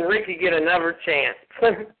Becky and Ricky get another chance.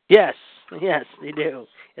 Yes, they do.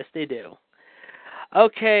 Yes, they do.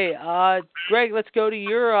 Okay, Greg, let's go to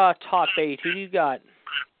your top 8. Who do you got?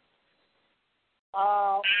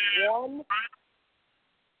 1.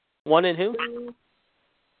 1 and who? 2,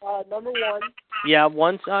 number 1. Yeah,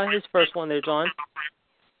 1's his first one there, John.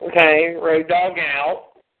 Okay, Road Dogg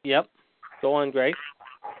out. Yep. Go on, Greg.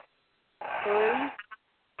 3.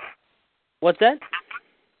 What's that?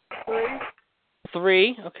 3.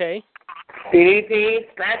 3, okay.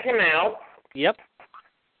 DDP, scratch him out. Yep.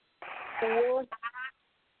 4.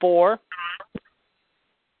 4.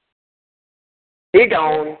 He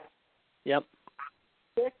gone. Yep.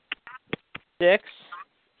 6. 6.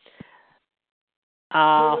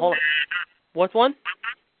 Hold on. What's 1?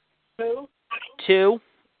 2. 2.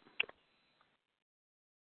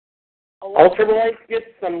 Ultra Blade gets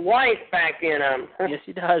some life back in him. Yes,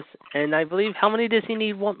 he does. And I believe, how many does he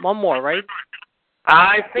need? One more, right?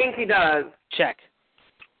 I think he does. Check.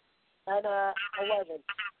 And 11.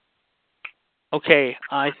 Okay,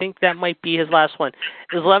 I think that might be his last one.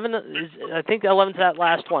 I think 11's that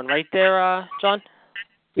last one, right there, John?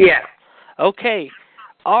 Yeah. Okay.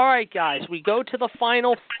 All right, guys, we go to the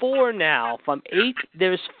final 4 now. From 8,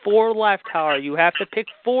 there's 4 left, however. You have to pick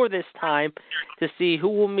 4 this time to see who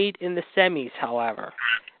will meet in the semis, however.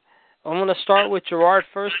 I'm going to start with Gerard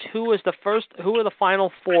first. Who are the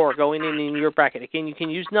final 4 going in your bracket? Again, you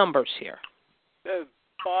can use numbers here. The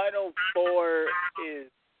final 4 is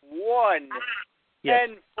 1, Yes.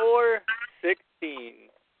 10, 4, 16.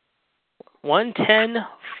 1, 10,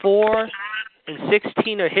 4, and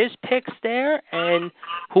 16 are his picks there. And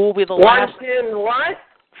who will be the 1, last? 10, what?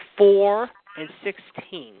 4 and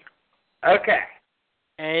 16. Okay.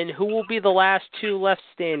 And who will be the last 2 left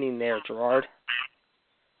standing there, Gerard?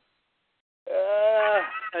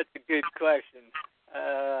 That's a good question.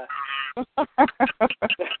 I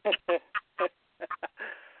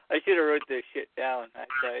should have wrote this shit down, I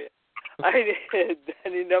tell you. I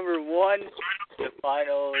need number 1, the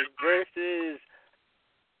finals versus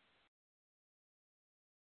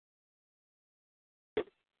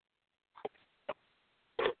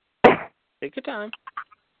Take your time.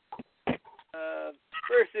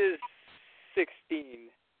 Versus 16.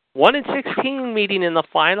 1 and 16 meeting in the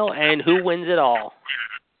final, and who wins it all?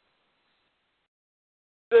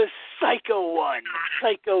 The Psycho one,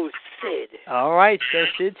 Psycho Sid. All right, so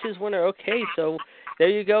Sid's his winner. Okay, so there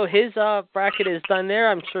you go. His bracket is done there.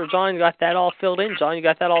 I'm sure John got that all filled in. John, you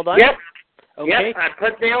got that all done? Yep. Okay. Yep, I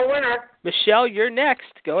put down winner. Michelle, you're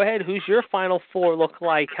next. Go ahead. Who's your final 4 look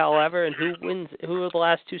like, however, and who wins? Who are the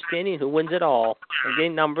last 2 standing? Who wins it all?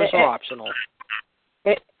 Again, numbers are optional.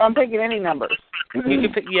 I'm picking any numbers. You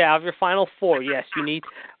can pick, of your final 4. Yes, you need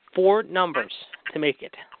 4 numbers to make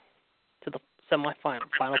it to the semifinal,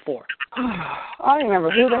 final 4. I don't remember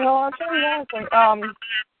who the hell I chose.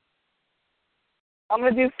 I'm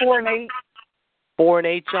going to do 4 and 8. 4 and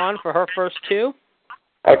 8, John, for her first 2.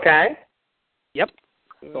 Okay. Yep.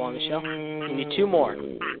 Go on, Michelle. You need 2 more.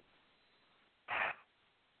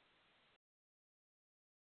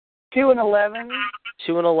 2 and 11.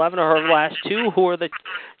 2 and 11 are her last 2. Who are the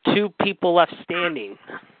 2 people left standing?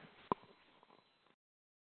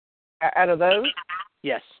 Out of those?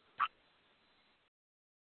 Yes.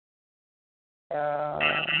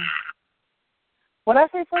 What did I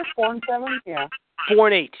say first? 4 and 7? Yeah. 4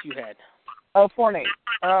 and 8 you had. Oh, 4 and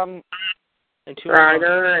 8. And 2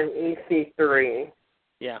 Ryder and EC3.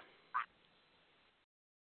 Yeah.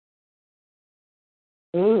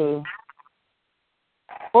 Ooh.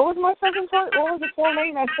 What was my second part? What was it, 4 and 8?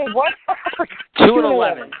 And I said what? 2 and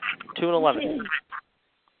 11. 2 and 11.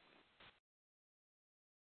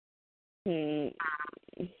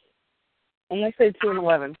 I'm going to say 2 and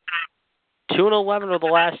 11. 2 and 11 are the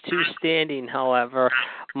last 2 standing, however.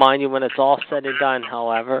 Mind you, when it's all said and done,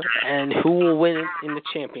 however. And who will win in the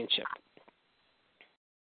championship?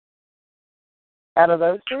 Out of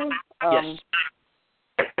those 2? Yes.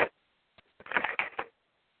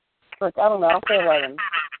 Look, I don't know. I'll say 11.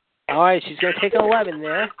 All right, she's going to take an 11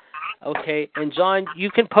 there. Okay, and John, you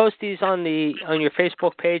can post these on your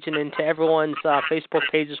Facebook page and into everyone's Facebook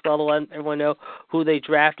page as well to let everyone know who they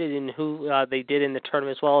drafted and who they did in the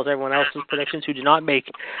tournament, as well as everyone else's predictions who did not make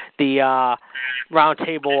the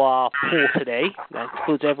roundtable pool today. That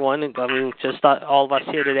includes everyone, I mean, just all of us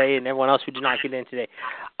here today and everyone else who did not get in today.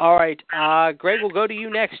 All right, Greg, we'll go to you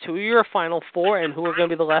next. Who are your final 4 and who are going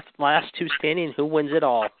to be the last 2 standing? Who wins it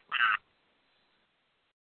all?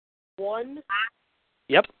 1.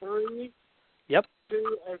 Yep. 3. Yep.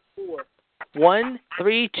 2 and 4. 1,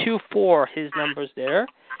 3, 2, 4. His numbers there.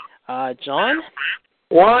 John.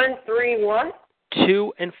 1, 3, what?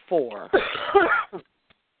 2 and 4.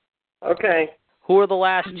 Okay. Who are the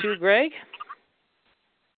last 2, Greg?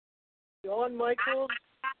 Shawn Michaels.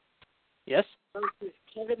 Yes. Versus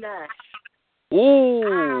Kevin Nash.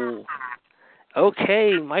 Ooh.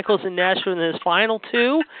 Okay, Michaels and Nash in his final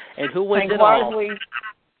 2, and who wins it all? Kevin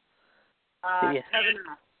Nash.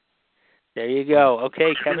 There you go.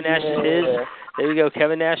 Okay, Kevin Nash is his. There you go.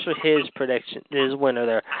 Kevin Nash for his prediction, his winner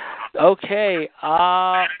there. Okay,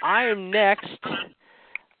 I am next.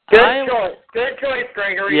 Good choice,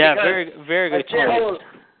 Gregory. Yeah, very, very good choice.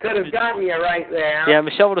 Could have gotten you right there. Yeah,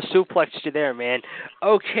 Michelle would have suplexed you there, man.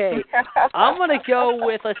 Okay, I'm gonna go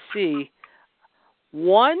with, let's see,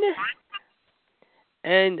 1,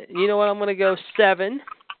 and you know what? I'm gonna go 7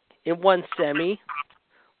 in 1 semi.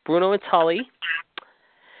 Bruno and Tully.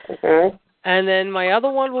 Okay. And then my other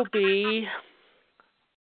one will be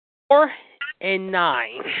 4 and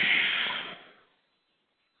 9.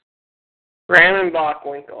 Graham and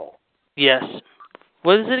Bockwinkel. Yes.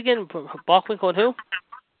 What is it again? Bockwinkel and who?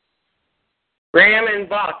 Graham and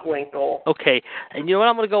Bockwinkel. Okay. And you know what?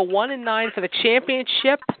 I'm going to go 1 and 9 for the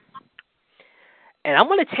championship. And I'm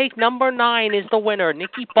going to take number 9 as the winner.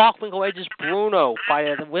 Nicky Bockwinkel edges Bruno by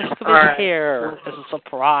the whisk of his hair as a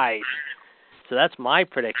surprise. So that's my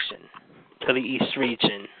prediction to the East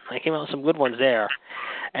region. I came out with some good ones there.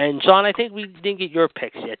 And, John, I think we didn't get your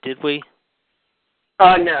picks yet, did we?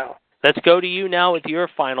 No. Let's go to you now with your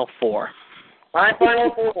final 4. My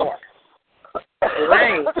final 4.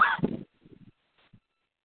 Rain.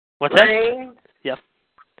 What's that? Rain. Yep.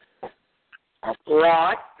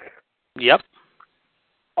 Rock. Yep.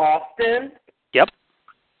 Austin. Yep.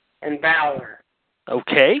 And Bauer.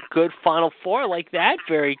 Okay, good final 4. I like that.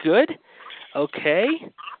 Very good. Okay.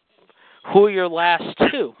 Who are your last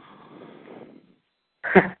 2?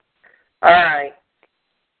 All right.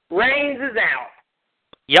 Reigns is out.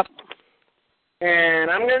 Yep. And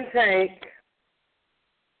I'm going to take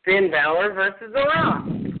Finn Balor versus The Rock.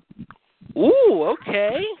 Ooh,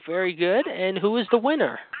 okay. Very good. And who is the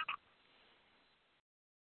winner?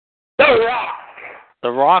 The Rock. The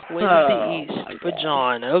Rock wins the East for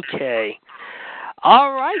John. Okay.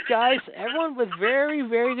 All right, guys. Everyone with very,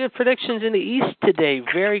 very good predictions in the East today.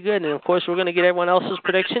 Very good. And, of course, we're going to get everyone else's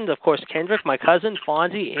predictions. Of course, Kendrick, my cousin,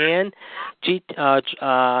 Fonzie, and,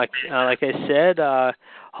 like I said,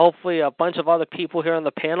 hopefully a bunch of other people here on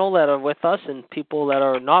the panel that are with us and people that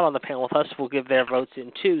are not on the panel with us will give their votes in,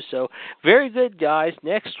 too. So, very good, guys.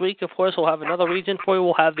 Next week, of course, we'll have another region for you.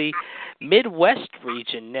 We'll have the Midwest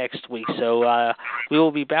region next week. So, we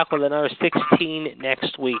will be back with another 16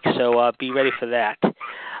 next week. So, be ready for that.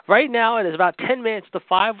 Right now, it is about 10 minutes to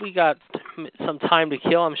 5. We got some time to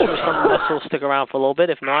kill. I'm sure some of us will stick around for a little bit.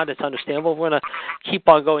 If not, it's understandable. We're going to keep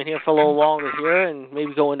on going here for a little longer here and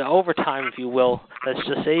maybe go into overtime, if you will. Let's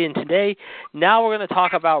just say. And today, now we're going to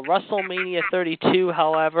talk about WrestleMania 32,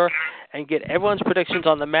 however, and get everyone's predictions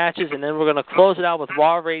on the matches. And then we're going to close it out with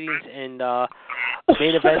Raw ratings and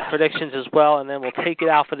main event predictions as well. And then we'll take it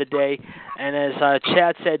out for the day. And as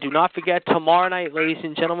Chad said, do not forget, tomorrow night, ladies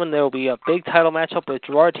and gentlemen, there will be a big title matchup with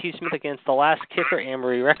Gerard T. Smith against the last kicker,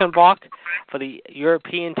 Anne-Marie Reckenbach, for the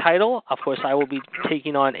European title. Of course, I will be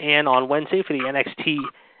taking on Ann on Wednesday for the NXT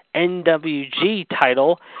NWG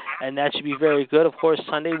title, and that should be very good. Of course,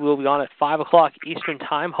 Sunday we'll be on at 5 o'clock Eastern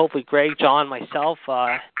Time. Hopefully Greg, John, myself,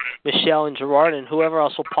 Michelle, and Gerard, and whoever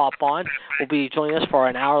else will pop on will be joining us for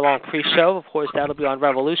an hour-long pre-show. Of course, that'll be on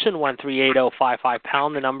Revolution,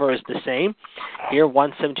 1-380-55-POUND. The number is the same. Here,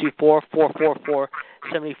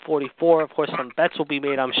 1-724-444-7044. Of course, some bets will be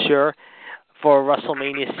made, I'm sure, for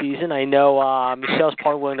WrestleMania season. I know Michelle's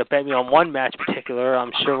probably willing to bet me on one match particular.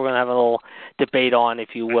 I'm sure we're going to have a little debate on, if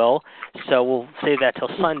you will. So we'll save that till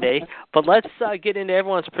Sunday. But let's get into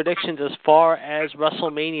everyone's predictions as far as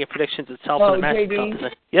WrestleMania predictions itself. Oh, and the match JD?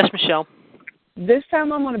 itself. Yes, Michelle? This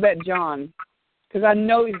time I'm going to bet John, because I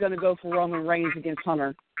know he's going to go for Roman Reigns against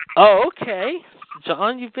Hunter. Oh, okay.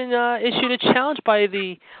 John, you've been issued a challenge by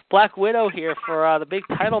the Black Widow here for the big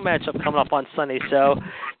title matchup coming up on Sunday. So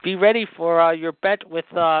be ready for your bet with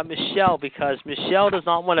Michelle, because Michelle does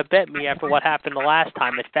not want to bet me after what happened the last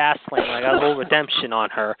time at Fastlane. I got a little redemption on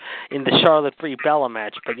her in the Charlotte Brie Bella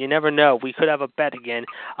match, but you never know. We could have a bet again.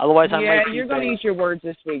 Otherwise, I might. Yeah, you're going to eat your words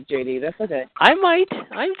this week, JD. That's okay. I might.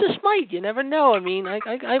 I just might. You never know. I mean,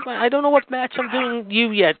 I don't know what match I'm doing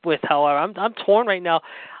you yet with. However, I'm torn right now.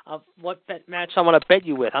 What bet match I want to bet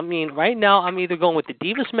you with. I mean, right now I'm either going with the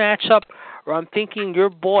Divas matchup or I'm thinking your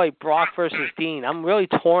boy Brock versus Dean. I'm really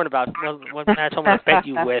torn about what match I want to bet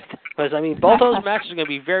you with, because, I mean, both those matches are going to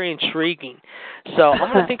be very intriguing. So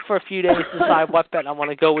I'm going to think for a few days to decide what bet I want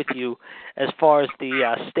to go with you as far as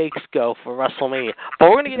the stakes go for WrestleMania. But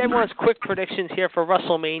we're going to get everyone's quick predictions here for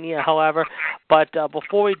WrestleMania, however. But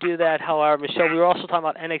before we do that, however, Michelle, we were also talking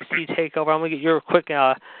about NXT TakeOver. I'm going to get your quick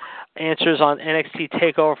answers on NXT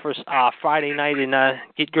TakeOver for Friday night and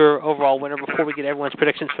get your overall winner before we get everyone's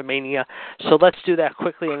predictions for Mania. So let's do that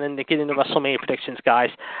quickly and then get into WrestleMania predictions, guys.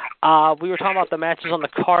 We were talking about the matches on the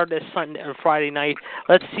card this Sunday or Friday night.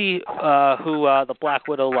 Let's see who the Black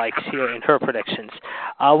Widow likes here in her predictions.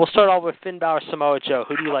 We'll start off with Finn Balor, Samoa Joe.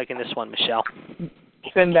 Who do you like in this one, Michelle?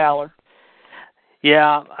 Finn Balor.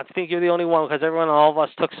 Yeah, I think you're the only one, because all of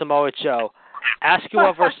us took Samoa Joe.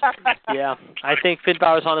 Asuka versus, yeah, I think Finn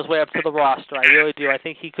Balor's on his way up to the roster. I really do. I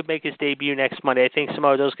think he could make his debut next Monday. I think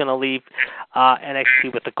Samoa Joe's going to leave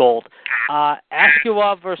NXT with the gold.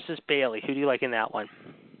 Asuka versus Bayley. Who do you like in that one?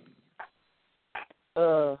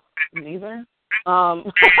 Neither. That's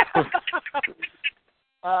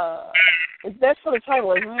for the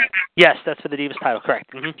title, isn't it? Yes, that's for the Divas title,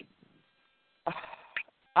 correct. Mm-hmm.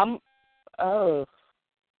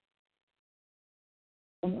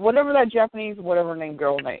 Whatever that Japanese, whatever name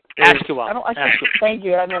girl name. Asuka. Thank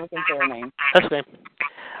you. I never can say her name. That's okay.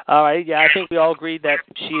 All right. Yeah, I think we all agreed that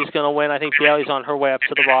she is going to win. I think Bayley's on her way up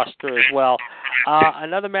to the roster as well.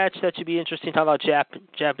 Another match that should be interesting, talking about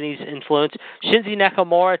Japanese influence. Shinsuke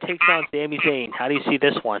Nakamura takes on Sami Zayn. How do you see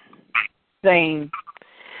this one? Zayn.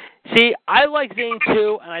 See, I like Zayn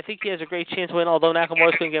too, and I think he has a great chance to win, although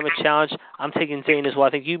Nakamura's going to give him a challenge. I'm taking Zayn as well.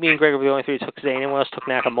 I think you, me, and Greg were the only three who took Zayn. Anyone else took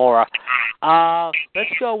Nakamura.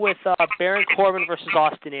 Let's go with Baron Corbin versus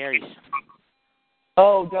Austin Aries.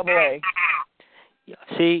 Oh, double A. Yeah.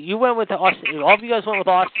 See, you went with Austin. All of you guys went with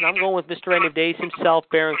Austin. I'm going with Mr. End of Days himself,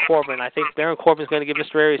 Baron Corbin. I think Baron Corbin's going to give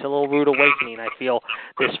Mr. Aries a little rude awakening, I feel,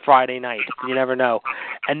 this Friday night. You never know.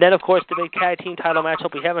 And then, of course, the big tag team title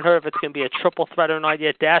matchup. We haven't heard if it's going to be a triple threat or not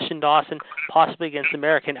yet. Dash and Dawson, possibly against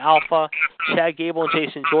American Alpha. Chad Gable and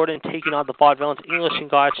Jason Jordan taking on the Vaudevillains, English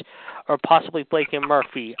and Gotch, or possibly Blake and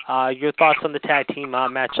Murphy. Your thoughts on the tag team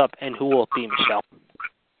matchup and who will it be, Michelle?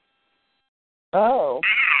 Oh.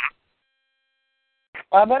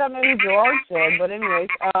 Well, I bet I know who Gerard said, but anyways,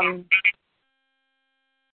 I'm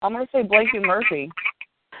going to say Blake and Murphy.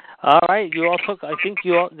 All right, you took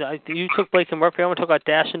Blake and Murphy. Everyone took out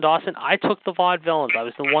Dash and Dawson. I took the Vaudevillains. I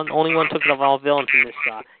was the only one took the Vaudevillains in this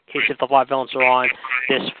case if the Vaudevillains are on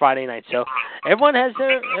this Friday night. So everyone's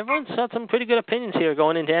got some pretty good opinions here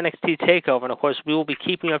going into NXT TakeOver, and of course we will be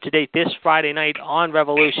keeping you up to date this Friday night on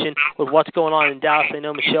Revolution with what's going on in Dallas. I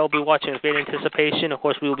know Michelle will be watching with great anticipation. Of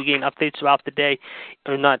course, we will be getting updates throughout the day,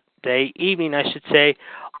 or not day, evening, I should say,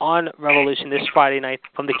 on Revolution this Friday night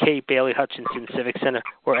from the Kay Bailey Hutchinson Civic Center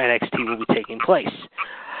where NXT will be taking place.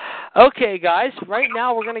 Okay, guys, right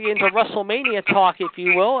now we're going to get into WrestleMania talk, if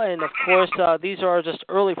you will, and of course these are just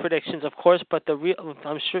early predictions, of course, but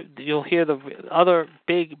I'm sure you'll hear the other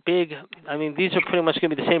big, I mean, these are pretty much going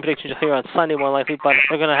to be the same predictions you'll hear on Sunday more likely, but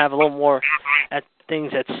they're going to have a little more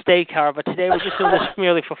things at stake, however. Today we're just doing this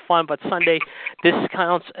merely for fun, but Sunday this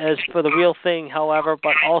counts as for the real thing, however,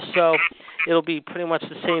 but also it'll be pretty much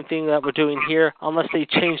the same thing that we're doing here unless they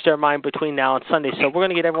change their mind between now and Sunday. So we're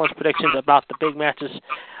going to get everyone's predictions about the big matches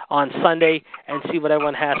on Sunday and see what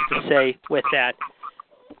everyone has to say with that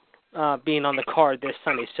being on the card this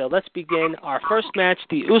Sunday. So let's begin our first match,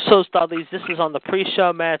 the Usos Dudleys. This is on the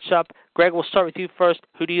pre-show matchup. Greg, we'll start with you first.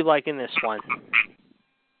 Who do you like in this one?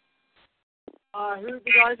 Who are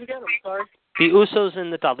the guys again? I'm sorry. The Usos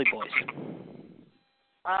and the Dudley Boys.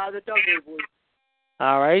 The Dudley Boys.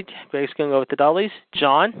 All right. Greg's going to go with the Dudleys.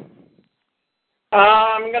 John?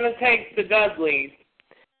 I'm going to take the Dudleys.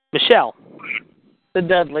 Michelle? The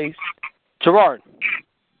Dudleys. Gerard?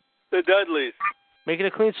 The Dudleys. Make it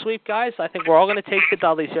a clean sweep, guys. I think we're all going to take the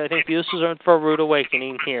Dudleys here. I think the Usos are in for a rude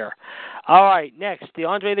awakening here. All right, next, the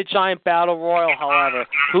Andre the Giant Battle Royal, however.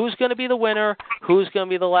 Who's going to be the winner? Who's going to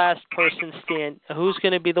be the last person stand? Who's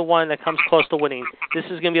going to be the one that comes close to winning? This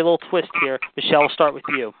is going to be a little twist here. Michelle, we'll start with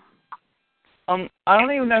you. I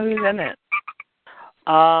don't even know who's in it.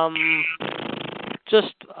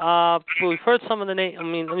 We've heard some of the names. I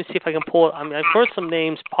mean, let me see if I can pull it. I mean, I've heard some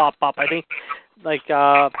names pop up. I think, like,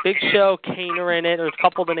 Big Show, Kane are in it. There's a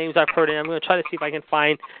couple of the names I've heard in. I'm going to try to see if I can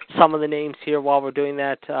find some of the names here while we're doing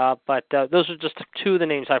that. But those are just two of the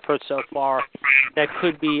names I've heard so far that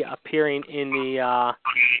could be appearing in the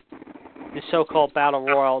so-called Battle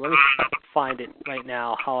Royal. Let me see if I can find it right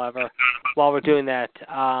now, however, while we're doing that.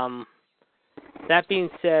 That being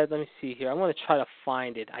said, let me see here. I'm going to try to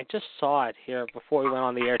find it. I just saw it here before we went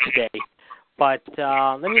on the air today. But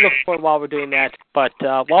let me look for it while we're doing that. But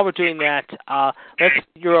while we're doing that, let's get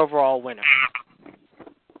your overall winner.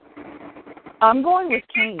 I'm going with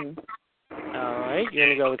Kane. All right, you're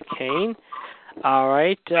going to go with Kane. All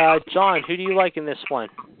right, John, who do you like in this one?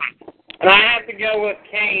 And I have to go with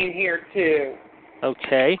Kane here, too.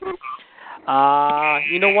 Okay.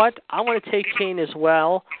 You know what? I want to take Kane as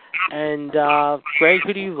well. And, Greg,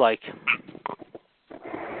 who do you like?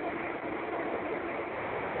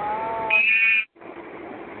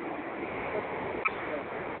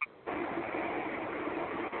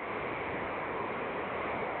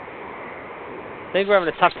 I think we're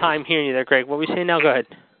having a tough time hearing you there, Greg. What were we saying now? Go ahead.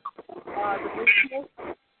 The Big Show.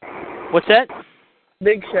 What's that?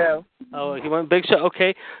 Big Show. Oh, you want Big Show?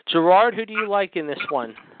 Okay. Gerard, who do you like in this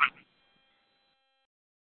one?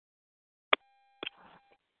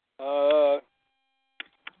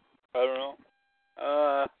 I don't know.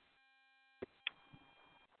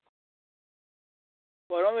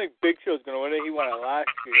 Well, I don't think Big Show's going to win it. He won it last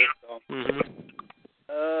year,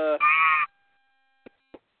 so.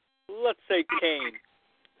 Let's say Kane.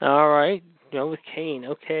 All right. Go with Kane.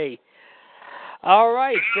 Okay. All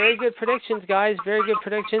right. Very good predictions, guys. Very good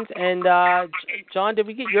predictions. And, John, did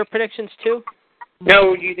we get your predictions, too?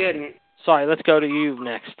 No, you didn't. Sorry, let's go to you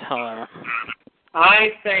next, however. I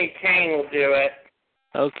say Kane will do it.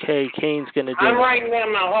 Okay, Kane's going to do I'm it. writing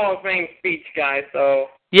down my Hall of Fame speech, guys, so...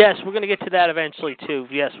 Yes, we're going to get to that eventually, too.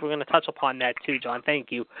 Yes, we're going to touch upon that, too, John.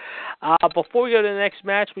 Thank you. Before we go to the next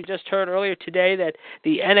match, we just heard earlier today that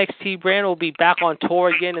the NXT brand will be back on tour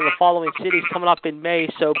again in the following cities coming up in May.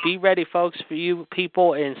 So be ready, folks, for you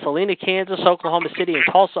people in Salina, Kansas, Oklahoma City, and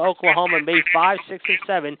Tulsa, Oklahoma, May 5, 6, and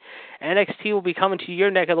 7. NXT will be coming to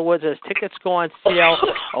your neck of the woods as tickets go on sale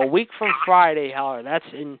a week from Friday, however. That's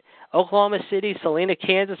in Oklahoma City, Salina,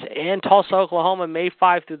 Kansas, and Tulsa, Oklahoma, May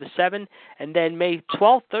 5 through the 7. And then May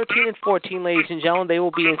 12, 13, and 14, ladies and gentlemen, they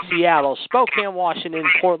will be in Seattle, Spokane, Washington, and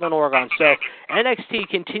Portland, Oregon. So NXT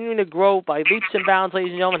continuing to grow by leaps and bounds,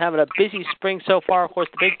 ladies and gentlemen, having a busy spring so far. Of course,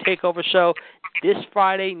 the big TAKEOVER show this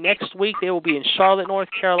Friday. Next week, they will be in Charlotte, North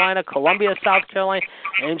Carolina, Columbia, South Carolina,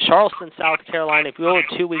 and Charleston, South Carolina, if you will,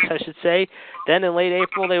 2 weeks, I should say. Then in late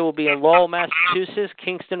April, they will be in Lowell, Massachusetts,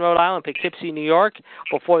 Kingston, Rhode Island, Poughkeepsie, New York,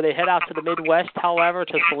 before they head out to the Midwest, however,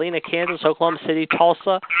 to Salina, Kansas, Oklahoma City,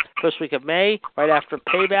 Tulsa, first week of May, right after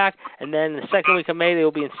Payback. And then the second week of May, they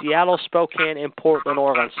will be in Seattle, Spokane, and Portland,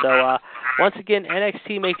 Oregon. So, once again,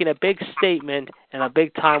 NXT making a big statement in a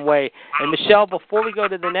big-time way. And, Michelle, before we go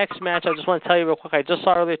to the next match, I just want to tell you real quick, I just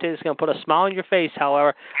saw earlier today, it's going to put a smile on your face,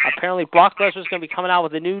 however. Apparently, Brock Lesnar is going to be coming out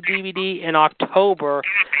with a new DVD in October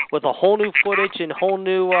with a whole new footage and whole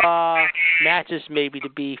new matches maybe to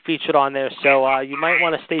be featured on there. So you might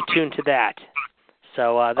want to stay tuned to that.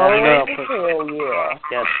 So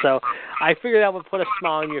yes. So I figured that would put a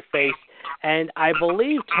smile on your face. And I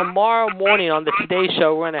believe tomorrow morning on the Today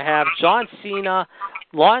Show, we're going to have John Cena,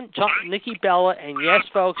 Nikki Bella, and yes,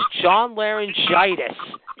 folks, John Laryngitis,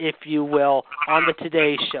 if you will, on the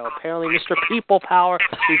Today Show. Apparently, Mr. People Power,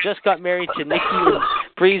 who just got married to Nikki and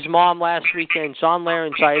Bree's mom last weekend, John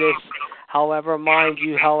Laryngitis, however, mind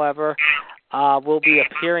you, will be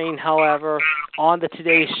appearing, however, on the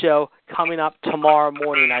Today Show coming up tomorrow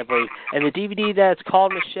morning, I believe. And the DVD that's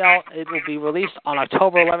called, Michelle, it will be released on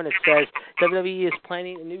October 11th. It says WWE is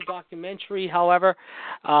planning a new documentary, however,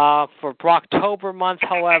 for Brocktober month,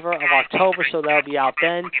 however, of October, so that'll be out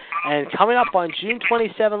then. And coming up on June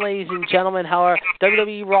 27th, ladies and gentlemen, however,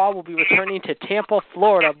 WWE Raw will be returning to Tampa,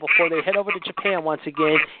 Florida, before they head over to Japan once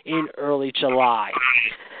again in early July.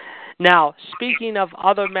 Now, speaking of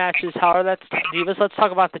other matches, however, that's Divas. Let's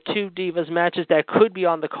talk about the two Divas matches that could be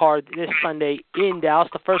on the card this Sunday in Dallas.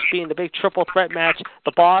 The first being the big triple threat match,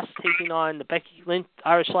 The Boss taking on the Becky Lynch,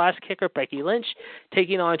 Irish Last Kicker, Becky Lynch,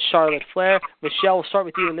 taking on Charlotte Flair. Michelle, we'll start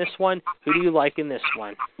with you in this one. Who do you like in this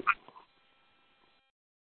one?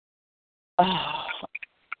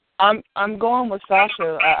 I'm going with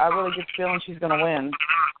Sasha. I really get the feeling she's going to win.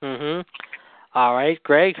 Mm-hmm. All right,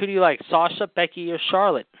 Greg, who do you like, Sasha, Becky, or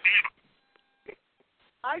Charlotte?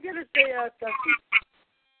 I'm going to say Becky.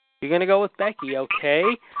 You're going to go with Becky, okay.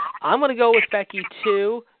 I'm going to go with Becky,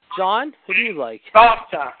 too. John, who do you like?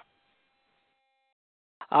 Sasha.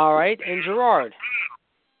 All right, and Gerard?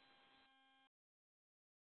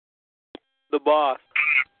 The Boss.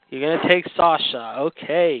 You're going to take Sasha,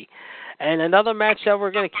 okay. And another match that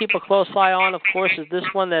we're going to keep a close eye on, of course, is this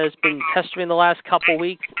one that has been pestering the last couple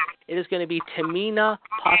weeks. It is going to be Tamina,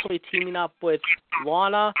 possibly teaming up with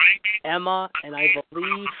Lana, Emma, and I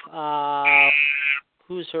believe,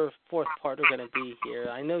 who's her fourth partner going to be here?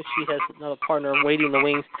 I know she has another partner waiting in the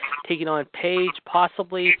wings, taking on Paige,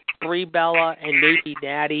 possibly Brie Bella, and maybe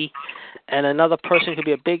Natty. And another person could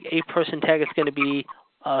be a big 8-person tag. It's going to be,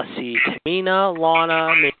 Tamina,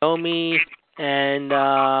 Lana, Naomi, and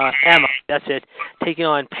Emma. That's it. Taking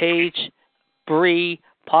on Paige, Brie,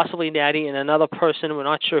 possibly Natty, and another person. We're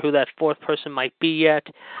not sure who that fourth person might be yet.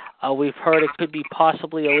 We've heard it could be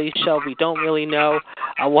possibly Alicia. We don't really know.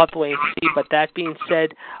 We'll have to wait and see. But that being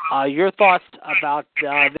said, your thoughts about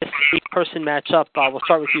this 8-person matchup. We'll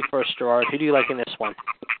start with you first, Gerard. Who do you like in this one?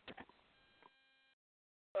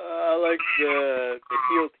 I like the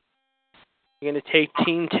heel team. You're going to take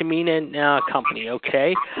Team Tamina and company,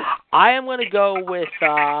 okay? I am going to go with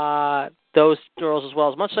those girls as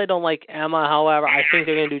well. As much as I don't like Emma, however, I think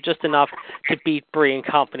they're going to do just enough to beat Brie and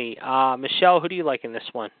company. Michelle, who do you like in this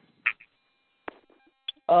one?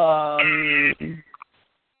 I'm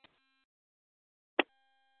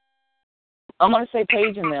going to say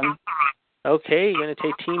Paige and them. Okay, you're going to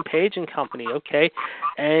take Team Paige and company, okay.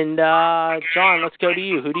 And, John, let's go to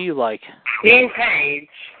you. Who do you like? Team Paige.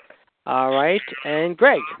 All right, and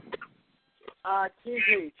Greg? Team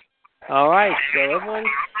Paige. All right, so everyone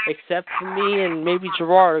except for me and maybe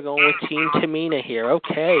Gerard are going with Team Tamina here.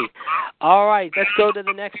 Okay. All right, let's go to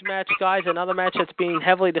the next match, guys. Another match that's being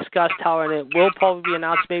heavily discussed, however, and it will probably be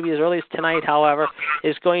announced maybe as early as tonight, however,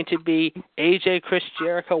 is going to be AJ Chris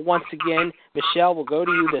Jericho once again. Michelle, we'll go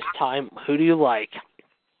to you this time. Who do you like?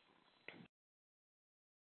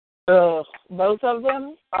 Both of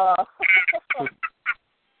them?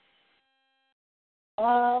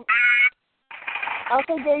 I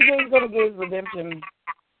think AJ's going to get his redemption.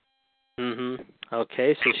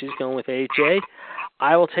 Okay, so she's going with AJ.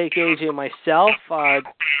 I will take AJ myself.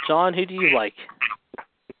 John, who do you like?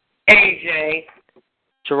 AJ.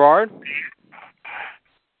 Gerard?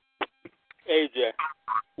 AJ.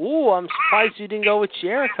 Ooh, I'm surprised you didn't go with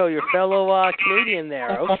Jericho, your fellow Canadian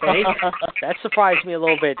there. Okay. That surprised me a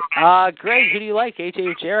little bit. Greg, who do you like, AJ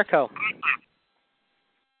or Jericho?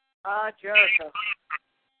 Jericho.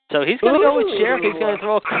 So he's going to go with Jericho. He's going to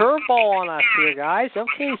throw a curveball on us here, guys.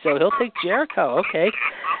 Okay, so he'll take Jericho. Okay.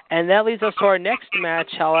 And that leads us to our next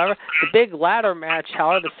match, however. The big ladder match,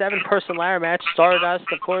 however, the 7-person ladder match. Stardust,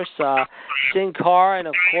 of course, Sin Cara, and,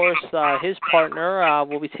 of course, his partner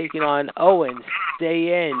will be taking on Owens,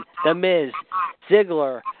 Day-In, The Miz,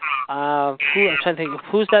 Ziggler. I'm trying to think.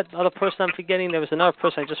 Who's that other person I'm forgetting? There was another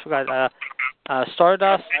person I just forgot.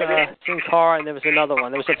 Stardust, Sin Cara, and there was another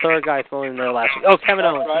one. There was a third guy thrown in there last week. Oh, Kevin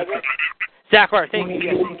Owens. Zack Ryder, thank you.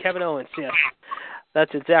 Yes, and Kevin Owens, yes.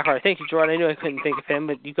 That's it, Zack Ryder. Thank you, Jordan. I knew I couldn't think of him,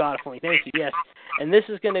 but you got it for me. Thank you, yes. And this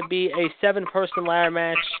is going to be a 7-person ladder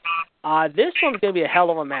match. This one's going to be a hell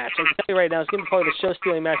of a match. I can tell you right now, it's going to be probably the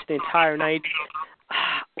show-stealing match the entire night.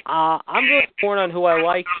 I'm really torn on who I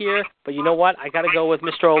like here, but you know what? I got to go with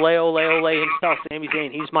Mr. Ole himself, Sami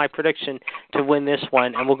Zayn. He's my prediction to win this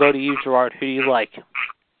one, and we'll go to you, Gerard. Who do you like?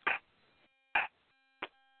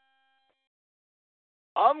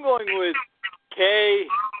 I'm going with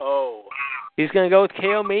KO. He's going to go with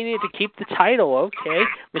KO Mania to keep the title. Okay.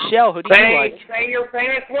 Michelle, who do you like? Say your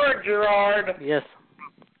famous word, Gerard. Yes.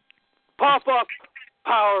 Pop-up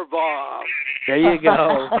powerbomb. There you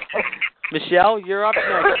go. Michelle, you're up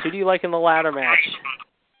next. Who do you like in the ladder match?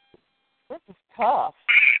 This is tough.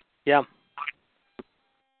 Yeah.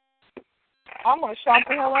 I'm going to shock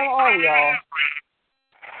the hell out of all of y'all.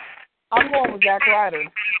 I'm going with Zack Ryder.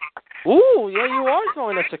 Ooh, yeah, you are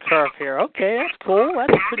throwing us a curve here. Okay, that's cool.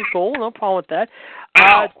 That's pretty cool. No problem with that.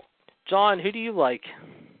 John, who do you like?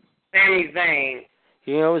 Sami Zayn.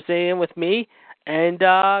 You know, Zayn with me. And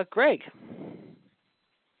Greg.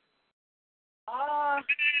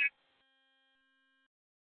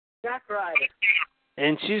 Zack Ryder.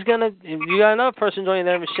 And you got another person joining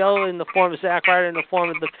there, Michelle, in the form of Zack Ryder, in the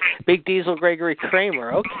form of the Big Diesel Gregory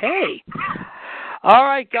Kramer. Okay. All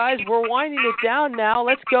right, guys, we're winding it down now.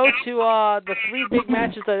 Let's go to the 3 big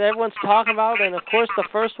matches that everyone's talking about. And, of course, the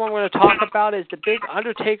first one we're going to talk about is the big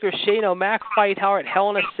Undertaker-Shane O'Mac fight, Howard, at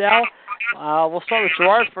Hell in a Cell. We'll start with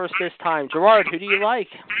Gerard first this time. Gerard, who do you like?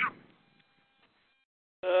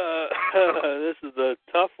 This is a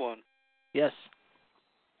tough one. Yes.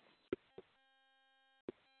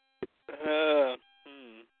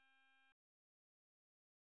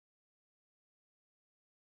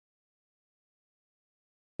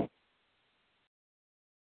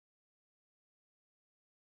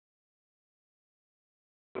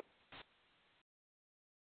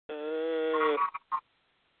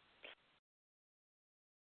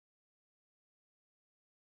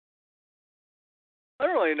 I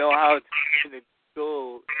don't really know how it's going to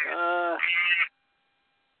go.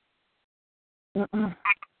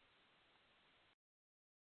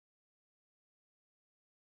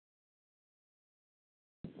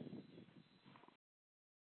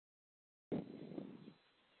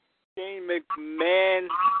 Shane McMahon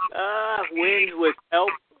wins with help,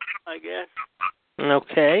 I guess.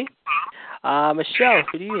 Okay. Michelle,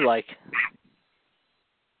 who do you like?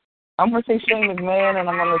 I'm going to say Shane McMahon, and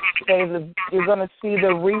I'm going to say you're going to see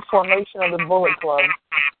the reformation of the Bullet Club.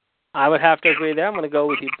 I would have to agree there. I'm going to go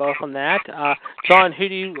with you both on that. John, who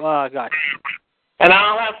do you got? And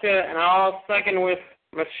I'll second with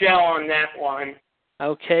Michelle on that one.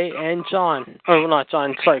 Okay, and John. Oh, not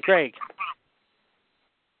John. Sorry, Greg.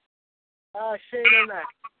 Shane O'Mac.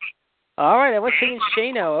 All right, I was thinking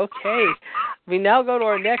Shano. Okay. We now go to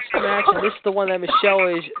our next match, and this is the one that Michelle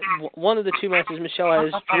is, one of the 2 matches Michelle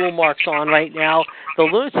has jewel marks on right now. The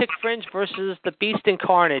Lunatic Fringe versus the Beast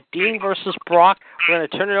Incarnate. Dean versus Brock. We're going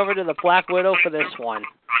to turn it over to the Black Widow for this one.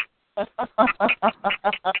 This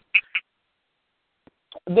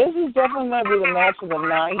is definitely going to be the match of the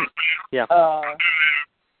night. Yeah.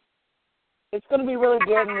 It's going to be really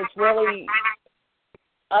good, and it's really...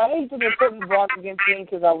 I hate to be putting Brock against Dean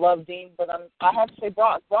because I love Dean, but I have to say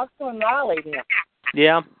Brock. Brock's going to annihilate him.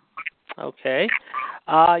 Yeah. Okay.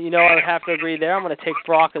 I would have to agree there. I'm going to take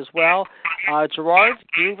Brock as well. Gerard,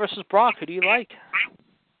 Dean versus Brock. Who do you like?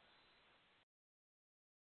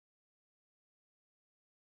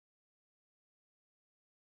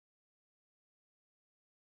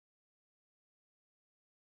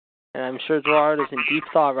 And I'm sure Gerard is in deep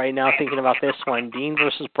thought right now thinking about this one. Dean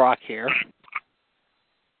versus Brock here.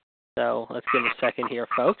 So let's give him a second here,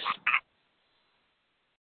 folks.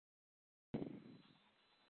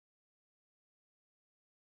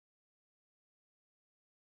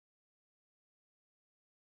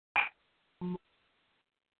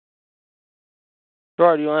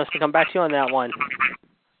 Gerard, do you want us to come back to you on that one?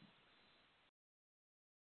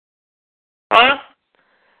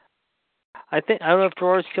 I don't know if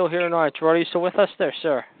Gerard's still here or not. Gerard, are you still with us there,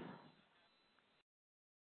 sir?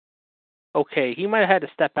 Okay, he might have had to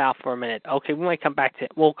step out for a minute. Okay, we'll come back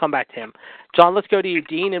to him. John, let's go to you.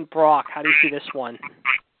 Dean and Brock, how do you see this one?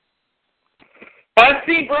 I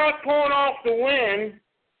see Brock pulling off the win.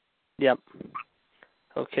 Yep.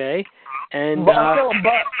 Okay. And I feel a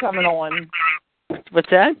butt coming on. What's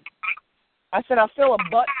that? I said I feel a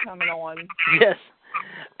butt coming on. Yes.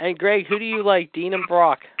 And Greg, who do you like, Dean and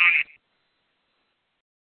Brock?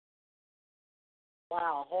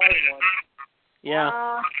 Wow, hard one.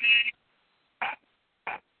 Yeah.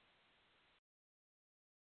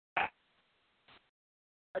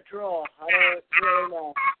 A draw. I don't really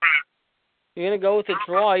know. You're going to go with a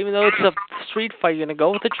draw, even though it's a street fight. You're going to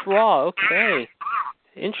go with a draw. Okay.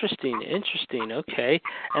 Interesting. Okay.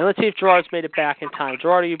 And let's see if Gerard's made it back in time.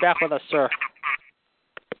 Gerard, are you back with us, sir?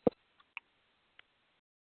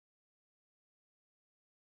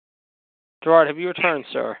 Gerard, have you returned,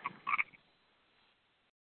 sir?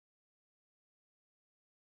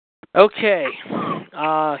 Okay.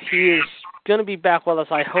 He is going to be back with us,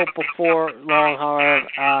 I hope, before long.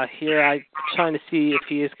 However, here I'm trying to see if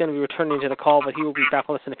he is going to be returning to the call, but he will be back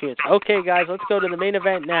with us in a few minutes. Okay, guys, let's go to the main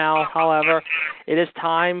event now. However, it is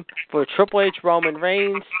time for Triple H Roman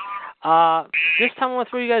Reigns. This time I want to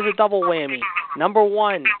throw you guys a double whammy. Number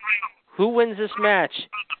one, who wins this match?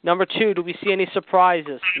 Number two, do we see any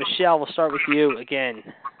surprises? Michelle, we'll start with you again.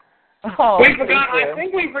 Oh, I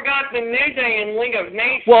think we forgot the New Day and League of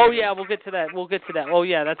Nations. Well, yeah, we'll get to that. Oh,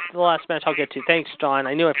 yeah, that's the last match I'll get to. Thanks, John.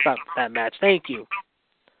 I knew I forgot that match. Thank you.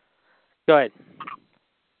 Go ahead.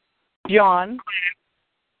 John.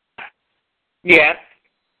 Yes.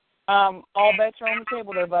 All bets are on the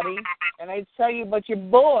table there, buddy. And I'd tell you, but your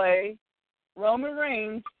boy, Roman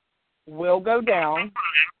Reigns, will go down.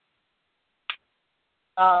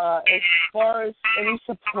 As far as any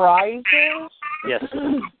surprises, yes.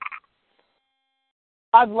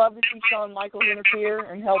 I'd love to see Shawn Michaels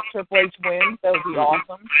interfere and help Triple H win. That would be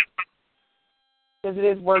awesome. Because it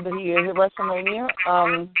is word that he is at WrestleMania.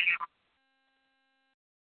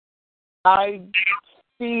 I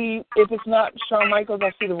see, if it's not Shawn Michaels,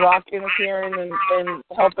 I see The Rock interfering and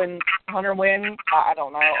helping Hunter win. I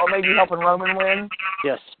don't know. Or maybe helping Roman win.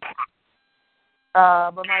 Yes.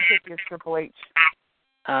 But my pick is Triple H.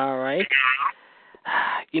 All right.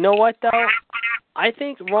 You know what, though? I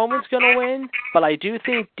think Roman's going to win, but I do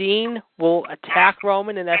think Dean will attack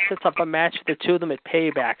Roman, and that sets up a match for the two of them at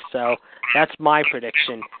Payback. So that's my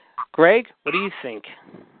prediction. Greg, what do you think?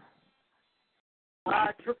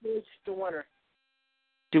 Triple H the winner.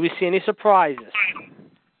 Do we see any surprises?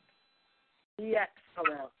 DX come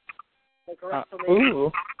out. Like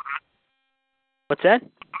WrestleMania. What's that?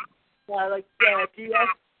 Like DX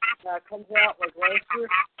comes out like last year.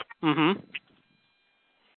 Mm-hmm.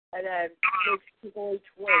 And then makes Triple H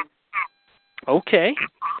win. Okay.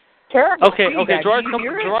 Terrible. Okay.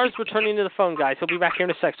 Gerard's returning to the phone, guys. He'll be back here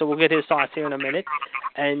in a sec, so we'll get his thoughts here in a minute.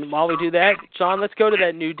 And while we do that, John, let's go to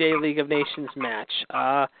that New Day League of Nations match.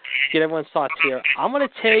 Get everyone's thoughts here. I'm going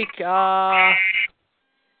to take,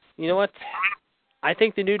 you know what? I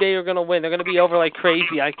think the New Day are going to win. They're going to be over like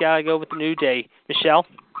crazy. I got to go with the New Day. Michelle?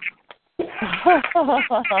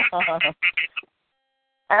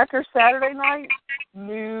 After Saturday night,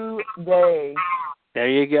 New Day. There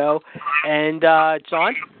you go. And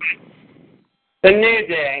John? The New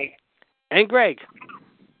Day. And Greg?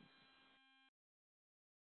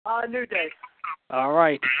 New Day. All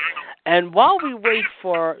right. And while we wait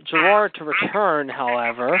for Gerard to return,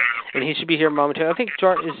 however, and he should be here momentarily, I think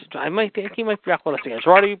Gerard think he might be back with us again.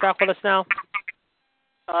 Gerard, are you back with us now?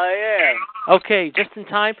 I am. Okay, just in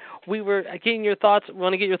time. We were getting your thoughts. We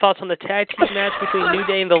want to get your thoughts on the tag team match between New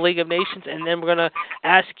Day and the League of Nations, and then we're going to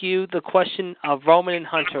ask you the question of Roman and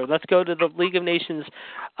Hunter. Let's go to the League of Nations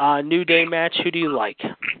New Day match. Who do you like?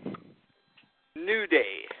 New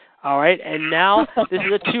Day. All right, and now this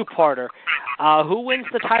is a two-parter. Who wins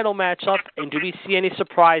the title matchup, and do we see any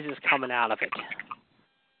surprises coming out of it?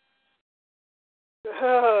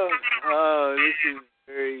 Oh, this is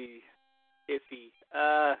very iffy.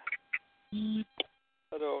 I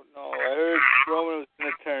don't know. I heard Roman was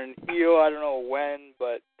going to turn heel. I don't know when,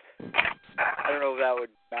 but I don't know if that would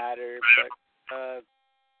matter. But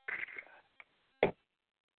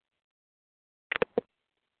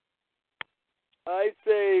I'd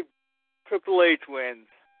say Triple H wins.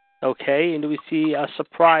 Okay, and do we see a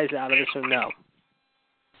surprise out of this or no?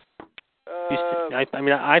 I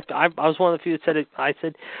was one of the few that said it. I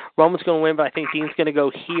said Roman's going to win, but I think Dean's going to go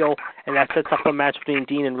heel, and that sets up a match between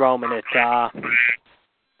Dean and Roman at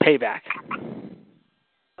Payback.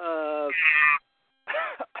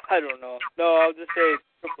 I don't know. No, I'll just say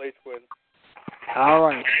Triple H wins. All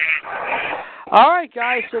right. All right,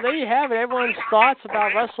 guys, so there you have it. Everyone's thoughts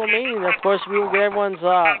about WrestleMania. And of course, we will get everyone's,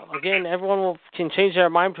 again, everyone can change their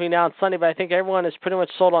mind between now and Sunday, but I think everyone is pretty much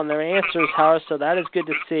sold on their answers, however, so that is good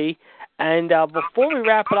to see. And before we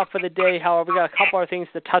wrap it up for the day, however, we got a couple other things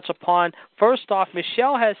to touch upon. First off,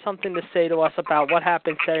 Michelle has something to say to us about what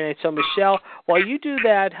happened Saturday night. So, Michelle, while you do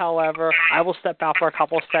that, however, I will step out for a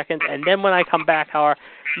couple of seconds, and then when I come back, however,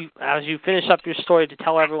 as you finish up your story to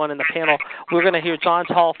tell everyone in the panel, we're going to hear John's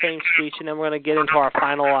Hall of Fame speech, and then we're going to get into our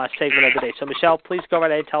final segment of the day. So, Michelle, please go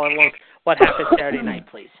right ahead and tell everyone what happened Saturday night,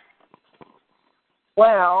 please.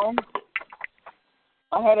 Well,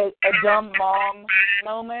 I had a dumb mom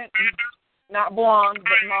moment. Not blonde,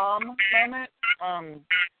 but mom moment.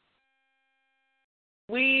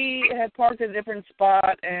 We had parked at a different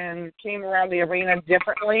spot and came around the arena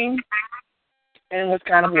differently and was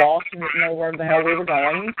kind of lost and didn't know where the hell we were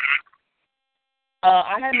going.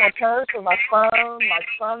 I had my purse with my phone, my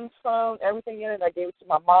son's phone, everything in it. I gave it to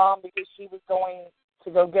my mom because she was going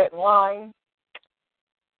to go get in line.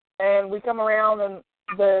 And we come around and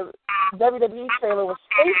the WWE trailer was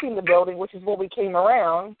facing the building, which is where we came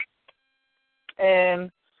around.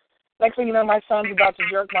 And next thing you know, my son's about to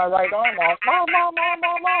jerk my right arm off. Mom, Mom, Mom,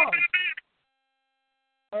 Mom, Mom.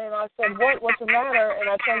 And I said, what's the matter? And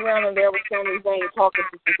I turned around and there was Sami Zayn talking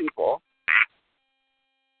to some people.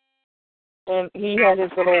 And he had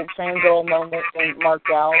his little fangirl moment and marked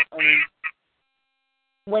out and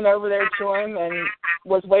went over there to him and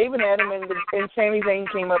was waving at him. And Sami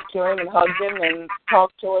Zayn came up to him and hugged him and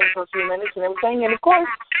talked to him for a few minutes and everything. And, of course,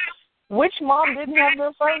 which mom didn't have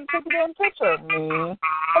their phone to take a damn picture of me?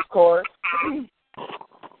 Of course.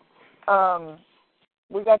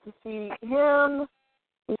 We got to see him.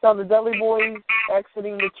 We saw the Dudley Boys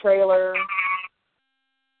exiting the trailer.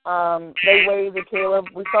 They waved at Caleb.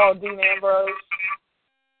 We saw Dean Ambrose.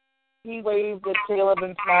 He waved at Caleb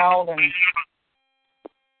and smiled. And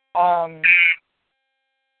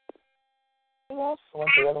who else was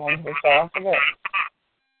the other one we saw? I forget.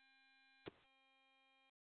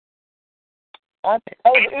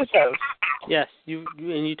 The Usos. Yes, you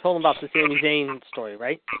told them about the Sami Zayn story,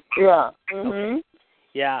 right? Yeah. Mhm. Okay.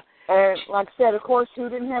 Yeah. And like I said, of course, who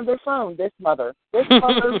didn't have their phone? This mother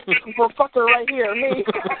fucker right here, me.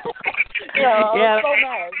 I was so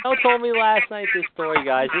mad. Mel told me last night this story,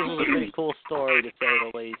 guys. This was a pretty cool story, to say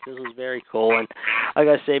the least. This was very cool, and I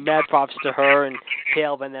gotta say, mad props to her and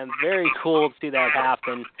Caleb and them. Very cool to see that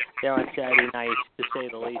happen there on Saturday night, to say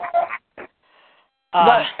the least.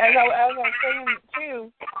 But as I was saying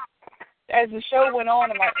too, as the show went on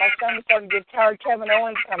and my son started to get tired, Kevin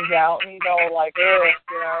Owens comes out and he's all like,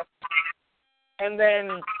 and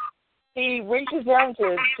then he reaches down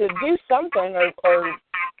to do something or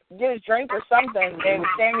get his drink or something, and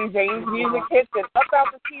Sami Zayn's music hits and up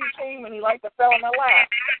out the TV came and he like fell in my lap.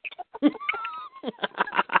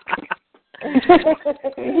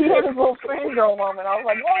 He had his little fangirl moment. I was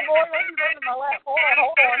like, whoa, boy, don't you go in my lap. Hold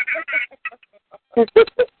on.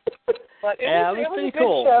 But it was pretty a good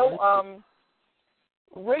cool. show.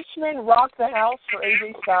 Richmond rocked the house for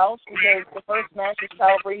AJ Styles because the first match was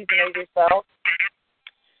Kyle Breeze and AJ Styles.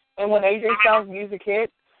 And when AJ Styles' music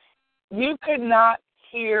hit, you could not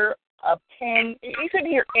hear a pin. You couldn't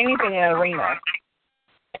hear anything in an arena.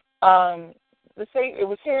 The same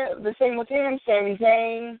with him, Sami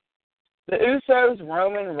Zayn, the Usos,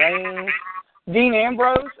 Roman Reigns, Dean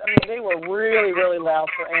Ambrose. I mean, they were really, really loud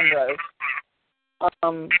for Ambrose.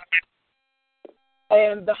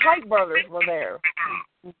 And the Hype Brothers were there,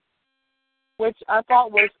 which I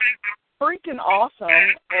thought was freaking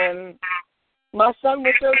awesome. And my son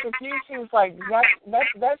was so confused. He was like, that's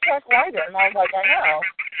Zack Ryder. And I was like, I know.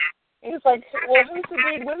 He was like, well, who's the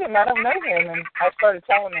dude with him? I don't know him. And I started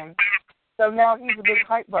telling him. So now he's a big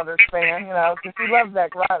Hype Brothers fan, because he loves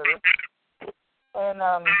Zack Ryder. And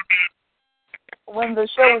when the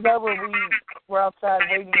show was over, we were outside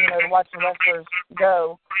waiting, to watch the wrestlers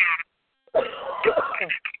go.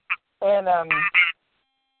 And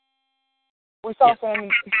we saw Sami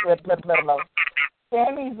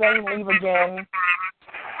Zayn leave again,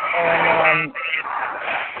 and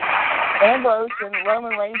Ambrose and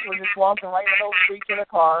Roman Reigns were just walking right in the middle of the street to the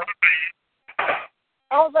car.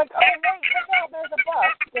 I was like, oh, wait, look out, there's a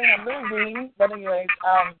bus. They're moving. But anyways,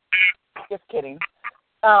 just kidding.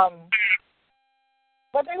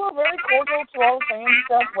 But they were very cordial to all the fans and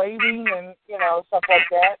stuff, waving and, stuff like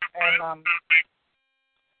that. And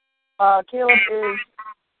Caleb is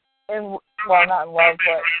not in love,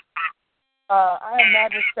 but I have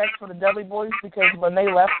mad respect for the Dudley Boys because when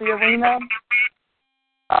they left the arena,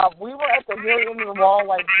 we were at the very end of the wall.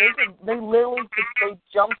 Like, they literally, they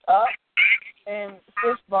jumped up and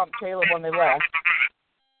fist bumped Caleb when they left.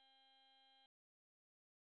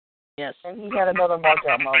 Yes. And he had another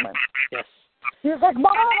markout moment. Yes. He was like,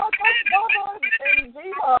 Mom, I touched Bubba and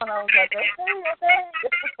Viva. And I was like, okay.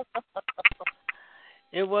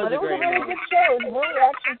 It was but a it was great a really movie. good show. It was really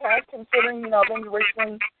action-packed considering, I've been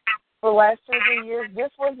wrestling for the last 2 or 3 years. This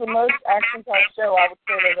was the most action-packed show I would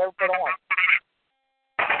say they've ever put on.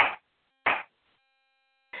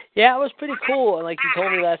 Yeah, it was pretty cool, and like you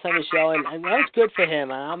told me last time, Michelle, and that was good for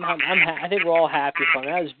him. And I think we're all happy for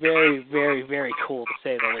him. That was very, very, very cool to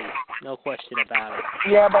say the least. No question about it.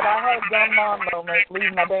 Yeah, but I had a dumb mom moment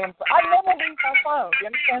leaving my damn phone. I never leave my phone. You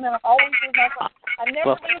understand that? I always leave my phone. I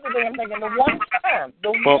never leave the damn thing. And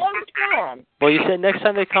the one time. Well, you said next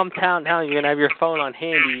time they come town, you're gonna have your phone on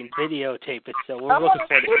handy and videotape it. So we're looking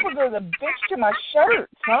forward to it. I'm gonna the bitch to my shirt,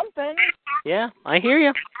 something. Yeah, I hear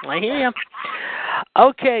you.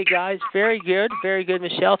 Okay, guys, very good,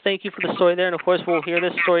 Michelle. Thank you for the story there, and of course we'll hear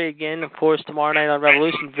this story again, of course, tomorrow night on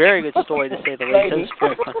Revolution. Very good story to say the least. It was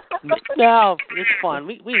very fun. No, it's fun.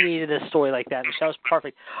 We needed a story like that. Michelle's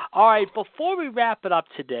perfect. All right, before we wrap it up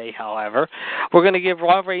today, however, we're going to give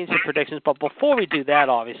Raw ratings and predictions. But before we do that,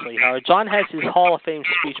 obviously, John has his Hall of Fame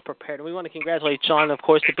speech prepared, and we want to congratulate John, of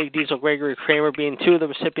course, the Big Diesel, Gregory Kramer, being two of the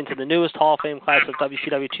recipients of the newest Hall of Fame class of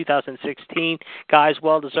WCW 2016. Guys,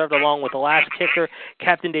 well deserved, along with the last kicker,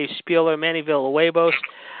 Captain Dave Spieler, Manny Villanuevos,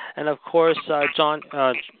 and of course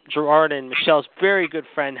Gerard and Michelle's very good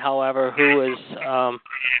friend, however, who is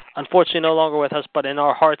unfortunately no longer with us, but in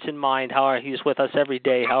our hearts and mind, however, he's with us every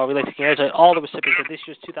day. However, we'd like to congratulate all the recipients of this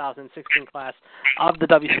year's 2016 class of the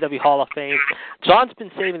WCW Hall of Fame. John's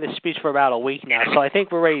been saving this speech for about a week now, so I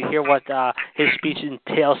think we're ready to hear what his speech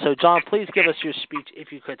entails. So, John, please give us your speech,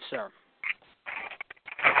 if you could, sir.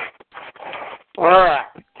 All right.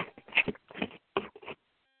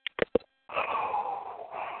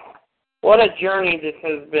 What a journey this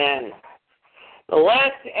has been. The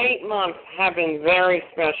last 8 months have been very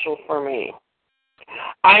special for me.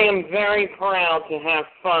 I am very proud to have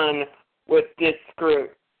fun with this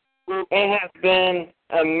group. It has been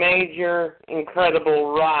a major,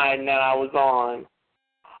 incredible ride that I was on.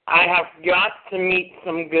 I have got to meet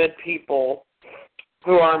some good people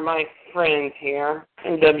who are my friends here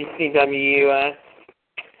in WCWUS.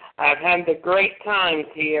 I've had the great times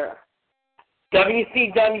here.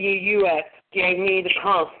 WCWUS gave me the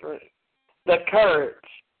comfort, the courage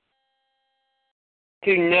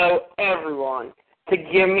to know everyone, to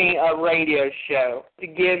give me a radio show, to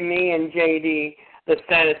give me and JD the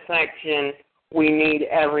satisfaction we need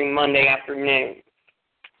every Monday afternoon.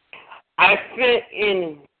 I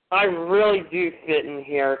really do fit in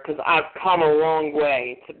here because I've come a long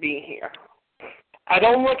way to be here. I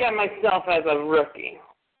don't look at myself as a rookie.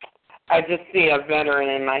 I just see a veteran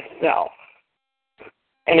in myself.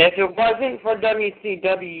 And if it wasn't for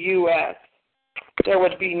WCWUS, there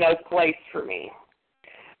would be no place for me.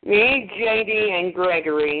 Me, JD, and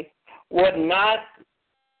Gregory would not...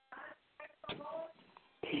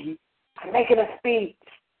 I'm making a speech.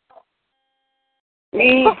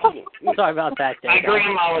 Sorry about that, Dave. My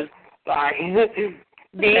grandma was... Sorry.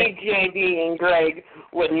 Me, JD, and Greg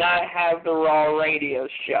would not have the Raw radio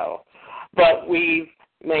show. But we've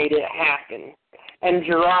made it happen. And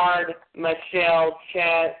Gerard, Michelle,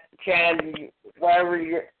 Chad, wherever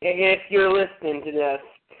if you're listening to this,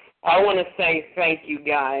 I want to say thank you,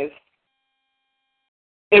 guys.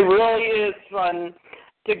 It really is fun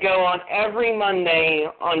to go on every Monday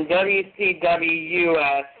on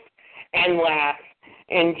WCWUS and laugh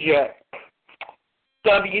and joke.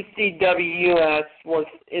 WCWUS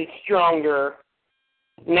is stronger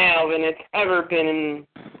now than it's ever been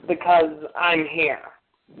because I'm here.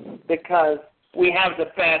 Because we have the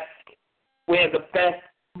best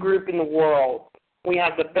group in the world. We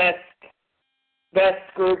have the best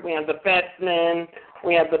group. We have the best men.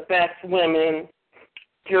 We have the best women.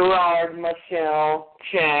 Gerard, Michelle,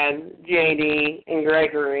 Chad, JD, and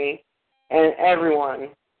Gregory, and everyone.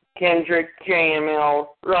 Kendrick, JML,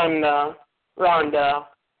 Rhonda,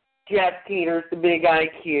 Jeff Peters, the Big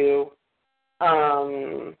IQ.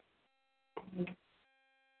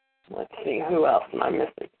 Let's see, who else am I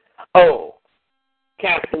missing? Oh,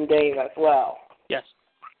 Captain Dave as well. Yes.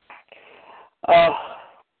 I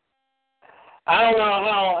don't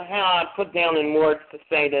know how I put down in words to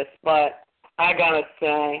say this, but I gotta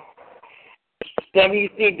say,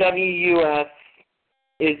 WCWUS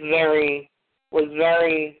was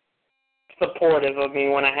very supportive of me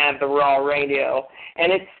when I had the Raw radio,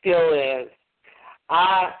 and it still is.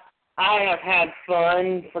 I have had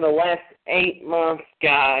fun for the last 8 months,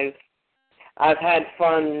 guys. I've had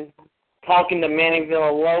fun talking to Manny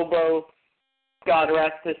Villalobos, God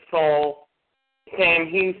rest his soul, Sam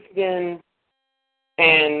Houston,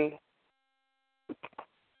 and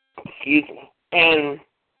Excuse me. And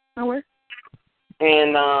let's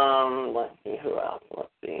see who else. Let's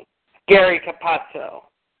see. Gary Capazzo.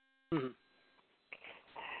 Mm-hmm.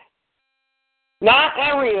 Not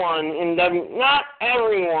everyone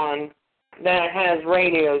that has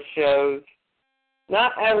radio shows.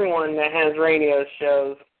 Not everyone that has radio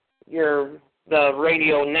shows. The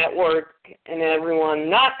radio network and everyone.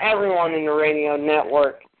 Not everyone in the radio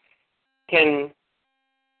network cannot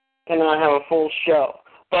have a full show,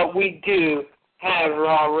 but we do have a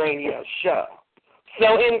Raw radio show.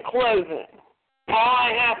 So in closing, all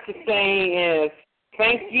I have to say is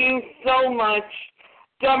thank you so much.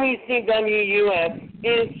 WCWUS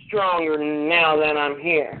is stronger now that I'm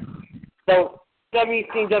here. So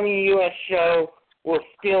WCWUS show will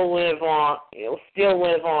still live on. It'll still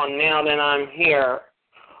live on now that I'm here.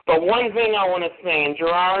 But one thing I want to say, and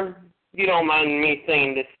Gerard, you don't mind me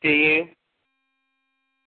saying this, do you?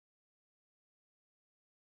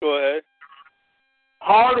 Go ahead.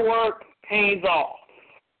 Hard work pays off.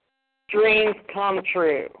 Dreams come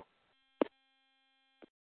true.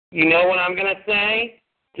 You know what I'm going to say,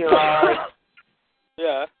 Gerard?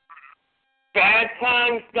 Yeah. Bad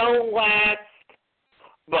times don't last,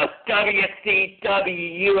 but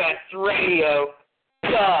WCWUS radio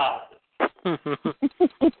does.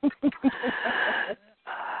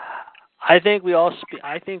 I think we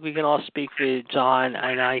can all speak for you, John.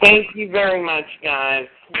 And thank you very much, guys.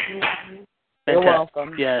 You're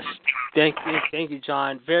welcome. Yes, thank you,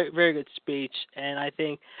 John. Very, very good speech. And I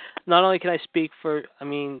think not only can I speak for,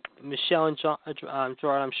 Michelle and John, Gerard,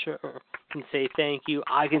 I'm sure can say thank you.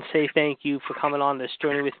 I can say thank you for coming on this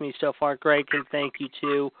journey with me so far. Greg can thank you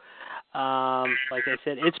too. Like I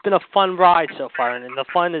said, it's been a fun ride so far, and the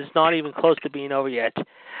fun is not even close to being over yet.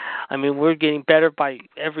 We're getting better by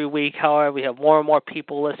every week. However, we have more and more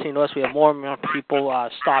people listening to us. We have more and more people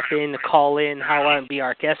stop in to call in, however, and be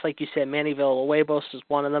our guests. Like you said, Manny Villanueva is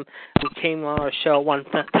one of them who came on our show one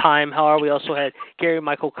time. However, we also had Gary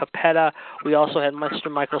Michael Capetta. We also had Mr.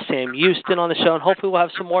 Michael Sam Houston on the show, and hopefully we'll have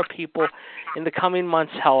some more people in the coming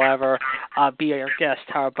months, however, be our guest.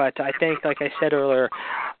 But I think, like I said earlier,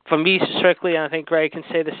 for me strictly, and I think Greg can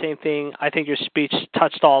say the same thing, I think your speech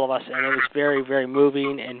touched all of us, and it was very, very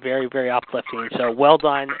moving and very, very uplifting. So well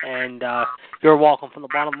done, and you're welcome from the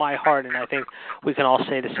bottom of my heart, and I think we can all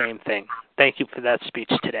say the same thing. Thank you for that speech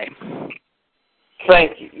today.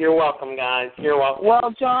 Thank you. You're welcome, guys. You're welcome.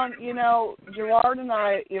 Well, John, Gerard and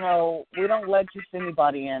I, we don't let just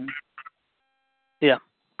anybody in. Yeah.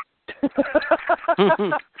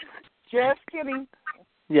 Just kidding.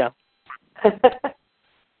 Yeah.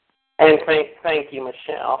 And thank you,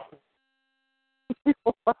 Michelle.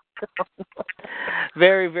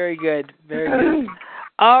 Very, very good. Very good.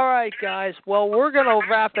 All right, guys. Well, we're going to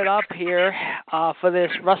wrap it up here for this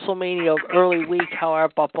WrestleMania early week,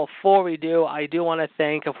 however. But before we do, I do want to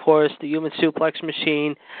thank, of course, the Human Suplex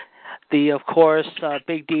Machine, of course,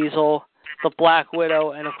 Big Diesel, the Black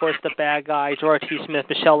Widow, and, of course, the Bad Guy, George T. Smith,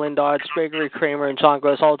 Michelle Lindard, Gregory Kramer, and John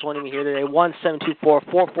Gross, all joining me here today.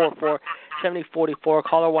 1-724-444-7044.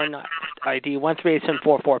 Caller 1 ID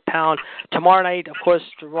 138744#. Tomorrow night, of course,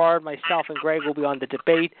 Gerard, myself, and Greg will be on the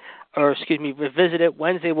debate. Revisit it.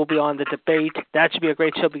 Wednesday will be on the debate. That should be a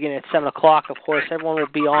great show beginning at 7 o'clock. Of course, everyone will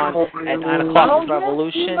be on at 9 o'clock with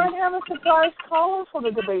Revolution. You might have a surprise caller for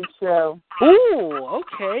the debate show. Ooh,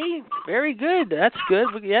 okay. Very good. That's good.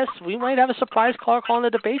 Yes, we might have a surprise caller calling the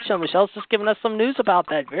debate show. Michelle's just giving us some news about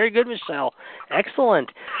that. Very good, Michelle. Excellent.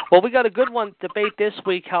 Well, we got a good one debate this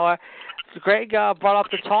week, however. Greg brought up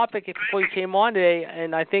the topic before you came on today,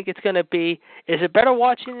 and I think it's going to be, is it better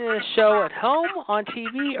watching a show at home, on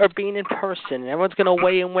TV, or being in person? And everyone's going to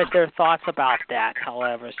weigh in with their thoughts about that,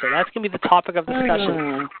 however. So that's going to be the topic of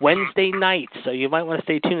discussion Wednesday night, so you might want to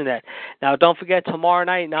stay tuned to that. Now, don't forget, tomorrow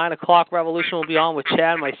night, 9 o'clock, Revolution will be on with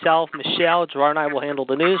Chad, myself, Michelle. Gerard and I will handle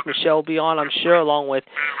the news. Michelle will be on, I'm sure, along with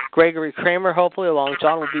Gregory Kramer, hopefully, along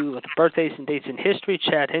John will be with birthdays and dates in history.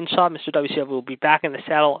 Chad Hinshaw, Mr. WCW will be back in the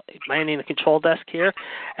saddle, manning the control desk here,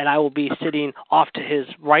 and I will be sitting off to his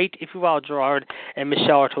right, if you will, Gerard, and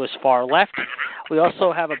Michelle are to his far left. We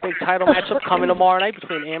also have a big title matchup coming tomorrow night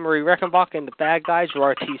between Anne-Marie Reckenbach and the Bad Guys,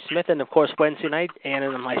 Gerard T. Smith, and of course Wednesday night, Ann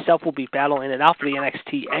and myself will be battling it out for the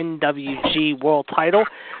NXT NWG World title.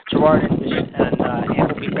 Gerard and Ann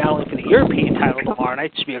will be battling for the European title tomorrow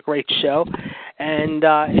night. It should be a great show. And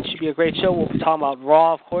it should be a great show. We'll be talking about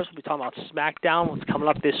Raw, of course. We'll be talking about SmackDown, what's coming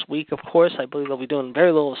up this week, of course. I believe they'll be doing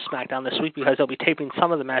very little SmackDown this week because they'll be taping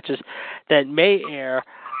some of the matches that may air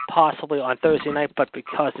possibly on Thursday night, but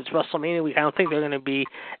because it's WrestleMania week, I don't think they're going to be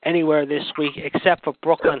anywhere this week except for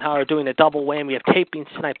Brooklyn, how they're doing a double whammy of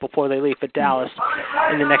tapings tonight before they leave for Dallas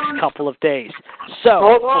in the next couple of days. So,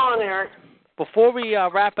 hold on, Eric. Before we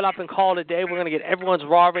wrap it up and call it a day, we're going to get everyone's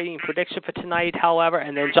Raw rating prediction for tonight, however,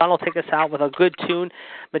 and then John will take us out with a good tune.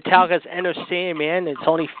 Metallica's Enter Sandman. It's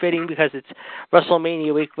only fitting because it's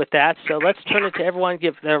WrestleMania week with that. So let's turn it to everyone and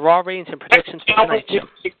give their Raw ratings and predictions for tonight's show.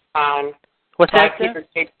 What's that, Peter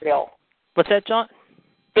Gabriel. What's that, John?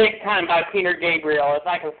 Big Time by Peter Gabriel, if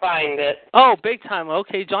I can find it. Oh, Big Time.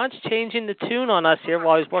 Okay, John's changing the tune on us here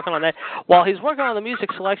while he's working on that. While he's working on the music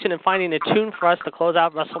selection and finding a tune for us to close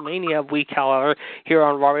out WrestleMania week, however, here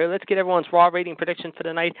on Raw Radio, let's get everyone's Raw rating prediction for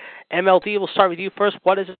tonight. MLD, we'll start with you first.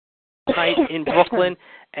 What is it tonight in Brooklyn,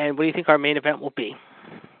 and what do you think our main event will be?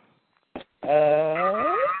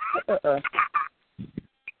 I'm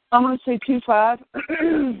going to say 2-5.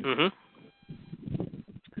 Mm-hmm.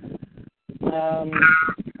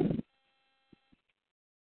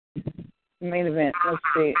 Main event. Let's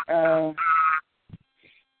see.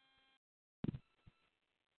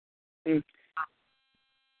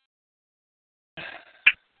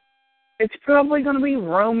 It's probably going to be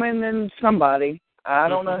Roman and somebody. I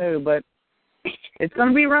don't know who, but it's going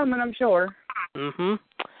to be Roman, I'm sure. Mm-hmm.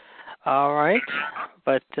 All right.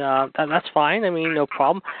 But that's fine. I mean, no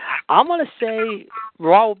problem. I'm going to say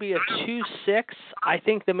Raw will be a 2-6. I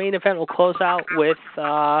think the main event will close out with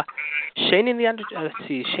Shane and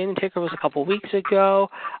Shane and Taker was a couple weeks ago.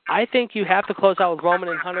 I think you have to close out with Roman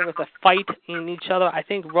and Hunter with a fight in each other. I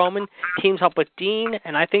think Roman teams up with Dean,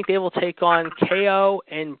 and I think they will take on KO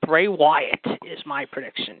and Bray Wyatt is my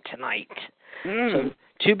prediction tonight. So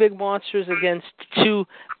 2 big monsters against 2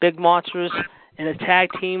 big monsters in a tag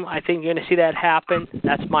team. I think you're going to see that happen.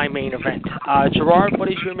 That's my main event. Gerard, what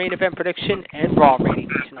is your main event prediction and Raw rating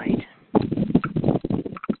tonight?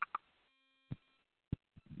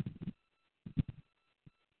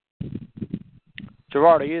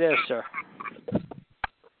 Gerard, are you there, sir?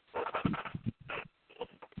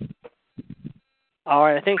 All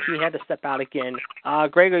right, I think he had to step out again.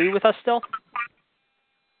 Greg, are you with us still?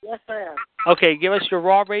 Yes, I am. Okay, give us your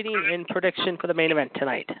Raw rating and prediction for the main event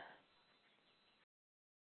tonight.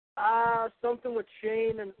 Something with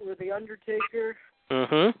Shane and with The Undertaker.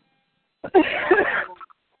 Mm-hmm.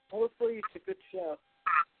 Hopefully it's a good show.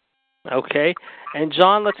 Okay. And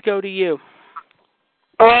John, let's go to you.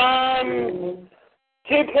 2.7,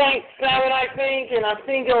 I think, and I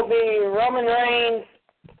think it'll be Roman Reigns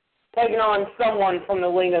taking on someone from the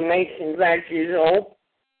League of Nations as usual.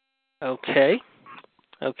 Okay.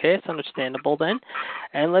 Okay, it's understandable then.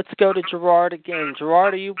 And let's go to Gerard again.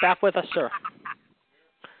 Gerard, are you back with us, sir?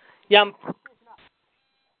 Yeah.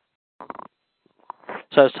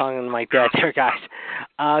 So I was talking to my dad there, guys.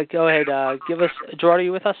 Go ahead. Give us, Gerard, are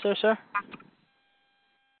you with us there, sir?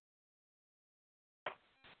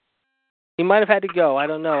 He might have had to go. I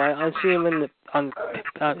don't know. I don't see him in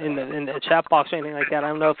the chat box or anything like that. I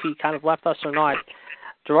don't know if he kind of left us or not.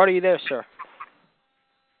 Gerard, are you there, sir?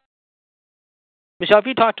 Michelle, if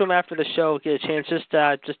you talk to him after the show, get a chance, just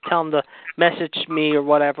tell him to message me or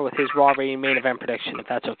whatever with his Raw rating main event prediction, if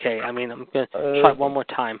that's okay. I mean, I'm going to try one more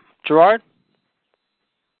time. Gerard?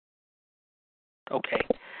 Okay.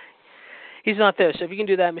 He's not there, so if you can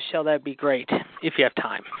do that, Michelle, that'd be great, if you have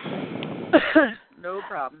time. No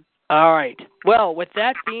problem. All right. Well, with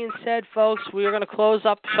that being said, folks, we are going to close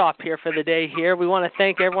up shop here for the day here. We want to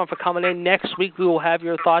thank everyone for coming in. Next week, we will have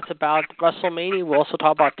your thoughts about WrestleMania. We'll also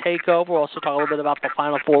talk about TakeOver. We'll also talk a little bit about the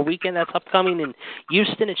Final Four weekend that's upcoming in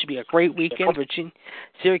Houston. It should be a great weekend. Virginia,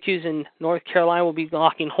 Syracuse, and North Carolina will be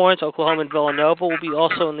locking horns. Oklahoma and Villanova will be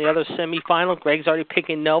also in the other semifinal. Greg's already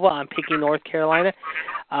picking Nova. I'm picking North Carolina.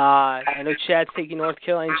 I know Chad's taking North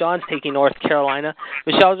Carolina. John's taking North Carolina.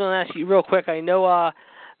 Michelle, I was going to ask you real quick. I know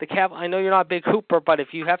I know you're not a big hooper, but if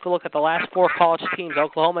you have to look at the last 4 college teams,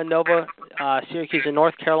 Oklahoma, Nova, Syracuse, and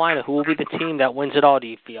North Carolina, who will be the team that wins it all, do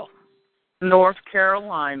you feel? North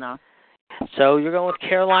Carolina. So you're going with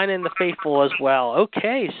Carolina and the Faithful as well.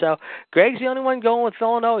 Okay, so Greg's the only one going with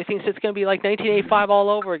Villanova. He thinks it's going to be like 1985 all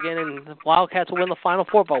over again, and the Wildcats will win the Final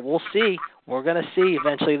Four, but we'll see. We're going to see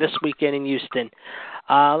eventually this weekend in Houston.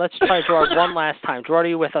 Let's try Gerard one last time. Gerard, are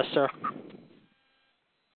you with us, sir?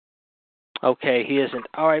 Okay, he isn't.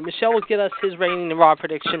 All right, Michelle will get us his rating and Raw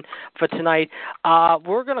prediction for tonight.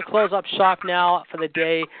 We're going to close up shop now for the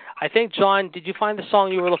day. I think, John, did you find the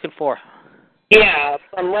song you were looking for? Yeah,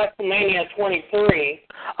 from WrestleMania 23.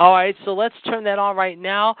 All right, so let's turn that on right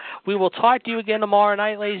now. We will talk to you again tomorrow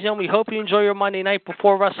night, ladies and gentlemen. We hope you enjoy your Monday night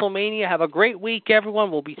before WrestleMania. Have a great week, everyone.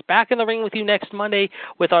 We'll be back in the ring with you next Monday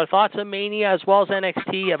with our thoughts on Mania as well as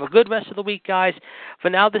NXT. Have a good rest of the week, guys. For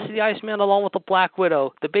now, this is the Iceman along with the Black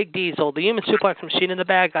Widow, the Big Diesel, the Human Suplex Machine, and the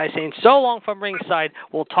Bad Guy saying so long from ringside.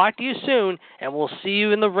 We'll talk to you soon, and we'll see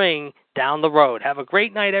you in the ring down the road. Have a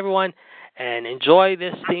great night, everyone, and enjoy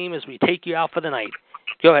this theme as we take you out for the night.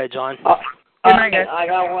 Go ahead, John. Good night, guys. I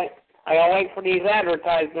gotta wait for these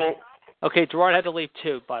advertisements. Okay, Gerard had to leave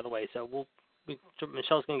too, by the way. So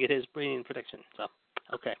Michelle's gonna get his breeding prediction. So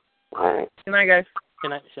okay. All right. Good night, guys. Good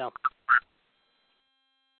night, Michelle.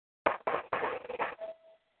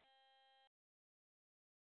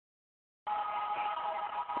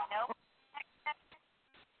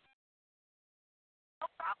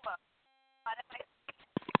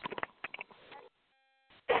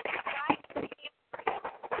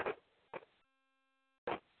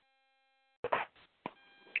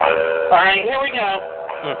 All right, here we go.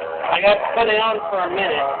 I got to put it on for a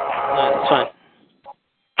minute. That's fine.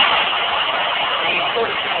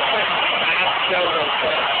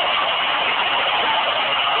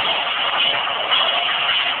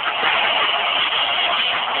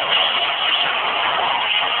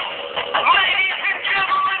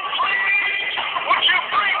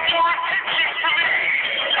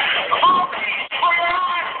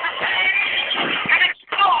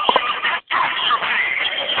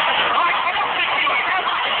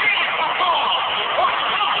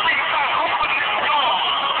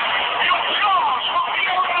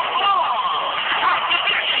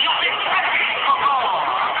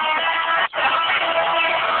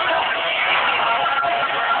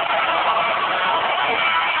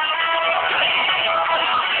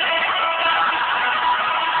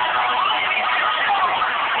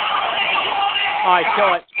 All right,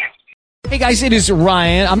 go it. Hey guys, it is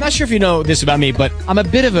Ryan. I'm not sure if you know this about me, but I'm a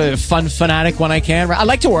bit of a fun fanatic when I can. I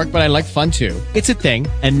like to work, but I like fun too. It's a thing.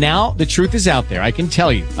 And now the truth is out there. I can tell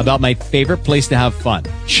you about my favorite place to have fun.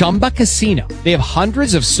 Chumba Casino. They have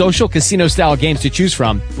hundreds of social casino style games to choose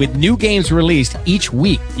from with new games released each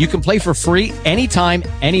week. You can play for free anytime,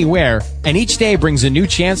 anywhere. And each day brings a new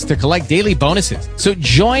chance to collect daily bonuses. So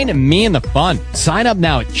join me in the fun. Sign up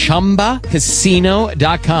now at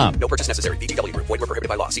ChumbaCasino.com. No purchase necessary. VGW Group. Void where prohibited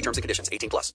by law. See terms and conditions. 18+.